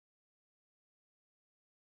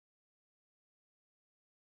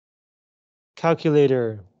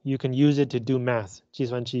Calculator. You can use it to do math. 计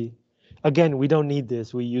算器. Again, we don't need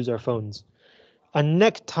this. We use our phones. A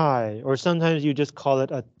necktie, or sometimes you just call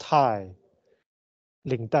it a tie.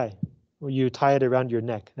 领带. Where you tie it around your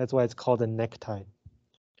neck. That's why it's called a necktie.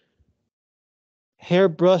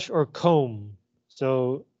 Hairbrush or comb.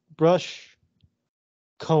 So brush,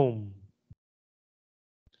 comb.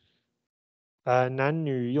 男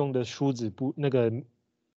女用的梳子不那个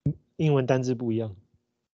英文单字不一样。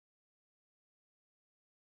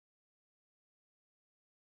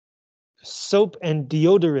Soap and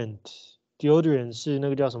deodorant. Deodorant 是那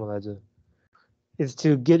个叫什么来着？ It's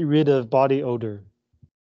to get rid of body odor.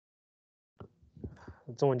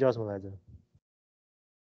 中文叫什么来着？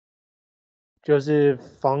就是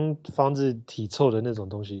防止体臭的那种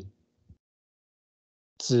东西。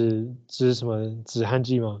止什么止汗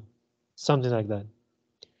剂吗？ Something like that.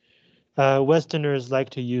 Westerners like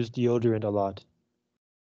to use deodorant a lot.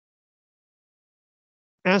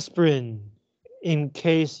 Aspirin, in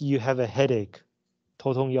case you have a headache.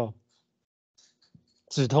 头痛药。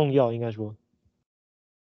止痛药应该说。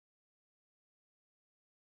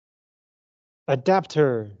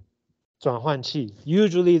Adapter, 转换器.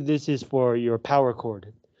 Usually this is for your power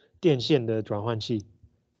cord. 电线的转换器.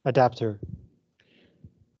 Adapter.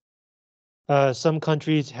 Some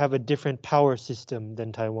countries have a different power system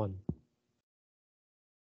than Taiwan.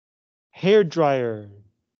 Hair dryer,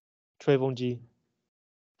 吹风机,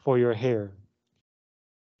 for your hair.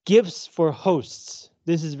 Gifts for hosts.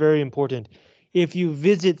 This is very important. If you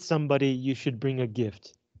visit somebody, you should bring a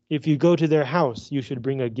gift. If you go to their house, you should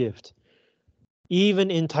bring a gift. Even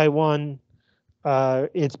in Taiwan,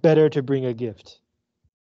 it's better to bring a gift.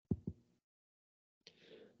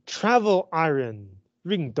 Travel iron,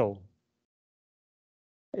 熨斗.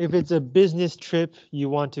 If it's a business trip, you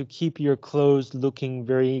want to keep your clothes looking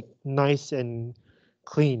very nice and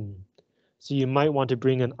clean. So you might want to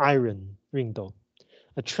bring an iron, 熨斗.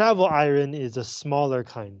 A travel iron is a smaller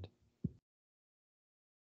kind.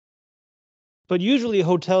 But usually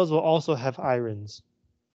hotels will also have irons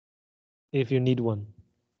if you need one.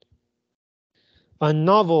 A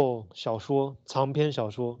novel, 小说, 长篇小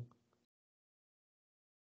说.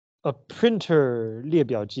 A printer, 列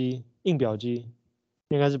表机, 印表机.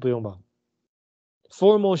 应该是不用吧.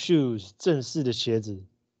 Formal shoes, 正式的鞋子.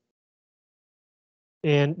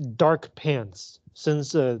 And dark pants, 深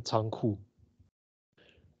色长裤.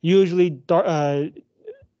 Usually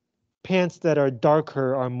pants that are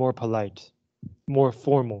darker are more polite, more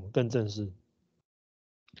formal, 更正式.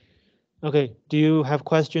 Okay, do you have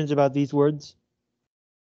questions about these words?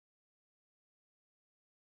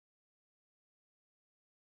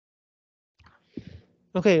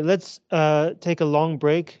 Okay, let's take a long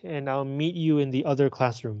break and I'll meet you in the other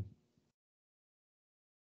classroom.